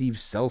fuck is Steve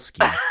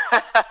Selsky?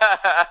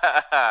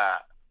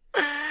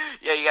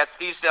 Yeah, you got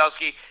Steve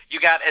Selsky. You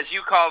got, as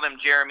you call him,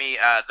 Jeremy,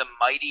 the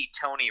mighty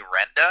Tony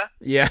Renda.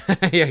 Yeah,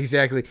 yeah,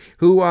 exactly.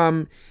 Who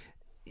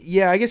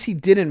yeah, I guess he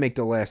didn't make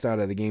the last out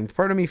of the game.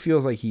 Part of me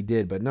feels like he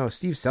did, but no,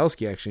 Steve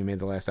Selsky actually made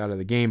the last out of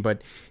the game.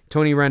 But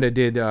Tony Renda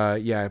did,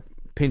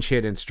 pinch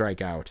hit and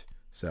strike out.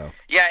 So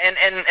yeah,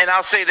 and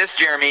I'll say this,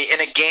 Jeremy, in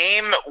a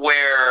game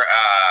where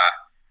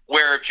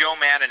Joe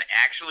Madden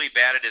actually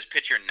batted his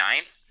pitcher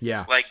ninth.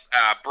 Yeah, like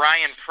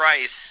Brian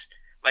Price,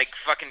 like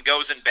fucking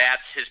goes and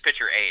bats his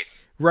pitcher eighth.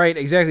 Right,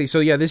 exactly. So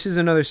yeah, this is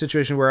another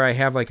situation where I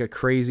have like a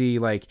crazy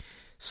like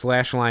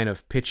slash line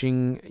of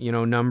pitching,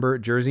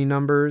 jersey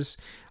numbers.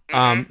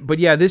 But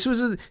yeah, this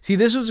was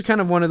kind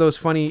of one of those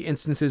funny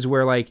instances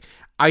where like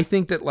I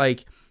think that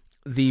like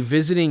the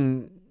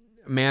visiting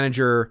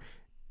manager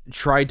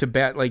tried to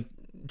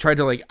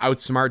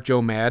outsmart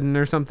Joe Madden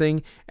or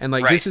something, and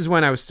like This is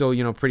when I was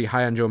still pretty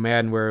high on Joe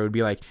Madden, where it would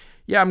be like,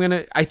 yeah,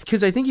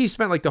 because I think he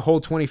spent like the whole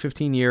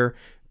 2015 year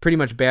pretty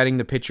much batting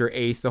the pitcher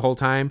eighth the whole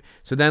time.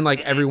 So then like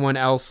everyone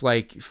else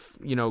like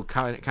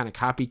kind of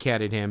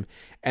copycatted him,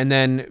 and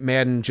then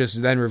Madden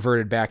just then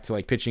reverted back to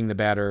like pitching the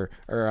batter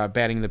or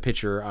batting the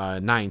pitcher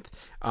ninth.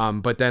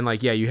 But then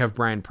like you have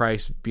Brian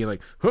Price being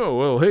like, oh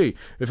well, hey,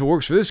 if it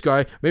works for this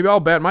guy, maybe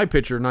I'll bat my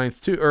pitcher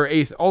ninth too or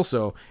eighth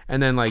also.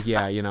 And then like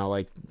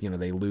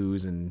they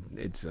lose and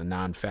it's a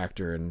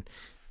non-factor and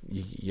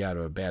you got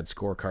a bad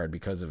scorecard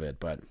because of it.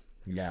 But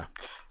yeah.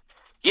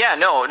 Yeah,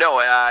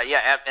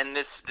 and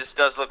this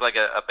does look like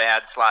a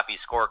bad, sloppy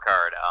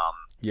scorecard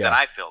that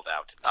I filled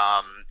out.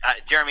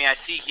 Jeremy, I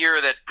see here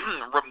that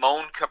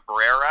Ramon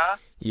Cabrera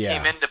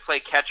came in to play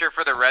catcher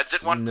for the Reds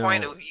at one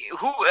point.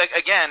 Who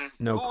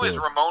is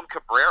Ramon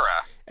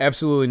Cabrera?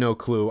 Absolutely no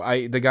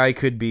clue. The guy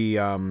could be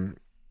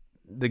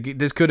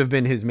this could have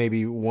been his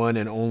maybe one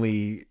and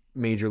only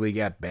major league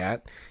at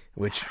bat,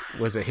 which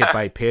was a hit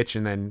by pitch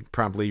and then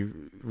promptly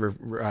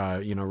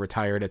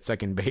retired at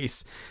second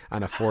base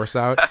on a force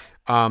out.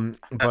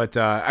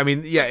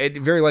 It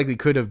very likely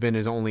could have been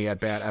his only at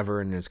bat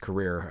ever in his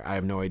career. I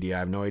have no idea. I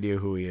have no idea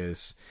who he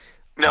is.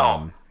 Which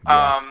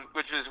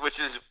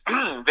is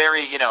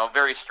very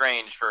very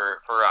strange for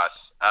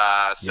us.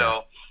 It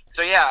was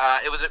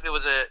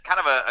a kind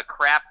of a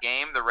crap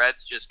game. The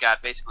Reds just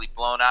got basically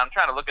blown out. I'm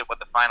trying to look at what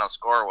the final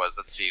score was.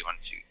 Let's see, 1,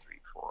 2, 3,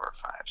 4,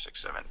 5,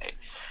 6, 7, 8.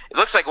 It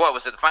looks like what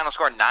was it? The final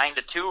score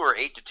 9-2 or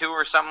 8-2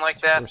 or something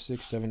like that. 4,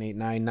 6, 7, 8,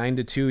 9,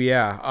 9-2.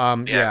 Yeah.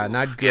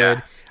 Not good.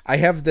 Yeah. I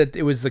have that.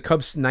 It was the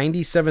Cubs'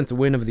 97th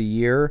win of the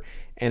year,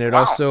 and it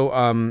also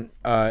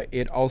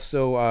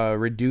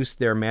reduced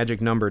their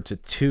magic number to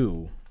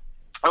 2.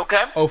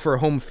 Okay. Oh, for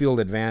home field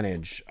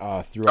advantage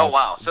throughout. Oh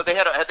wow! So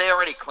had they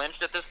already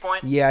clinched at this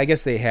point? Yeah, I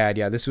guess they had.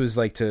 Yeah, this was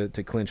like to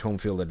clinch home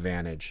field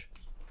advantage.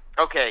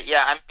 Okay,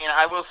 yeah. I mean,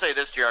 I will say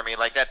this, Jeremy.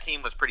 Like that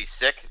team was pretty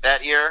sick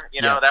that year.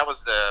 That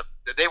was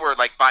they were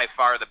like by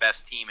far the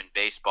best team in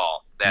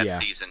baseball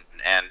that season,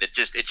 and it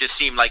just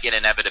seemed like an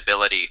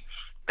inevitability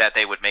that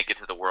they would make it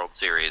to the World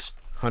Series.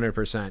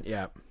 100%.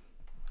 Yeah.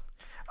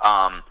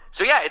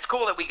 So yeah, it's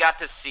cool that we got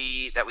to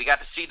see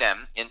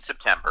them in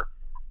September.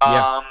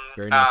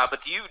 Very nice.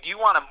 But do you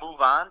want to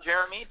move on,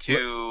 Jeremy,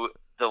 to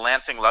the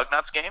Lansing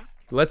Lugnuts game?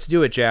 Let's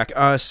do it, Jack.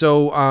 Next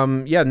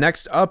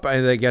up,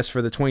 I guess,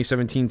 for the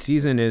 2017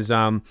 season is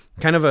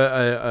kind of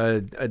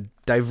a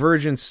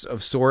divergence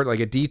of sort,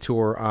 like a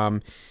detour,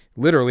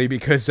 literally,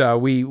 because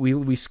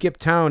we skipped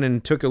town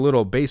and took a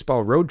little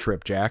baseball road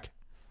trip, Jack.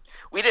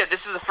 We did.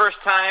 This is the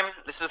first time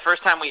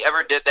we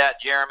ever did that,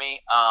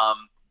 Jeremy.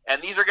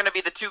 And these are going to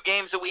be the 2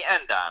 games that we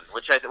end on,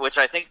 which I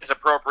think is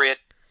appropriate.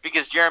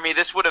 Because, Jeremy,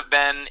 this would have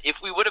been,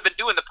 if we would have been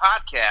doing the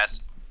podcast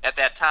at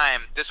that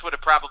time, this would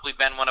have probably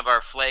been one of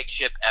our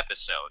flagship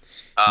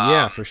episodes.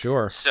 Yeah, for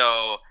sure.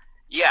 So,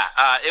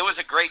 it was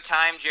a great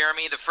time,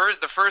 Jeremy.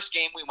 The first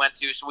game we went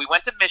to, so we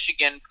went to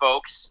Michigan,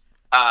 folks,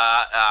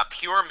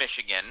 pure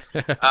Michigan.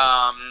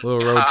 Little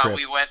road trip.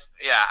 We went,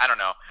 I don't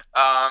know.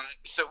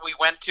 So we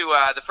went to,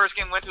 the first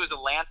game we went to was a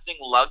Lansing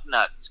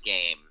Lugnuts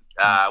game.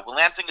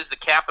 Lansing is the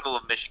capital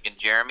of Michigan,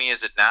 Jeremy,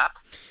 is it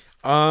not?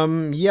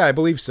 Yeah, I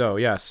believe so,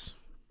 yes.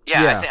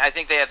 Yeah. I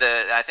think they had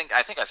I think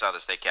I saw the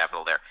state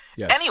capitol there.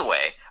 Yes.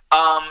 Anyway,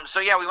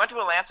 we went to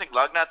a Lansing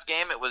Lugnuts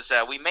game. It was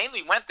we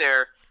mainly went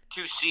there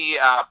to see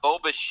Bo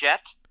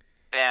Bichette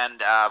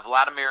and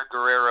Vladimir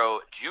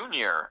Guerrero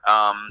Jr.,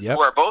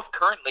 who are both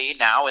currently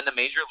now in the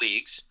major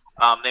leagues.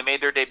 They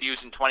made their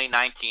debuts in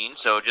 2019,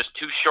 so just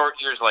 2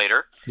 short years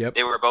later,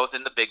 they were both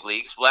in the big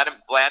leagues.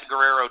 Vlad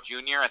Guerrero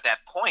Jr. at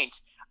that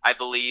point, I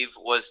believe,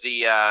 was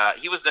he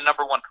was the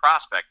number 1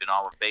 prospect in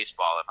all of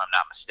baseball, if I'm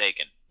not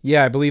mistaken.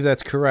 Yeah, I believe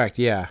that's correct.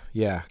 Yeah,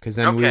 because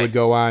then we would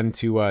go on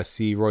to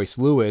see Royce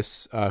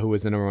Lewis, who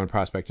was the number 1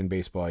 prospect in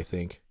baseball, I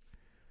think.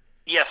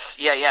 Yes,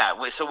 yeah.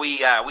 So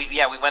we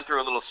went through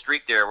a little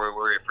streak there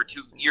where for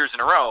 2 years in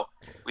a row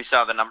we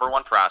saw the number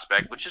 1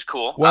 prospect, which is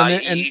cool. Well,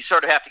 you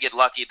sort of have to get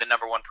lucky. The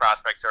number 1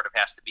 prospect sort of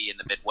has to be in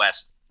the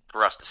Midwest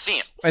for us to see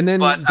him. And then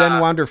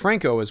Wander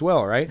Franco as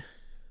well, right?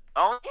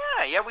 Oh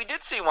yeah, we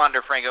did see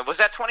Wander Franco. Was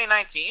that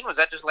 2019? Was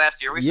that just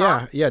last year we saw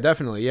him? Yeah,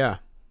 definitely, yeah.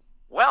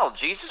 Well,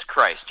 Jesus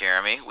Christ,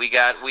 Jeremy, we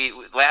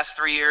last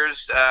 3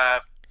 years.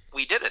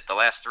 We did it the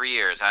last 3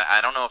 years.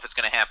 I don't know if it's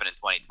going to happen in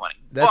 2020.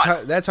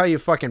 That's how you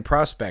fucking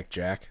prospect,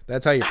 Jack.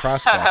 That's how you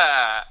prospect.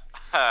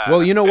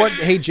 Well, you know what?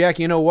 Hey, Jack,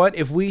 you know what?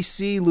 If we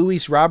see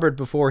Luis Robert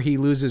before he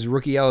loses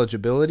rookie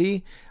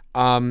eligibility,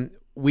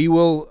 we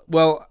will.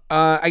 Well,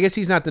 I guess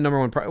he's not the number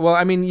 1.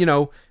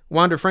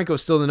 Wander Franco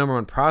is still the number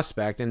 1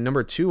 prospect, and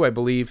number 2, I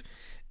believe.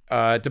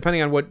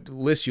 Depending on what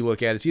list you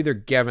look at, it's either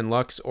Gavin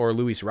Lux or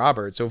Luis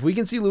Robert. So if we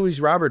can see Luis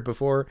Robert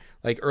before,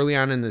 like early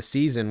on in the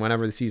season,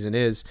 whenever the season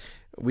is,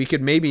 we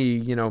could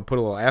maybe, put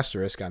a little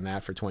asterisk on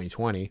that for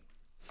 2020.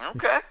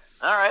 Okay.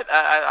 All right.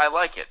 I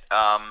like it.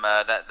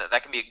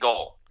 That can be a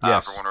goal for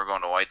when we're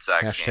going to White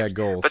Sox games.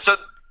 #goals. But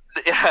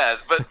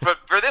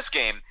for this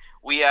game,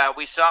 we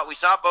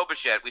saw Bo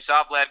Bichette, we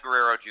saw Vlad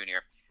Guerrero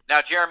Jr.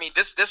 Now, Jeremy,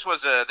 this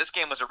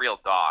game was a real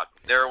dog.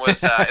 There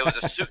was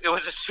it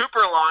was a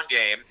super long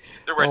game.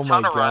 There were a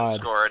ton of runs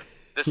scored.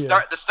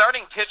 The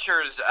starting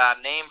pitcher's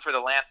name for the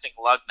Lansing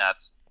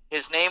Lugnuts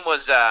His name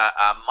was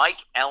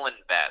Mike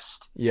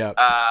Ellenbest. Yep.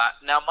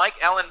 Now, Mike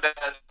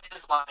Ellenbest,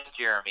 his line,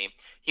 Jeremy,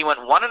 he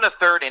went 1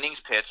 1/3 innings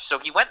pitched, so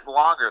he went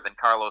longer than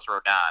Carlos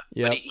Rodon.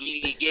 Yep. But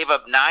he gave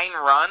up 9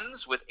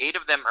 runs, with 8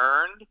 of them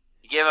earned.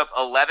 He gave up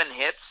 11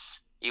 hits.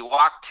 He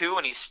walked 2,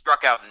 and he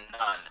struck out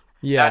none.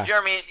 Yeah. Now,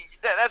 Jeremy,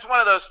 that's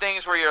one of those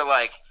things where you're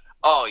like,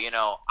 oh,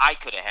 I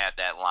could have had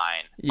that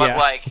line. But,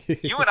 Yeah.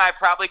 you and I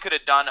probably could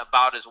have done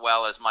about as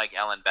well as Mike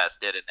Ellenbest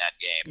did in that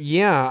game.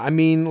 Yeah, I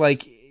mean,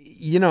 like,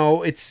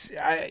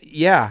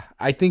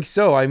 I think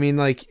so. I mean,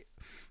 like,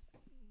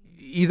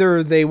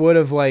 either they would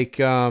have, like,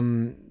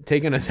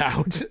 taken us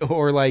out,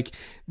 or, like,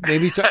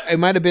 maybe it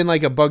might have been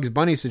like a Bugs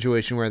Bunny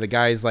situation where the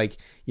guy's like,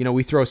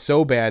 we throw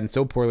so bad and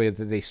so poorly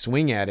that they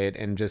swing at it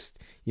and just,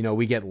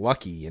 we get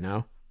lucky,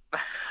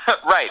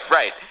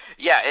 Right.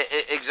 Yeah,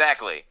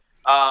 exactly.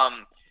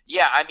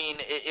 Yeah, I mean,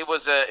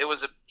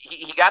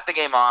 he got the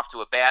game off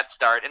to a bad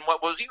start, and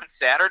what was even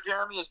sadder,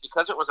 Jeremy, is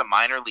because it was a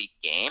minor league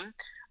game,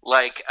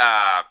 like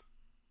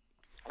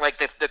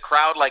the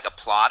crowd like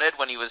applauded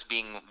when he was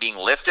being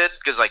lifted,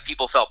 because like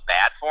people felt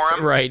bad for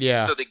him. Right.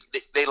 Yeah. So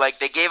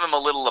they gave him a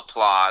little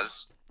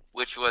applause,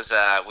 which was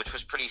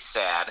pretty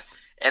sad.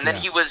 And then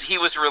he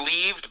was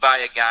relieved by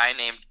a guy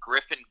named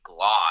Griffin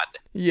Glaude.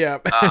 Yeah.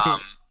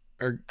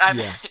 And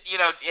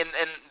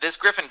this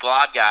Griffin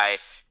Glaude guy,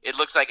 it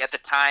looks like at the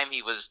time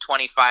he was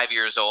 25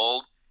 years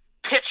old,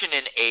 pitching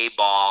an A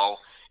ball.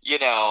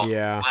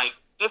 Yeah. Like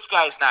this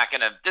guy's not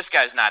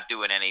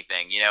doing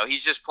anything.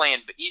 He's just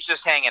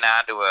hanging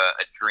on to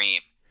a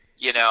dream.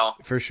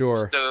 For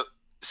sure.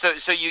 So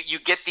you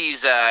get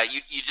these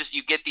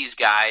you get these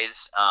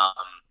guys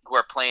who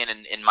are playing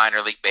in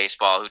minor league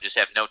baseball who just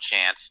have no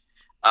chance.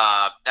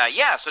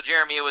 So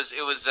Jeremy, it was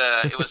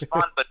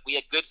fun, but we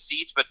had good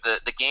seats, but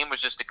the game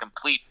was just a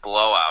complete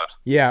blowout.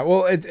 Yeah,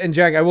 well, and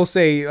Jack, I will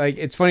say, like,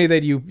 it's funny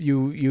that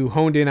you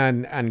honed in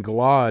on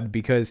Glaude,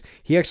 because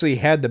he actually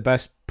had the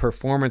best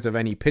performance of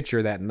any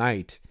pitcher that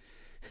night.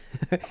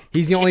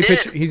 He's the only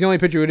pitcher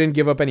who didn't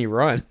give up any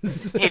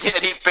runs. He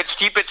did. He pitched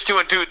 2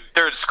 2/3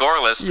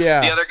 scoreless.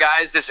 Yeah. The other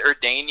guys, this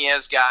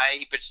Urdanez guy,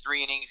 he pitched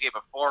 3 innings, gave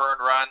up 4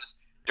 earned runs.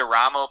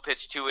 Duramo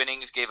pitched 2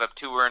 innings, gave up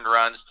 2 earned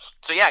runs.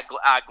 So yeah,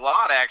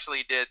 Glaude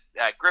actually did.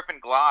 Griffin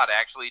Glaude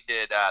actually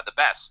did the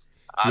best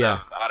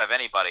out of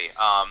anybody.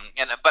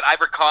 But I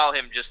recall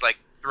him just like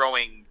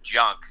throwing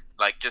junk,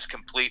 like just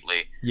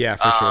completely. Yeah,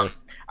 for sure.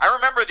 I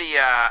remember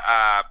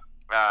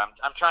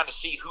I'm trying to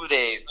see who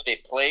they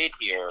played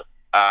here.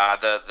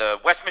 The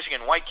West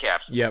Michigan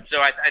Whitecaps. Yep. So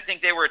I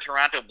think they were a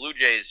Toronto Blue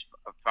Jays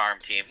farm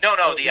team. No,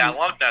 the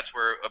Lugnuts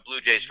were a Blue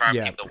Jays farm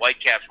team. The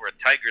Whitecaps were a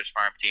Tigers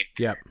farm team.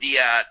 Yep.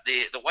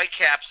 The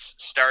Whitecaps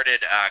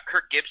started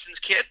Kirk Gibson's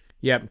kid.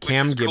 Yep,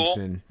 Cam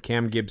Gibson. Cool.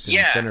 Cam Gibson,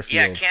 center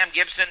field. Yeah, Cam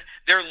Gibson.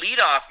 Their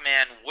leadoff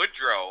man,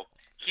 Woodrow,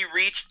 he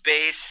reached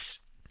base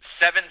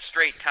 7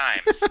 straight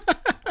times.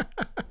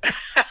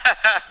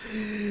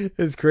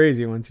 It's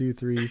crazy. 1, 2,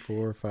 3,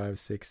 4, 5,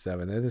 6,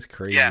 7. That is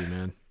crazy,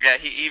 man. Yeah,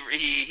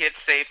 he hit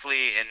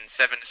safely in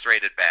 7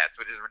 straight at bats,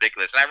 which is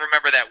ridiculous. And I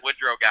remember that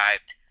Woodrow guy.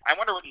 I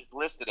wonder what he's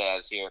listed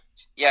as here.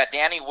 Yeah,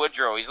 Danny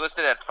Woodrow. He's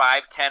listed at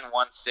 5'10",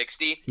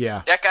 160.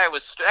 Yeah. That guy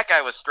was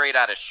straight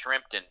out of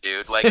Shrimpton,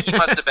 dude. Like he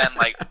must have been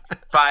like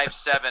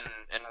 5'7"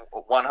 and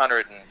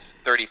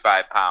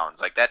 135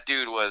 pounds. Like that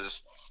dude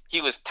was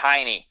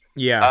tiny.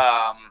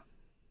 Yeah.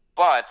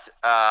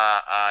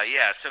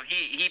 So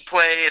he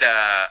played.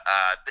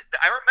 I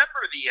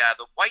remember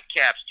the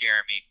Whitecaps,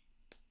 Jeremy.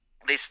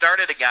 They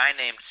started a guy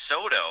named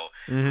Soto,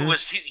 who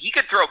he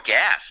could throw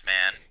gas,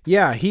 man.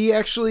 Yeah, he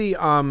actually,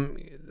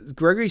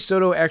 Gregory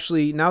Soto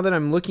actually. Now that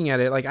I'm looking at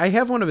it, like I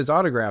have one of his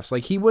autographs.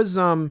 Like he was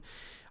a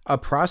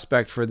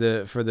prospect for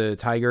the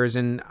Tigers,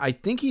 and I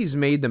think he's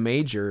made the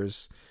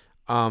majors.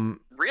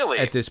 Really?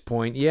 At this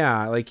point,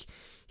 yeah. Like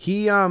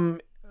he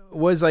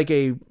was like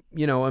a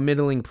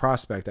middling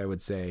prospect, I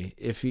would say.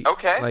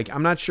 Like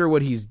I'm not sure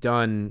what he's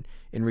done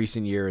in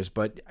recent years,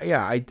 but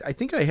yeah, I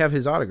think I have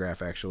his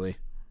autograph actually.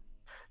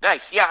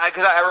 Nice, yeah,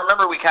 because I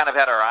remember we kind of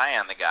had our eye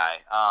on the guy,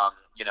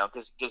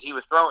 because he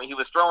was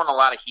throwing a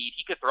lot of heat.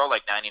 He could throw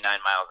like 99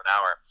 miles an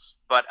hour,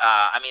 but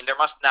there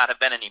must not have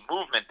been any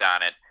movement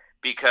on it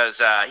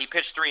because he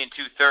pitched 3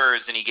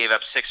 2/3 and he gave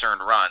up 6 earned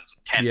runs,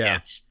 10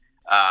 hits.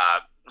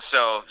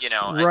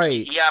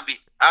 Right. He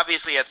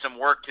obviously had some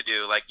work to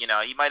do. Like he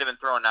might have been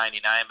throwing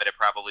 99, but it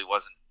probably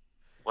wasn't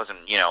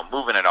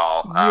moving at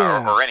all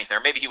or anything.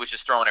 Or maybe he was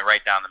just throwing it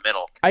right down the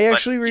middle. I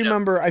actually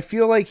remember. I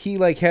feel like he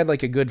had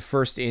like a good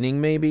first inning,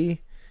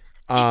 maybe.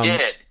 He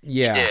did.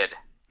 Yeah. He did.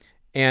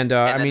 And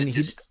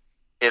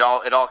it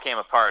all came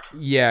apart.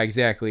 Yeah,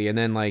 exactly. And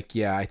then I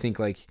think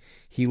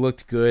he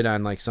looked good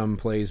on like some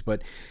plays,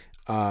 but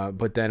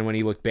then when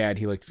he looked bad,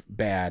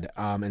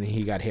 and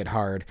he got hit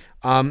hard.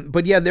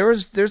 But yeah,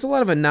 there's a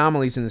lot of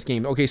anomalies in this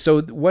game. Okay,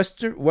 so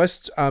West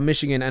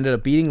Michigan ended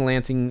up beating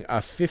Lansing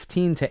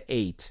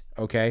 15-8.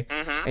 Okay,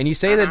 and you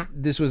say that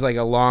this was like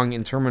a long,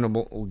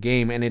 interminable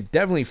game, and it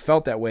definitely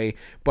felt that way.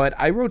 But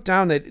I wrote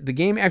down that the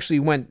game actually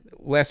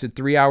lasted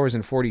 3 hours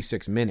and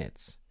 46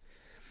 minutes.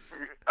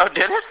 Oh,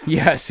 did it?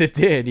 Yes, it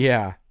did.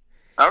 Yeah.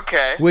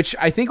 Okay. Which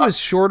I think was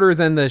shorter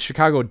than the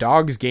Chicago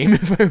Dogs game,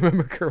 if I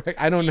remember correct.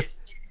 I don't know.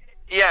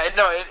 Yeah,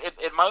 no,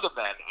 it might have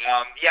been.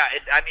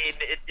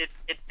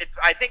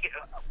 I think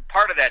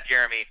part of that,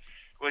 Jeremy,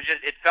 was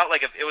just it felt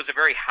like it was a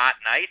very hot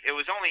night. It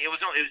was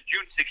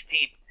June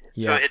 16th,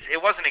 Yeah. so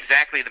it wasn't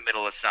exactly the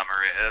middle of summer,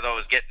 although it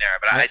was getting there.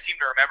 But I seem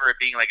to remember it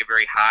being like a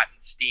very hot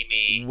and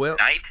steamy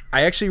night.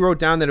 I actually wrote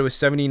down that it was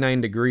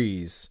 79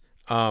 degrees.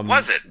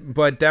 Was it?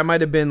 But that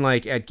might have been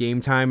like at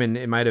game time, and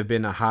it might have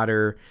been a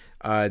hotter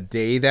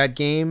day that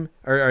game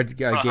or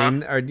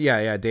game or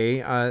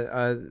day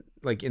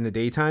like in the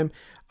daytime.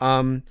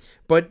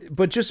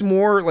 But just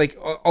more like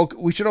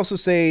we should also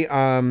say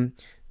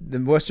the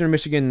Western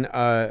Michigan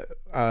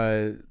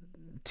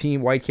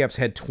team Whitecaps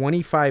had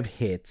 25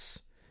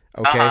 hits.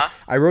 Okay,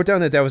 I wrote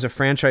down that was a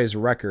franchise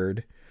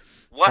record.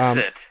 Was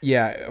it?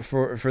 Yeah,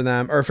 for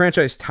them, or a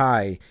franchise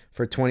tie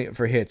for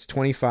hits,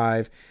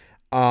 25.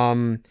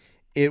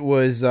 It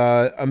was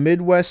a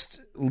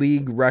Midwest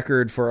League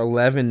record for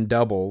 11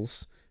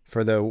 doubles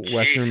for the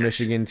Western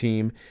Michigan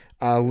team.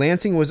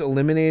 Lansing was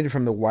eliminated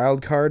from the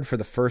wild card for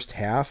the first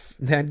half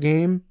that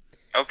game.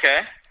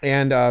 Okay.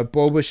 And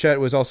Bo Bichette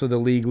was also the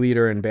league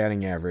leader in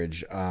batting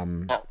average.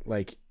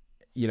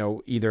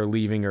 Either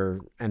leaving or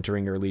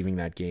entering or leaving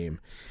that game.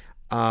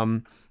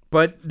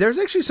 But there's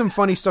actually some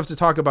funny stuff to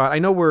talk about. I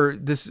know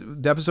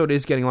the episode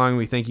is getting long, and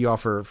we thank you all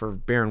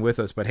for bearing with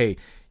us. But hey,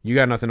 you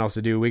got nothing else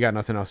to do. We got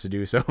nothing else to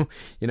do. So,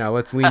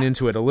 let's lean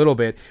into it a little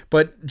bit.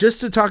 But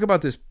just to talk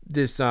about this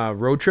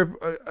road trip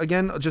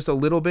again, just a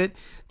little bit,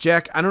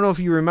 Jack. I don't know if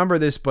you remember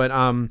this, but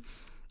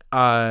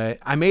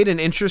I made an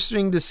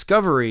interesting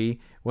discovery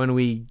when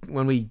we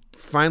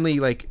finally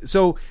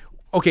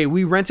Okay,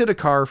 we rented a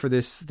car for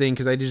this thing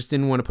because I just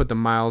didn't want to put the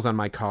miles on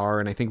my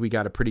car, and I think we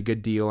got a pretty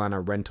good deal on a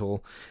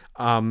rental.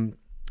 So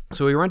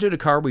we rented a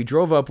car. We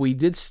drove up. We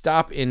did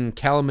stop in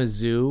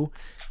Kalamazoo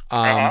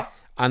on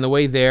the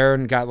way there,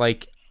 and got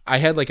I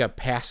had a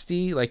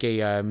pasty,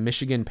 a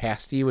Michigan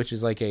pasty, which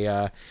is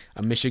a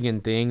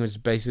Michigan thing. It was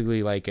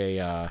basically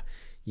a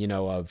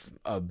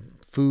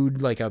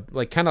food, kind of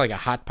like a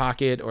Hot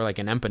Pocket or like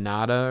an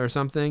empanada or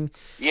something.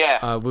 Yeah.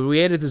 But we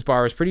ate at this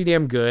bar. It was pretty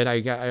damn good.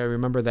 I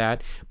remember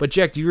that. But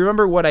Jack, do you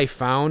remember what I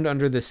found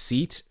under the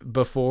seat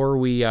before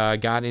we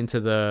got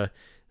into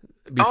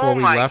we left? Oh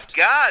my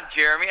God,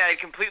 Jeremy! I had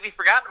completely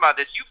forgotten about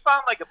this. You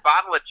found a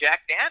bottle of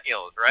Jack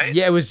Daniels, right?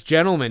 Yeah, it was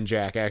Gentleman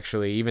Jack,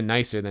 actually, even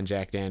nicer than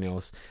Jack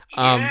Daniels.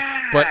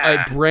 But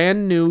a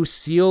brand new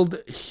sealed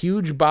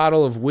huge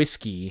bottle of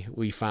whiskey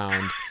we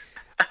found.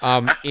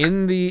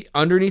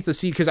 Underneath the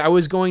seat, because I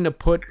was going to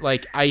put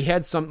I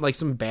had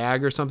some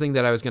bag or something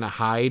that I was going to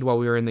hide while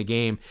we were in the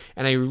game,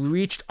 and I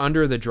reached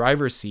under the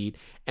driver's seat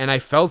and I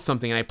felt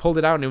something and I pulled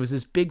it out, and it was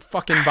this big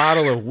fucking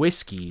bottle of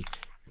whiskey,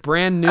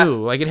 brand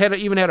new. It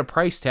even had a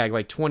price tag,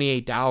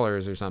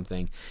 $28 or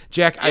something.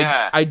 Jack,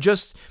 yeah.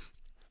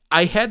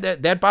 I had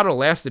that bottle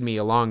lasted me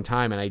a long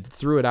time, and I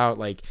threw it out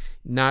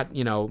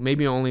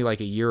maybe only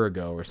a year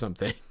ago or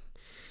something.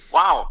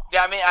 Wow.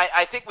 Yeah, I mean,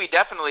 I think we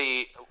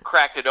definitely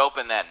cracked it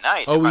open that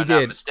night. Oh, if we I'm did.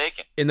 Not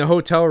mistaken. In the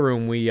hotel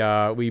room,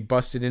 we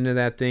busted into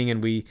that thing,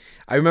 and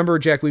I remember,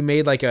 Jack, we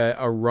made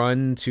a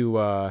run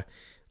to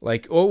we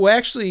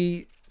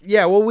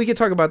could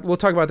talk about. We'll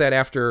talk about that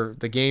after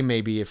the game,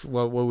 maybe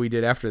what we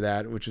did after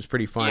that, which was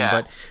pretty fun.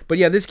 Yeah. But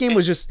yeah, this game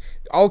was just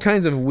all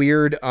kinds of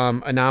weird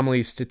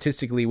anomalies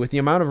statistically. With the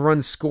amount of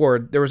runs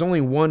scored, there was only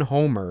one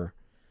homer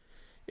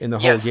in the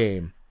whole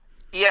game.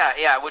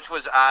 Yeah, which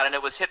was odd, and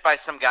it was hit by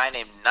some guy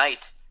named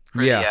Knight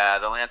for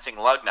the Lansing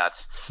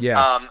Lugnuts. Yeah.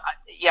 I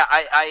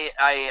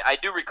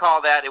do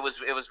recall that it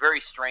was very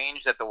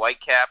strange that the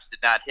Whitecaps did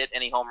not hit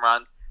any home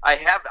runs. I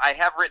have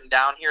written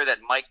down here that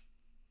Mike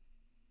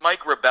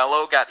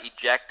Ribello got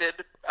ejected.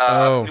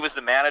 He was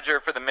the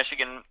manager for the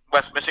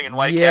West Michigan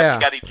Whitecaps. Yeah.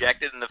 He got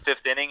ejected in the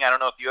 5th inning. I don't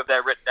know if you have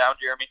that written down,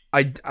 Jeremy.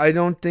 I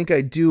don't think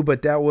I do,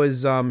 but that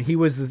was he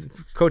was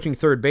coaching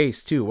third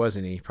base too,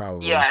 wasn't he?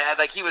 Probably. Yeah,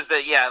 he was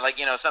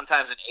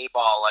sometimes in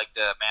A-ball,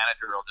 the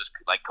manager will just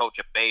coach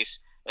a base.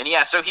 And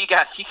yeah, so he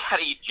got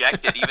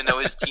ejected even though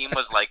his team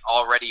was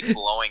already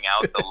blowing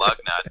out the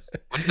Lugnuts,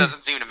 which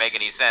doesn't seem to make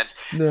any sense.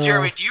 No.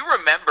 Jeremy, do you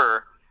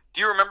remember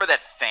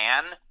that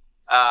fan?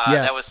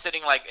 Yes. That was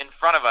sitting in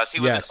front of us.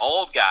 He was an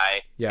old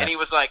guy, yes. And he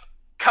was like,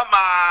 "Come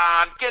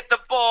on, get the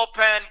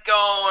bullpen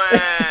going."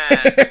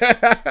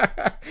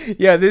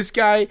 Yeah, this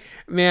guy,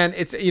 man,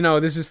 it's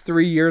this is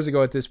 3 years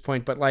ago at this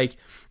point, but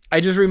I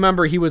just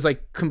remember he was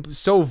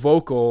so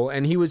vocal,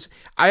 and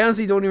I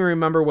honestly don't even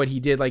remember what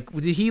he did.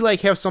 Did he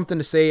have something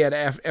to say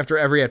after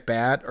every at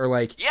bat or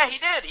Yeah, he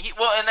did.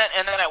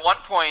 And then at one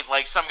point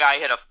some guy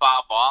hit a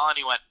foul ball, and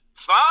he went,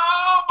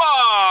 "Foul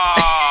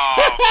ball!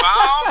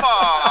 Foul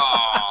ball!"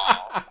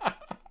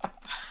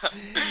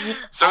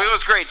 So it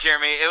was great,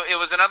 Jeremy. It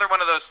was another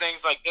one of those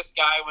things. This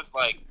guy was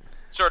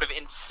sort of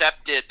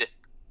incepted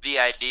the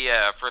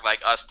idea for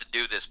us to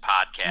do this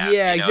podcast.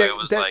 Yeah, exactly. It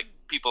was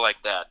people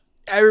like that.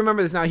 I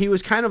remember this now. He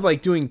was kind of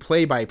like doing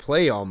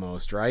play-by-play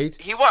almost, right?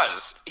 He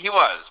was,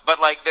 but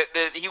like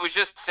he was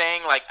just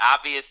saying like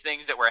obvious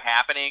things that were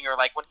happening, or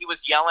like when he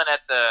was yelling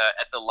at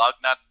the lug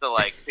nuts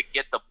to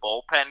get the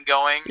bullpen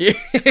going.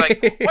 It's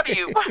like, what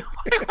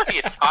are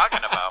you talking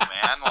about,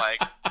 man?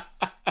 Like,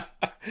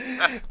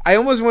 I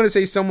almost want to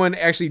say someone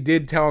actually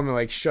did tell him to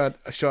like shut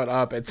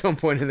up at some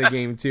point in the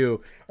game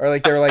too, or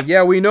like they were like,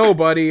 yeah, we know,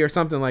 buddy, or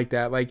something like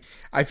that. Like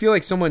I feel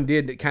like someone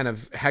did kind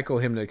of heckle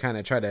him to kind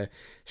of try to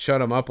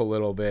shut him up a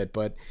little bit,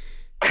 but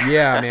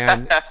yeah,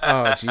 man.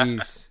 Oh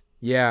jeez,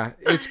 yeah,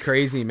 it's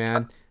crazy,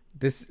 man.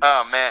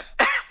 Oh man.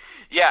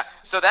 Yeah,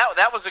 so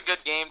that was a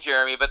good game,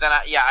 Jeremy. But then,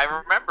 I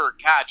remember,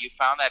 God, you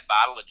found that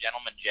bottle of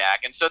Gentleman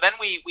Jack, and so then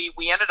we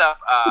ended up.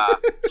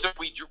 So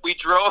we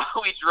drove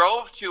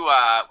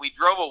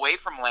away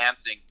from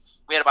Lansing.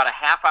 We had about a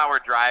half-hour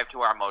drive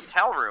to our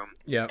motel room,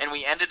 and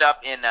we ended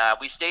up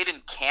we stayed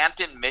in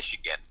Canton,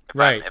 Michigan,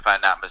 if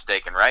I'm not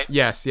mistaken, right?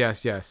 Yes. Yeah,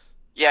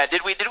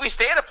 did we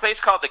stay at a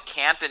place called the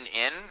Canton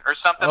Inn or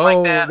something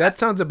like that? Oh, that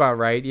sounds about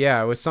right.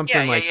 Yeah, it was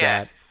something like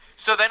that.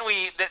 So then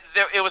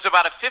it was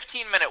about a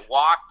 15-minute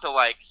walk to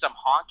like some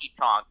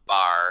honky-tonk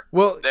bar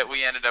that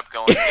we ended up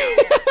going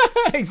to.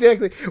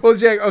 Exactly. Well,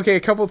 Jack, okay, a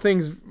couple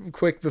things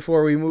quick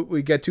before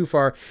we get too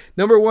far.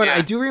 Number one,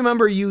 I do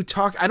remember you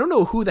I don't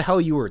know who the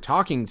hell you were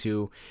talking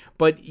to,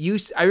 but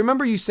I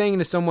remember you saying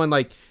to someone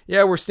like,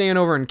 yeah, we're staying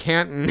over in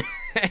Canton.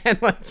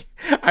 And like,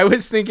 I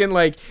was thinking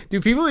like,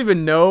 do people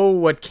even know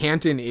what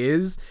Canton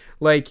is?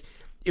 Like,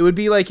 it would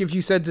be like if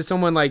you said to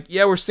someone like,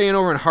 yeah, we're staying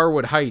over in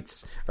Harwood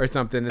Heights or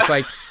something. It's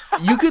like,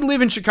 you could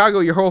live in Chicago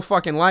your whole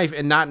fucking life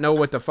and not know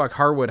what the fuck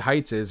Harwood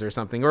Heights is or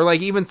something. Or like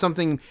even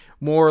something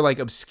more like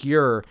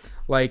obscure.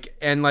 Like,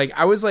 and like,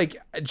 I was like,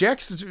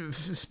 Jack's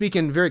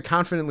speaking very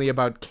confidently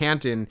about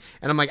Canton.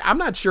 And I'm like, I'm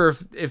not sure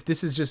if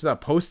this is just a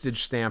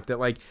postage stamp that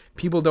like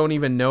people don't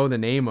even know the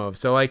name of.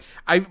 So like,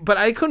 I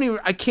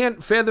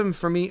can't fathom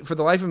for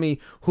the life of me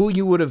who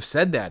you would have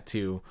said that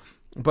to.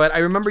 But I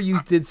remember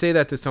you did say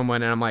that to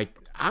someone, and I'm like,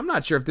 I'm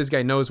not sure if this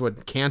guy knows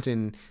what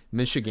Canton,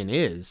 Michigan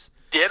is.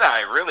 Did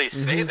I really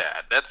say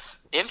that? That's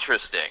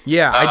interesting.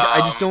 Yeah, I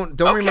just don't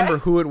remember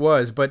who it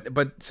was, but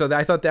so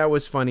I thought that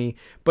was funny.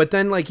 But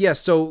then like,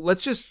 so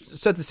let's just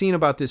set the scene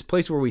about this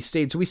place where we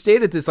stayed. So we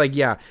stayed at this like,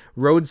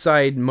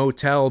 roadside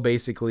motel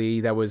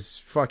basically that was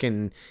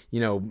fucking,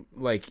 a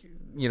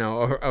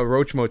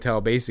roach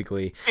motel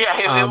basically.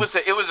 Yeah, it was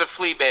a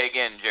Fleabag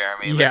Inn,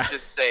 Jeremy. Let's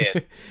just say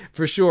it.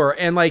 For sure.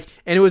 And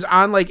it was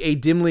on like a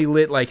dimly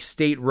lit like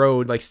state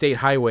road, like state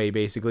highway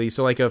basically.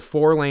 So like a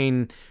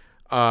 4-lane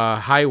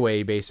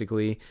highway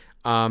basically.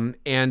 We were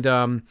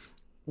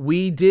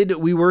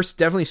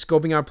definitely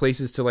scoping out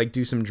places to like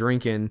do some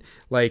drinking,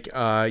 like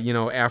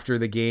after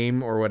the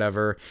game or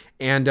whatever.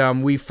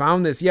 And we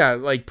found this,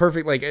 like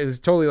perfect, like it was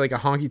totally like a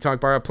honky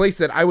tonk bar, a place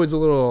that I was a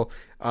little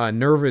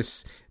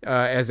nervous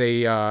as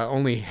a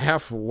only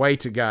half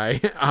white guy,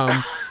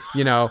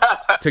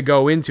 to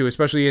go into,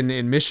 especially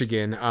in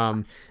Michigan.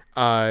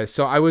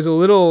 So I was a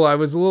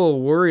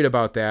little worried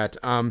about that.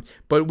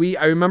 But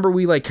I remember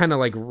we like kind of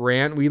like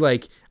ran. We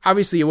like,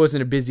 obviously it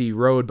wasn't a busy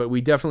road, but we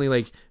definitely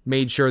like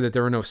made sure that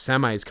there were no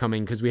semis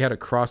coming because we had to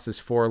cross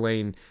this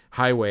 4-lane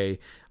highway.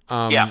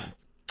 And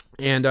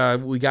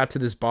we got to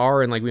this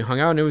bar and like we hung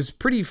out and it was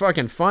pretty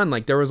fucking fun.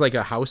 Like there was like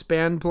a house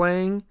band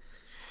playing.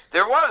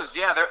 There was,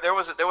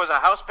 there was a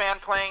house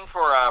band playing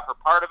for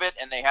part of it,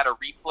 and they had a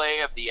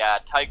replay of the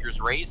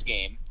Tigers-Rays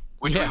game,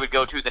 which we would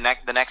go to the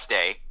next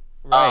day.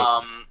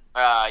 Right.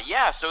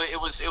 So it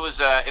was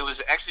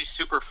actually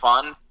super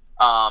fun.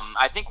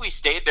 I think we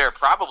stayed there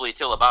probably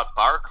till about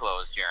bar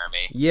close,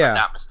 Jeremy. Yeah, if I'm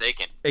not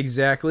mistaken.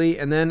 Exactly.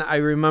 And then I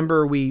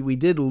remember we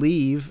did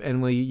leave,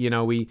 and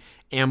we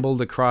ambled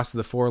across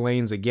the 4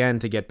 lanes again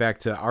to get back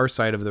to our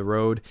side of the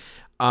road.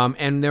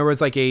 And there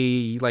was like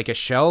a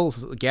Shell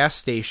gas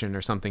station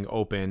or something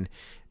open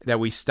that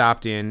we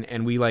stopped in,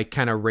 and we like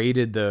kind of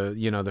raided the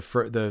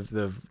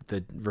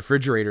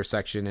refrigerator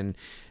section, and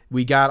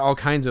we got all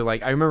kinds of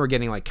like, I remember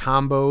getting like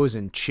combos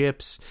and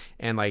chips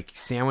and like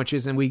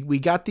sandwiches, and we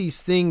got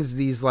these things,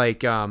 these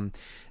like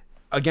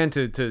again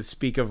to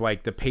speak of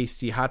like the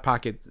pasty Hot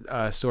Pocket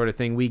sort of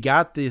thing. We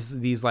got these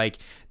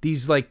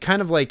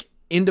kind of like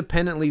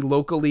independently,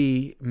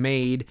 locally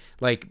made,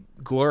 like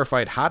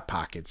glorified Hot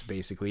Pockets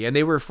basically, and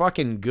they were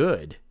fucking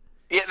good.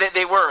 Yeah,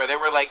 they were. They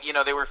were like,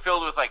 they were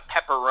filled with like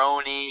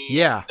pepperoni.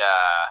 Yeah.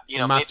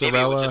 And, maybe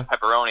it was just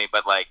pepperoni,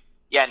 but like,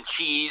 and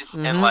cheese,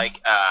 and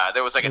like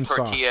there was like a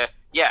tortilla. Sauce.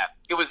 Yeah,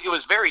 it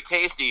was very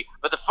tasty.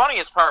 But the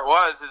funniest part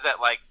is that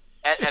like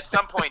at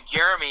some point,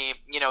 Jeremy,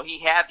 he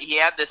had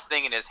this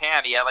thing in his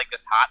hand. He had like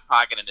this Hot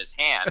Pocket in his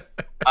hand,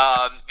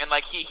 and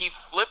like he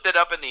flipped it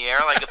up in the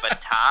air like a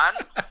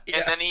baton,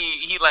 and then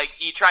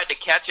he tried to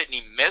catch it and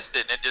he missed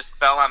it and it just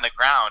fell on the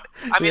ground.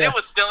 I mean, it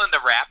was still in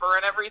the wrapper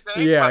and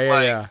everything.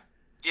 Yeah.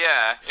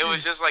 Yeah, it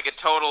was just like a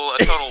total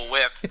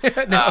whip.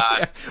 No,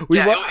 it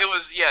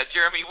was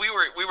Jeremy.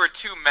 We were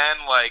two men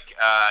like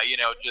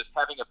just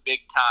having a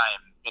big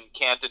time in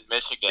Canton,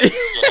 Michigan.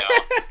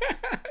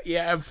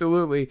 Yeah,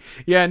 absolutely.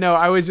 Yeah, no,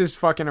 I was just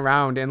fucking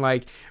around, and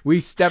like we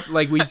stepped,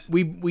 like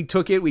we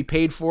took it, we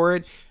paid for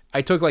it.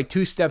 I took like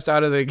 2 steps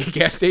out of the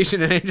gas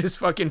station and I just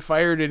fucking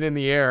fired it in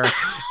the air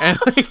and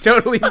like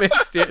totally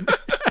missed it.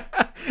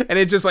 And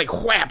it just like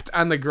whapped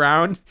on the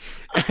ground,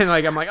 and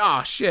like I'm like,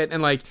 oh shit,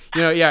 and like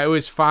it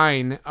was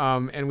fine.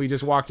 And we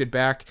just walked it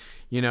back,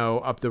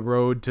 up the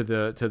road to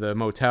the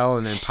motel,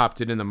 and then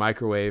popped it in the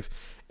microwave.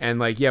 And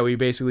like we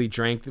basically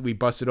we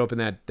busted open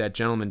that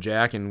Gentleman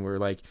Jack, and we're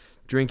like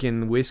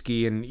drinking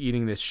whiskey and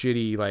eating this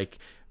shitty like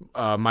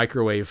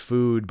microwave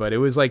food. But it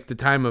was like the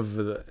time of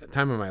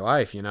my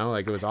life,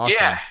 like it was awesome.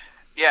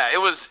 Yeah,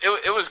 it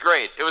was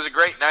great. It was a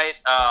great night.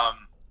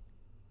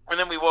 And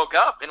then we woke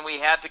up and we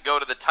had to go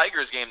to the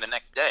Tigers game the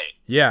next day.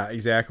 Yeah,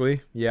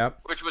 exactly. Yeah.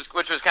 Which was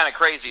kind of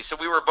crazy. So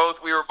we were both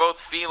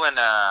feeling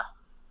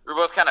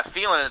kind of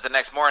feeling it the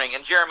next morning.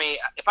 And Jeremy,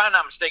 if I'm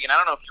not mistaken, I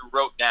don't know if you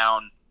wrote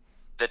down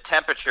the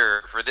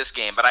temperature for this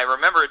game, but I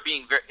remember it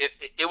being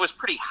it was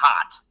pretty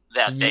hot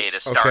that day to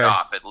start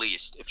off, at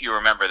least, if you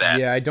remember that.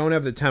 Yeah, I don't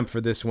have the temp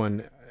for this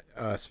one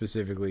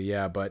specifically.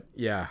 Yeah, but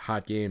yeah,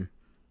 hot game.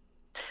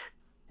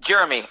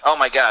 Jeremy, oh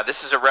my God,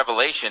 this is a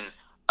revelation.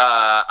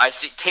 I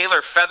see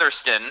Taylor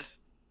Featherston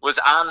was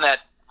on that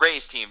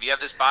Rays team. Do you have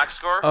this box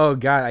score? Oh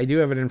God, I do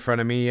have it in front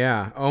of me.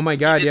 Yeah. Oh my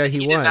God,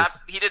 he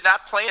was. He did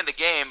not play in the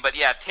game, but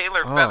yeah,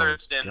 Taylor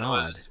Featherston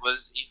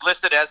was he's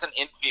listed as an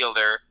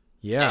infielder.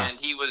 Yeah. And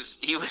he was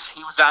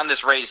on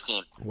this Rays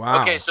team.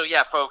 Wow. Okay, so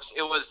yeah, folks,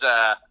 it was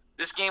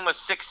this game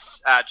was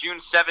June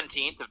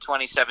 17th of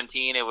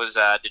 2017. It was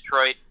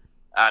Detroit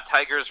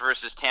Tigers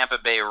versus Tampa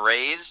Bay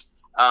Rays.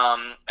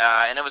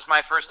 And it was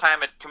my first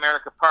time at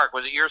Comerica Park.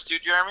 Was it yours too,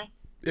 Jeremy?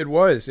 It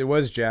was,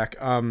 Jack.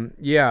 And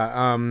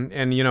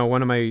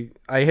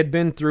I had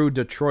been through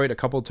Detroit a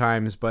couple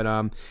times,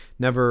 but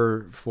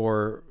never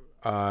for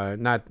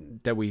not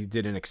that we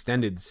did an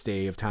extended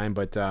stay of time,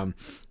 but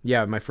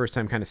my first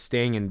time kind of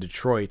staying in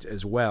Detroit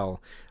as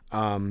well.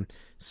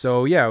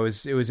 So yeah, it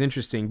was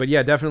interesting, but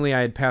yeah, definitely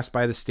I had passed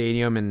by the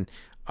stadium and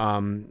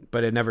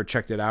but I never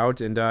checked it out,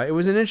 and it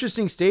was an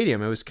interesting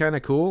stadium. It was kind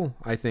of cool,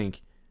 I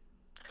think.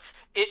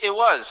 It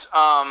was.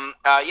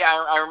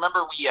 I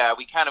remember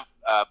we kind of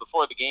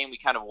before the game we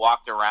kind of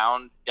walked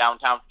around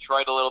downtown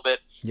Detroit a little bit.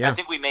 Yeah. I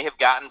think we may have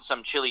gotten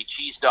some chili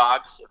cheese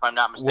dogs, if I'm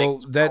not mistaken.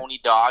 Some Coney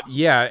dogs.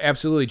 Yeah,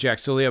 absolutely, Jack.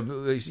 So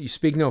you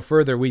speak no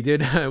further. We did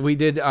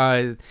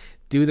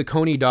do the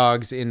Coney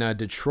dogs in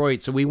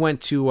Detroit. So we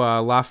went to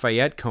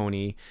Lafayette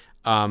Coney,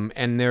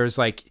 and there's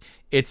like.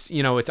 It's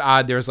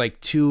odd. There's like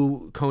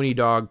 2 Coney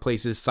dog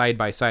places side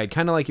by side,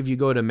 kind of like if you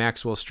go to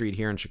Maxwell Street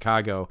here in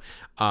Chicago.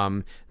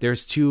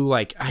 There's 2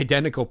 like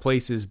identical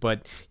places,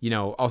 but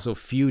also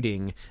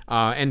feuding.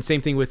 And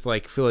same thing with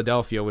like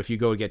Philadelphia. If you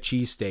go get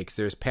cheesesteaks,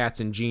 there's Pat's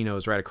and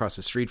Geno's right across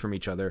the street from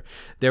each other.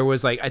 There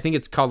was like I think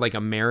it's called like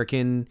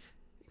American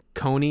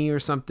Coney or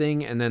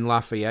something, and then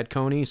Lafayette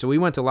Coney. So we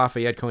went to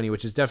Lafayette Coney,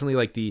 which is definitely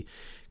like the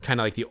kind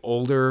of like the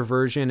older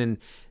version. And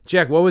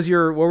Jack, what were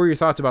your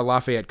thoughts about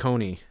Lafayette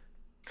Coney?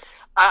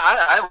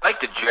 I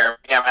liked it, Jeremy.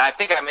 I mean, I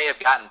think I may have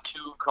gotten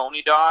 2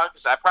 Coney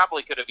dogs. I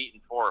probably could have eaten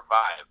 4 or 5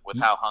 with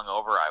how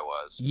hungover I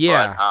was.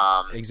 Yeah,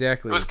 but,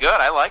 exactly. It was good.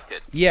 I liked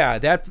it. Yeah,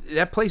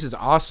 that place is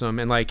awesome,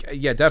 and like,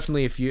 yeah,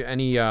 definitely. If you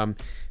any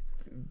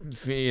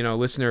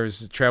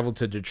listeners travel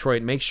to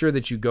Detroit, make sure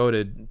that you go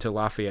to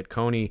Lafayette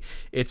Coney.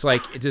 It's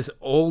like it's this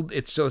old.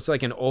 It's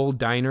like an old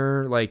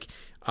diner, like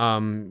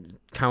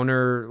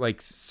counter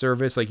like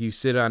service. Like you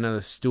sit on a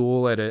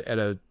stool at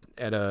a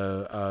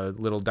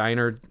little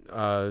diner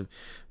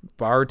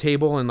bar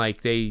table, and like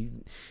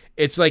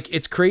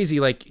it's crazy,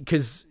 like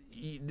because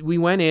we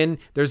went in,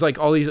 there's like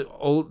all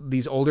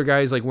these older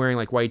guys like wearing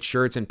like white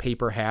shirts and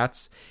paper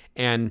hats,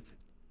 and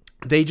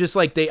they just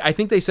like I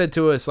think they said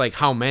to us like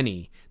how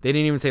many. They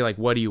didn't even say like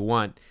what do you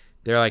want.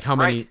 They're like how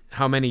many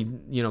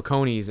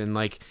Coneys, and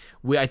like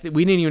we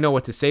didn't even know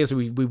what to say, so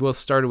we both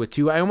started with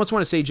 2. I almost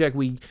want to say, Jack,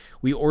 we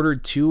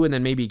ordered 2 and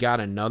then maybe got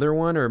another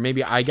one, or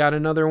maybe I got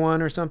another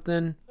one or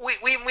something.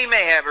 We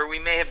may have, or we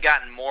may have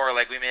gotten more,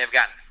 like we may have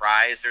gotten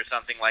fries or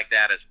something like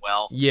that as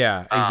well.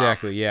 Yeah,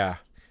 exactly. Yeah.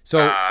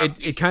 So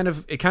it kind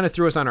of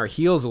threw us on our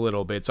heels a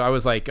little bit. So I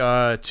was like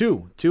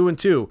 2 and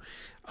 2,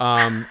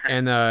 and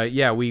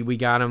we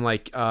got them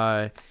like.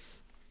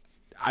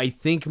 I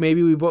think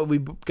maybe we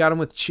got them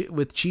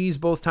with cheese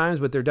both times,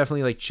 but they're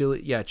definitely like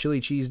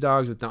chili cheese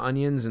dogs with the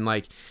onions, and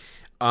like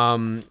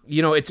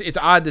it's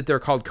odd that they're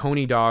called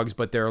Coney dogs,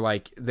 but they're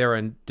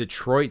a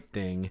Detroit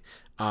thing,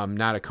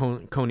 not a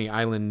Coney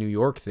Island, New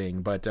York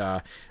thing, but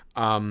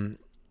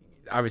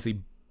obviously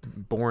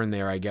born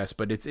there, I guess,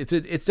 but it's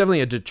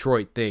definitely a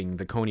Detroit thing,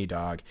 the Coney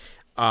dog,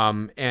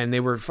 and they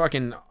were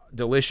fucking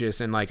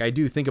delicious, and like I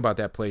do think about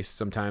that place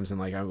sometimes, and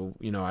like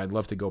I'd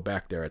love to go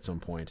back there at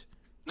some point.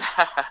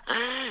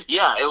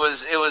 Yeah, it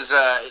was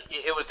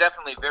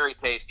definitely very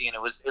tasty, and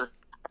it was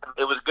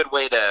a good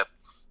way to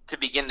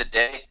begin the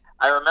day.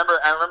 I remember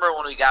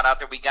when we got out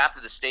there, we got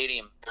to the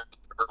stadium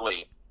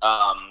early,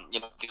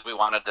 because we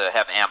wanted to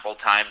have ample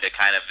time to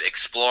kind of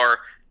explore.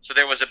 So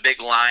there was a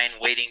big line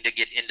waiting to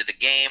get into the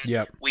game.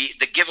 Yep.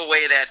 The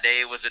giveaway that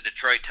day was a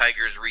Detroit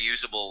Tigers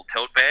reusable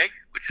tote bag,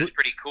 which was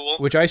pretty cool.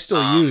 Which I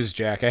still use,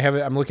 Jack. I have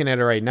it. I'm looking at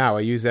it right now.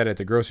 I use that at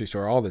the grocery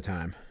store all the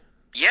time.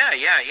 Yeah,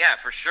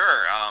 for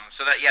sure.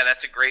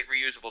 That's a great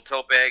reusable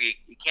tote bag.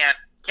 You can't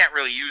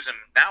really use them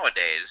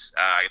nowadays.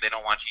 They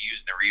don't want you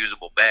using the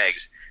reusable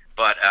bags,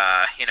 but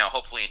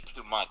hopefully in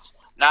 2 months.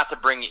 Not to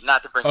bring you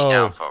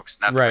down, folks.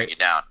 Not to bring you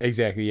down.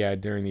 Exactly. Yeah,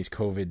 during these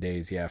COVID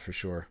days. Yeah, for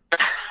sure.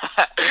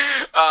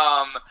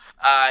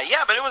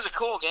 But it was a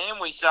cool game.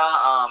 We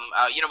saw,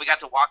 we got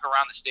to walk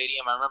around the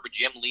stadium. I remember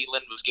Jim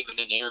Leland was giving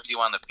an interview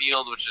on the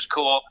field, which is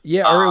cool.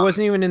 Yeah, or it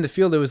wasn't even in the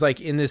field. It was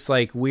like in this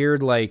like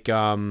weird like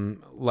dining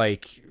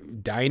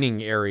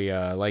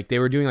area. Like they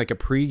were doing like a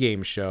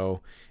pregame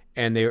show,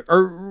 and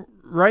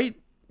right?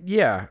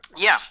 Yeah.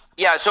 Yeah.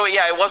 Yeah, so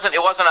it wasn't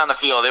on the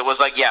field. It was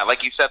like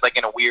like you said, like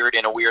in a weird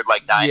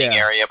like dining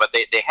area. But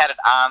they had it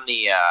on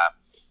the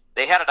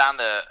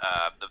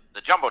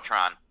the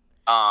jumbotron.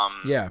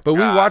 But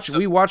we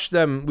watched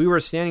them. We were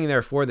standing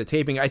there for the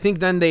taping. I think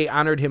then they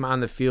honored him on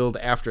the field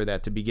after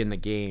that to begin the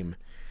game.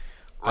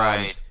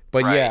 Right.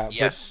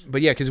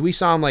 Because we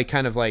saw him like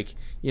kind of like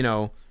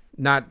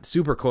not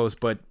super close,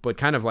 but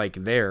kind of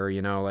like there,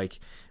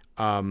 So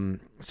I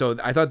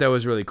thought that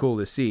was really cool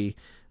to see.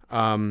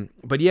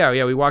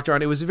 We walked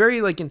around. It was very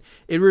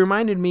it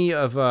reminded me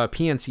of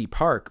PNC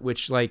Park,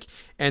 which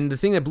and the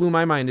thing that blew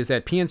my mind is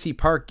that PNC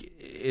Park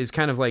is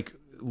kind of like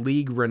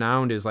league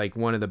renowned as like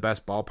one of the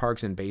best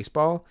ballparks in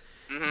baseball.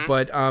 Mm-hmm.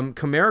 But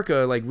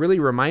Comerica really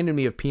reminded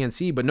me of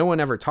PNC, but no one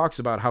ever talks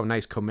about how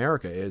nice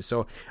Comerica is.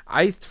 So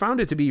I found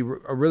it to be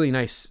a really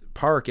nice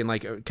park and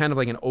kind of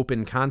like an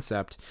open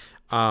concept.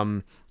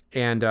 And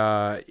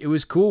it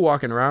was cool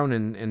walking around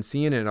and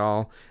seeing it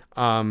all.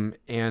 But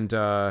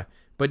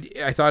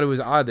I thought it was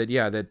odd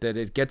that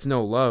it gets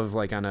no love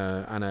on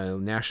a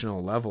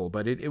national level,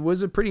 but it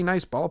was a pretty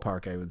nice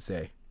ballpark, I would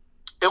say.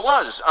 It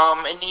was,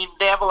 and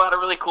they have a lot of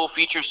really cool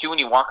features too. When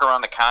you walk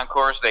around the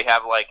concourse, they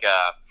have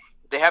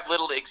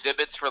little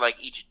exhibits for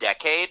each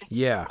decade.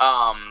 Yeah.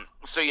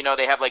 So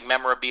they have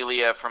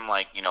memorabilia from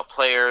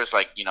players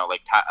a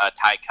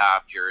Ty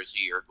Cobb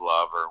jersey or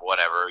glove or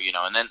whatever,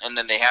 and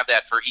then they have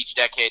that for each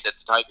decade that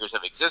the Tigers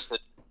have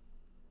existed,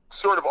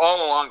 sort of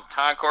all along the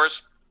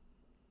concourse,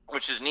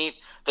 which is neat.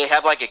 They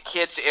have a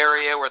kids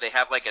area where they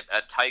have a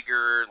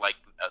tiger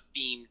a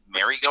themed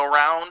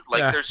merry-go-round.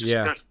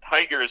 There's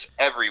tigers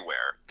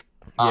everywhere.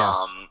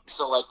 Yeah.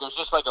 So there's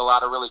just a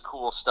lot of really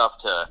cool stuff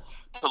to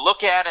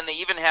look at, and they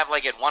even have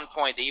at one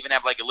point they even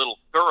have a little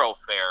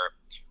thoroughfare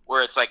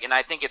where it's and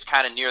I think it's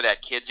kind of near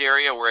that kids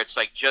area where it's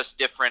just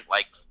different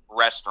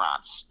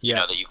restaurants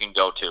that you can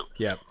go to.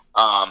 Yeah.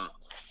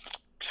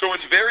 So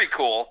it's very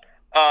cool.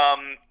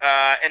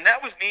 And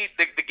that was neat.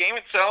 The game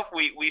itself,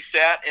 we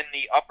sat in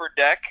the upper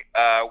deck.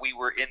 We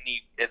were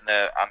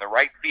on the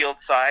right field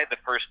side, the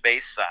first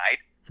base side.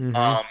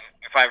 Mm-hmm.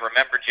 If I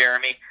remember,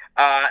 Jeremy.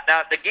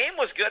 Now the game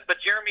was good, but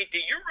Jeremy, do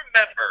you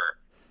remember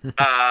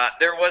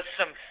there was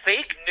some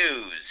fake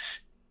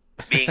news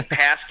being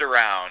passed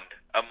around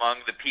among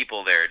the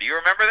people there? Do you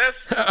remember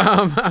this?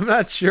 I'm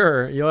not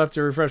sure. You'll have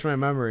to refresh my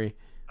memory.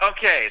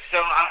 Okay,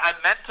 so I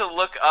meant to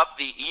look up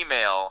the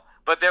email.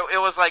 But it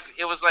was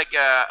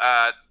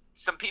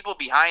some people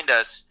behind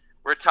us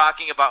were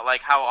talking about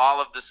how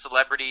all of the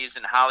celebrities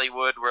in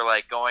Hollywood were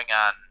going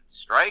on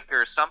strike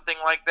or something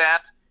like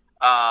that.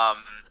 I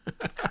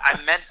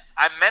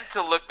meant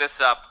to look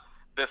this up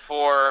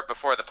before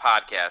the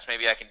podcast.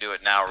 Maybe I can do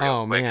it now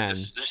real quick. Man. And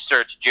just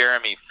search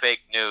Jeremy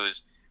fake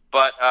news.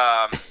 But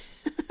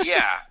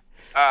yeah.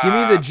 Give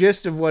me the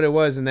gist of what it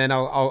was, and then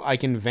I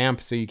can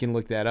vamp so you can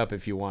look that up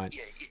if you want.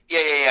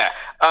 Yeah.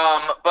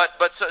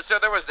 But so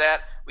there was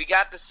that. We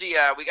got to see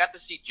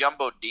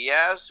Jumbo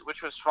Diaz,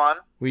 which was fun.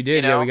 We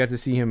did, yeah. We got to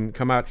see him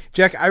come out.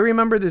 Jack, I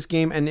remember this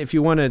game, and if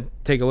you want to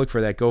take a look for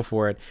that, go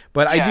for it.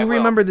 But I do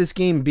remember this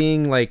game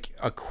being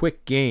a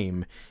quick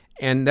game,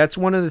 and that's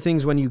one of the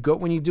things when you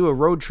do a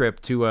road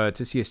trip to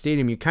see a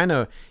stadium, you kind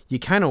of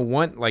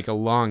want a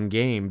long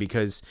game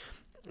because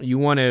you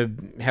want to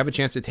have a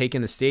chance to take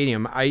in the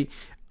stadium. I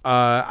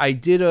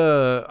did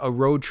a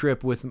road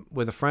trip with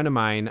a friend of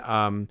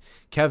mine,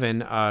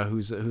 Kevin,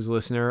 who's a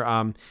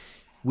listener.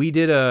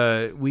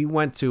 We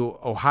went to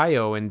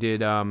Ohio and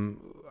did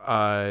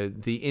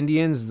the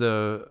Indians,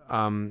 the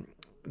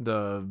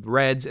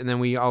Reds, and then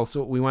we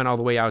went all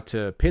the way out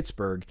to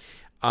Pittsburgh.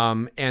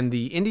 And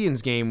the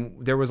Indians game,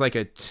 there was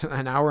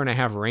an hour and a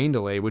half rain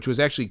delay, which was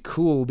actually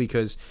cool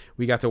because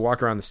we got to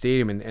walk around the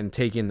stadium and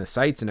take in the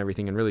sights and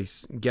everything and really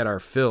get our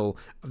fill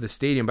of the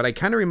stadium. But I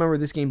kind of remember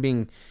this game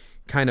being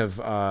kind of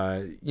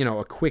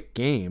a quick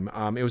game.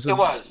 It was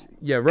relatively.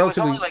 It was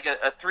only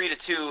a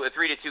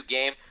 3-2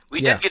 game. We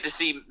did get to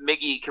see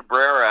Miggy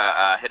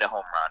Cabrera hit a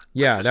home run.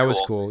 Yeah, that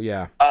was cool.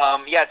 Yeah.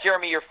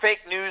 Jeremy, your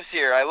fake news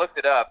here. I looked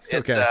it up.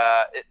 It's,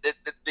 okay.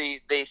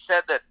 They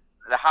said that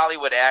the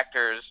Hollywood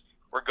actors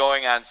were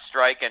going on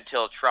strike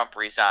until Trump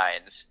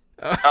resigns.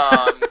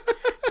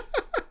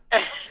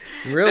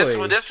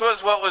 Really? This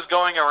was what was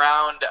going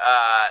around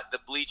the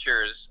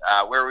bleachers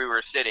where we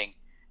were sitting.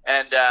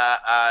 And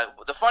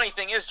the funny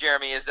thing is,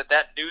 Jeremy, is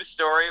that news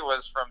story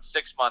was from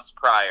 6 months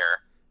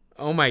prior.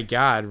 Oh my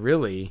God!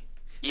 Really?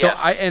 Yes.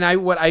 So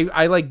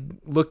I like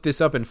looked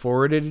this up and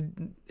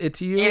forwarded it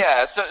to you.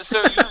 Yeah. So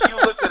you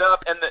looked it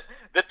up, and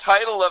the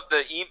title of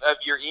of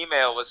your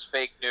email was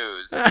fake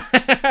news.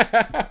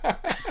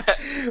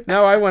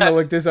 Now I want to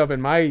look this up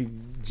in my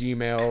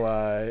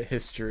Gmail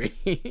history.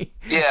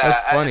 Yeah,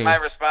 that's funny. My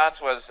response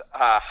was,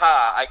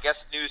 I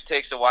guess news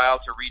takes a while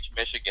to reach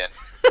Michigan.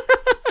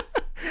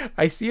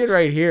 I see it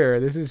right here.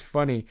 This is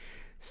funny.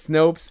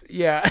 Snopes,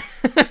 yeah.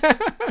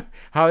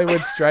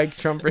 Hollywood strike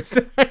Trump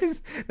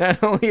resigns.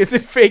 Not only is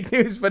it fake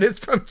news, but it's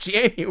from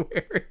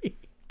January.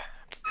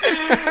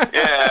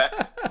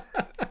 Yeah.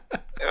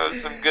 It was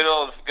some good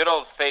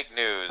old fake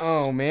news.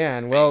 Oh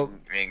man. Well,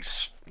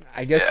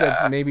 I guess yeah.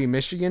 that's maybe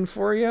Michigan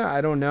for you. I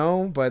don't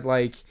know, but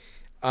like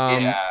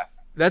yeah.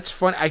 That's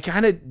fun.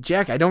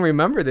 Jack, I don't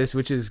remember this,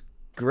 which is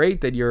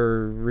great that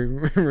you're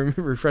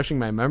refreshing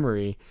my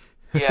memory.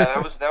 Yeah,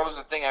 that was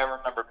the thing I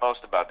remembered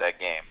most about that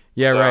game.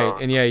 Yeah, right.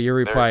 And yeah, your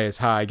reply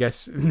is, I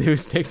guess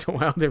news takes a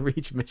while to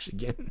reach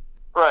Michigan.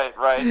 Right,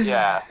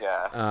 yeah.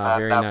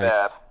 Very not nice.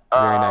 bad.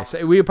 Very nice.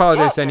 We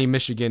apologize to any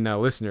Michigan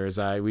listeners.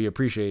 We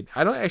appreciate.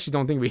 I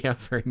don't think we have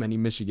very many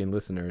Michigan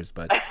listeners,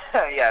 but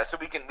yeah, so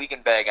we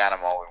can bag on them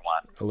all we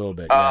want. A little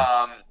bit.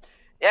 Yeah.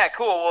 Yeah,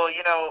 cool. Well,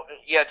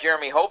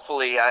 Jeremy.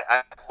 Hopefully,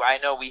 I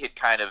know we had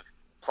kind of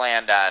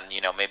planned on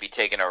maybe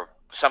taking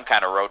some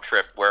kind of road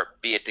trip, where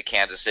be it to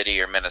Kansas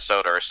City or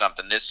Minnesota or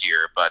something this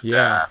year, but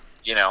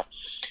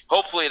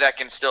hopefully that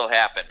can still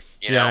happen.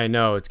 Yeah, I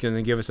know. It's going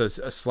to give us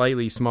a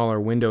slightly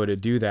smaller window to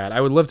do that. I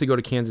would love to go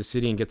to Kansas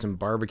City and get some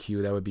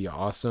barbecue. That would be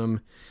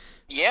awesome.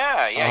 Yeah.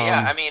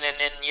 I mean, and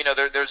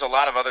there's a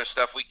lot of other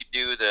stuff we could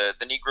do. The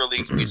Negro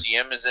Leagues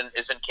Museum is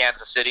in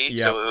Kansas City,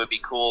 so it would be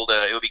cool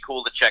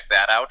to check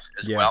that out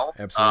as well.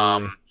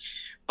 Absolutely.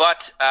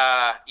 But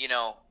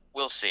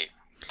we'll see.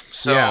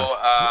 So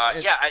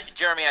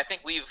Jeremy, I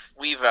think we've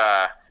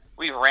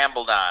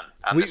rambled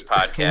on this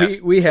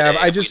podcast. We have.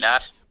 Today,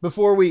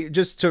 Before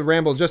just to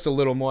ramble just a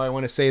little more, I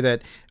want to say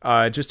that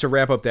just to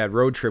wrap up that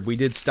road trip, we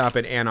did stop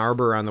at Ann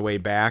Arbor on the way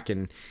back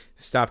and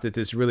stopped at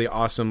this really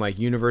awesome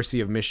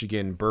University of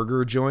Michigan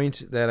burger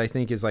joint that I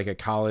think is like a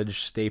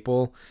college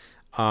staple.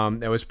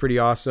 That was pretty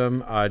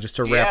awesome. Just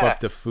to wrap up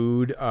the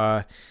food,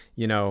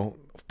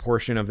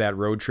 portion of that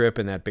road trip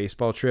and that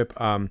baseball trip.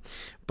 So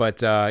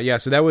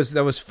that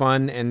was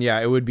fun, and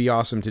it would be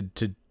awesome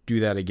to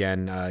do that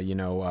again.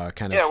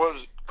 What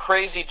was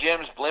Crazy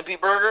Jim's Blimpie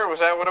Burger? Was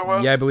that what it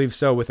was? Yeah, I believe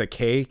so. With a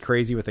K,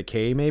 Crazy with a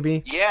K,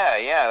 maybe.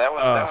 Yeah, that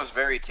was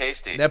very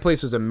tasty. That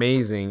place was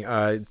amazing.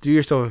 Do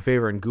yourself a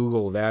favor and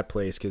Google that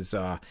place, because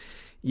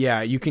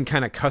you can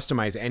kind of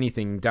customize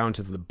anything down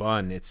to the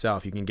bun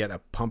itself. You can get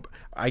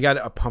I got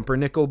a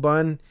pumpernickel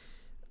bun.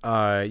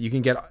 You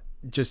can get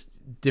just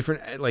different,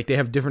 they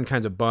have different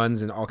kinds of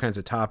buns and all kinds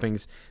of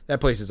toppings.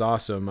 That place is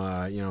awesome.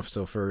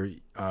 So for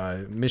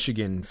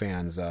Michigan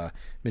fans,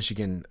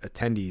 Michigan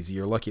attendees,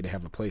 you're lucky to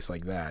have a place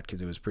like that,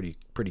 because it was pretty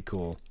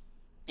cool.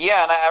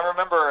 Yeah, and I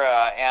remember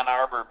Ann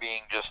Arbor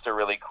being just a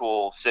really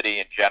cool city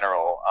in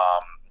general.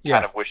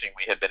 Kind of wishing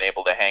we had been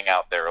able to hang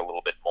out there a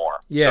little bit more.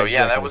 Yeah, so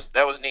exactly.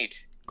 that was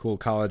neat. Cool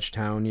college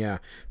town, yeah,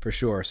 for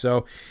sure.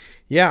 So.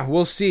 Yeah,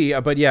 we'll see.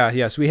 But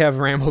yes, we have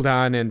rambled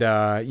on, and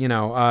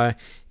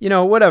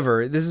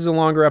whatever. This is a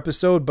longer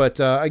episode, but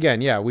again,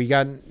 we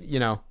got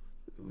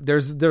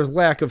there's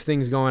lack of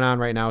things going on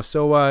right now.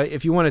 So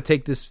if you want to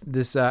take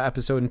this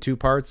episode in two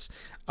parts,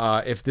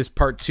 if this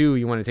part 2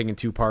 you want to take in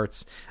two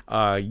parts,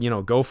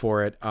 go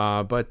for it.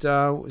 But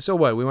so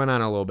what? We went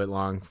on a little bit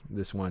long.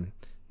 This one,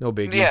 no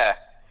biggie. Yeah.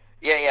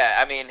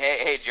 I mean,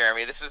 hey,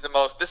 Jeremy, this is the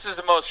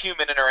most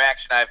human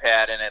interaction I've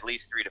had in at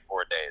least 3 to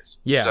 4 days.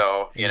 Yeah.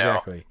 So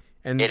exactly.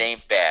 And it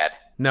ain't bad.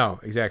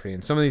 No, exactly.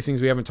 And some of these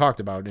things we haven't talked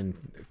about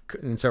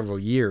in several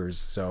years.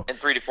 So in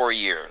 3 to 4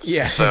 years.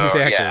 Yeah, so,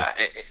 exactly. Yeah,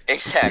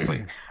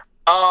 exactly.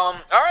 All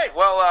right.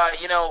 Well,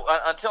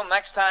 until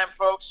next time,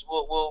 folks,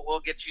 we'll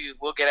get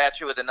at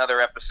you with another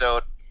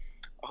episode,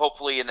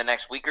 hopefully in the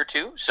next week or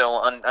two.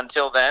 So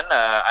until then,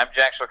 I'm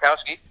Jack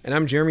Swakowski. And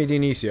I'm Jeremy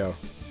Dionisio.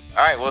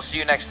 All right. We'll see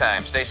you next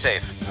time. Stay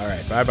safe. All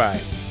right.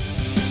 Bye-bye.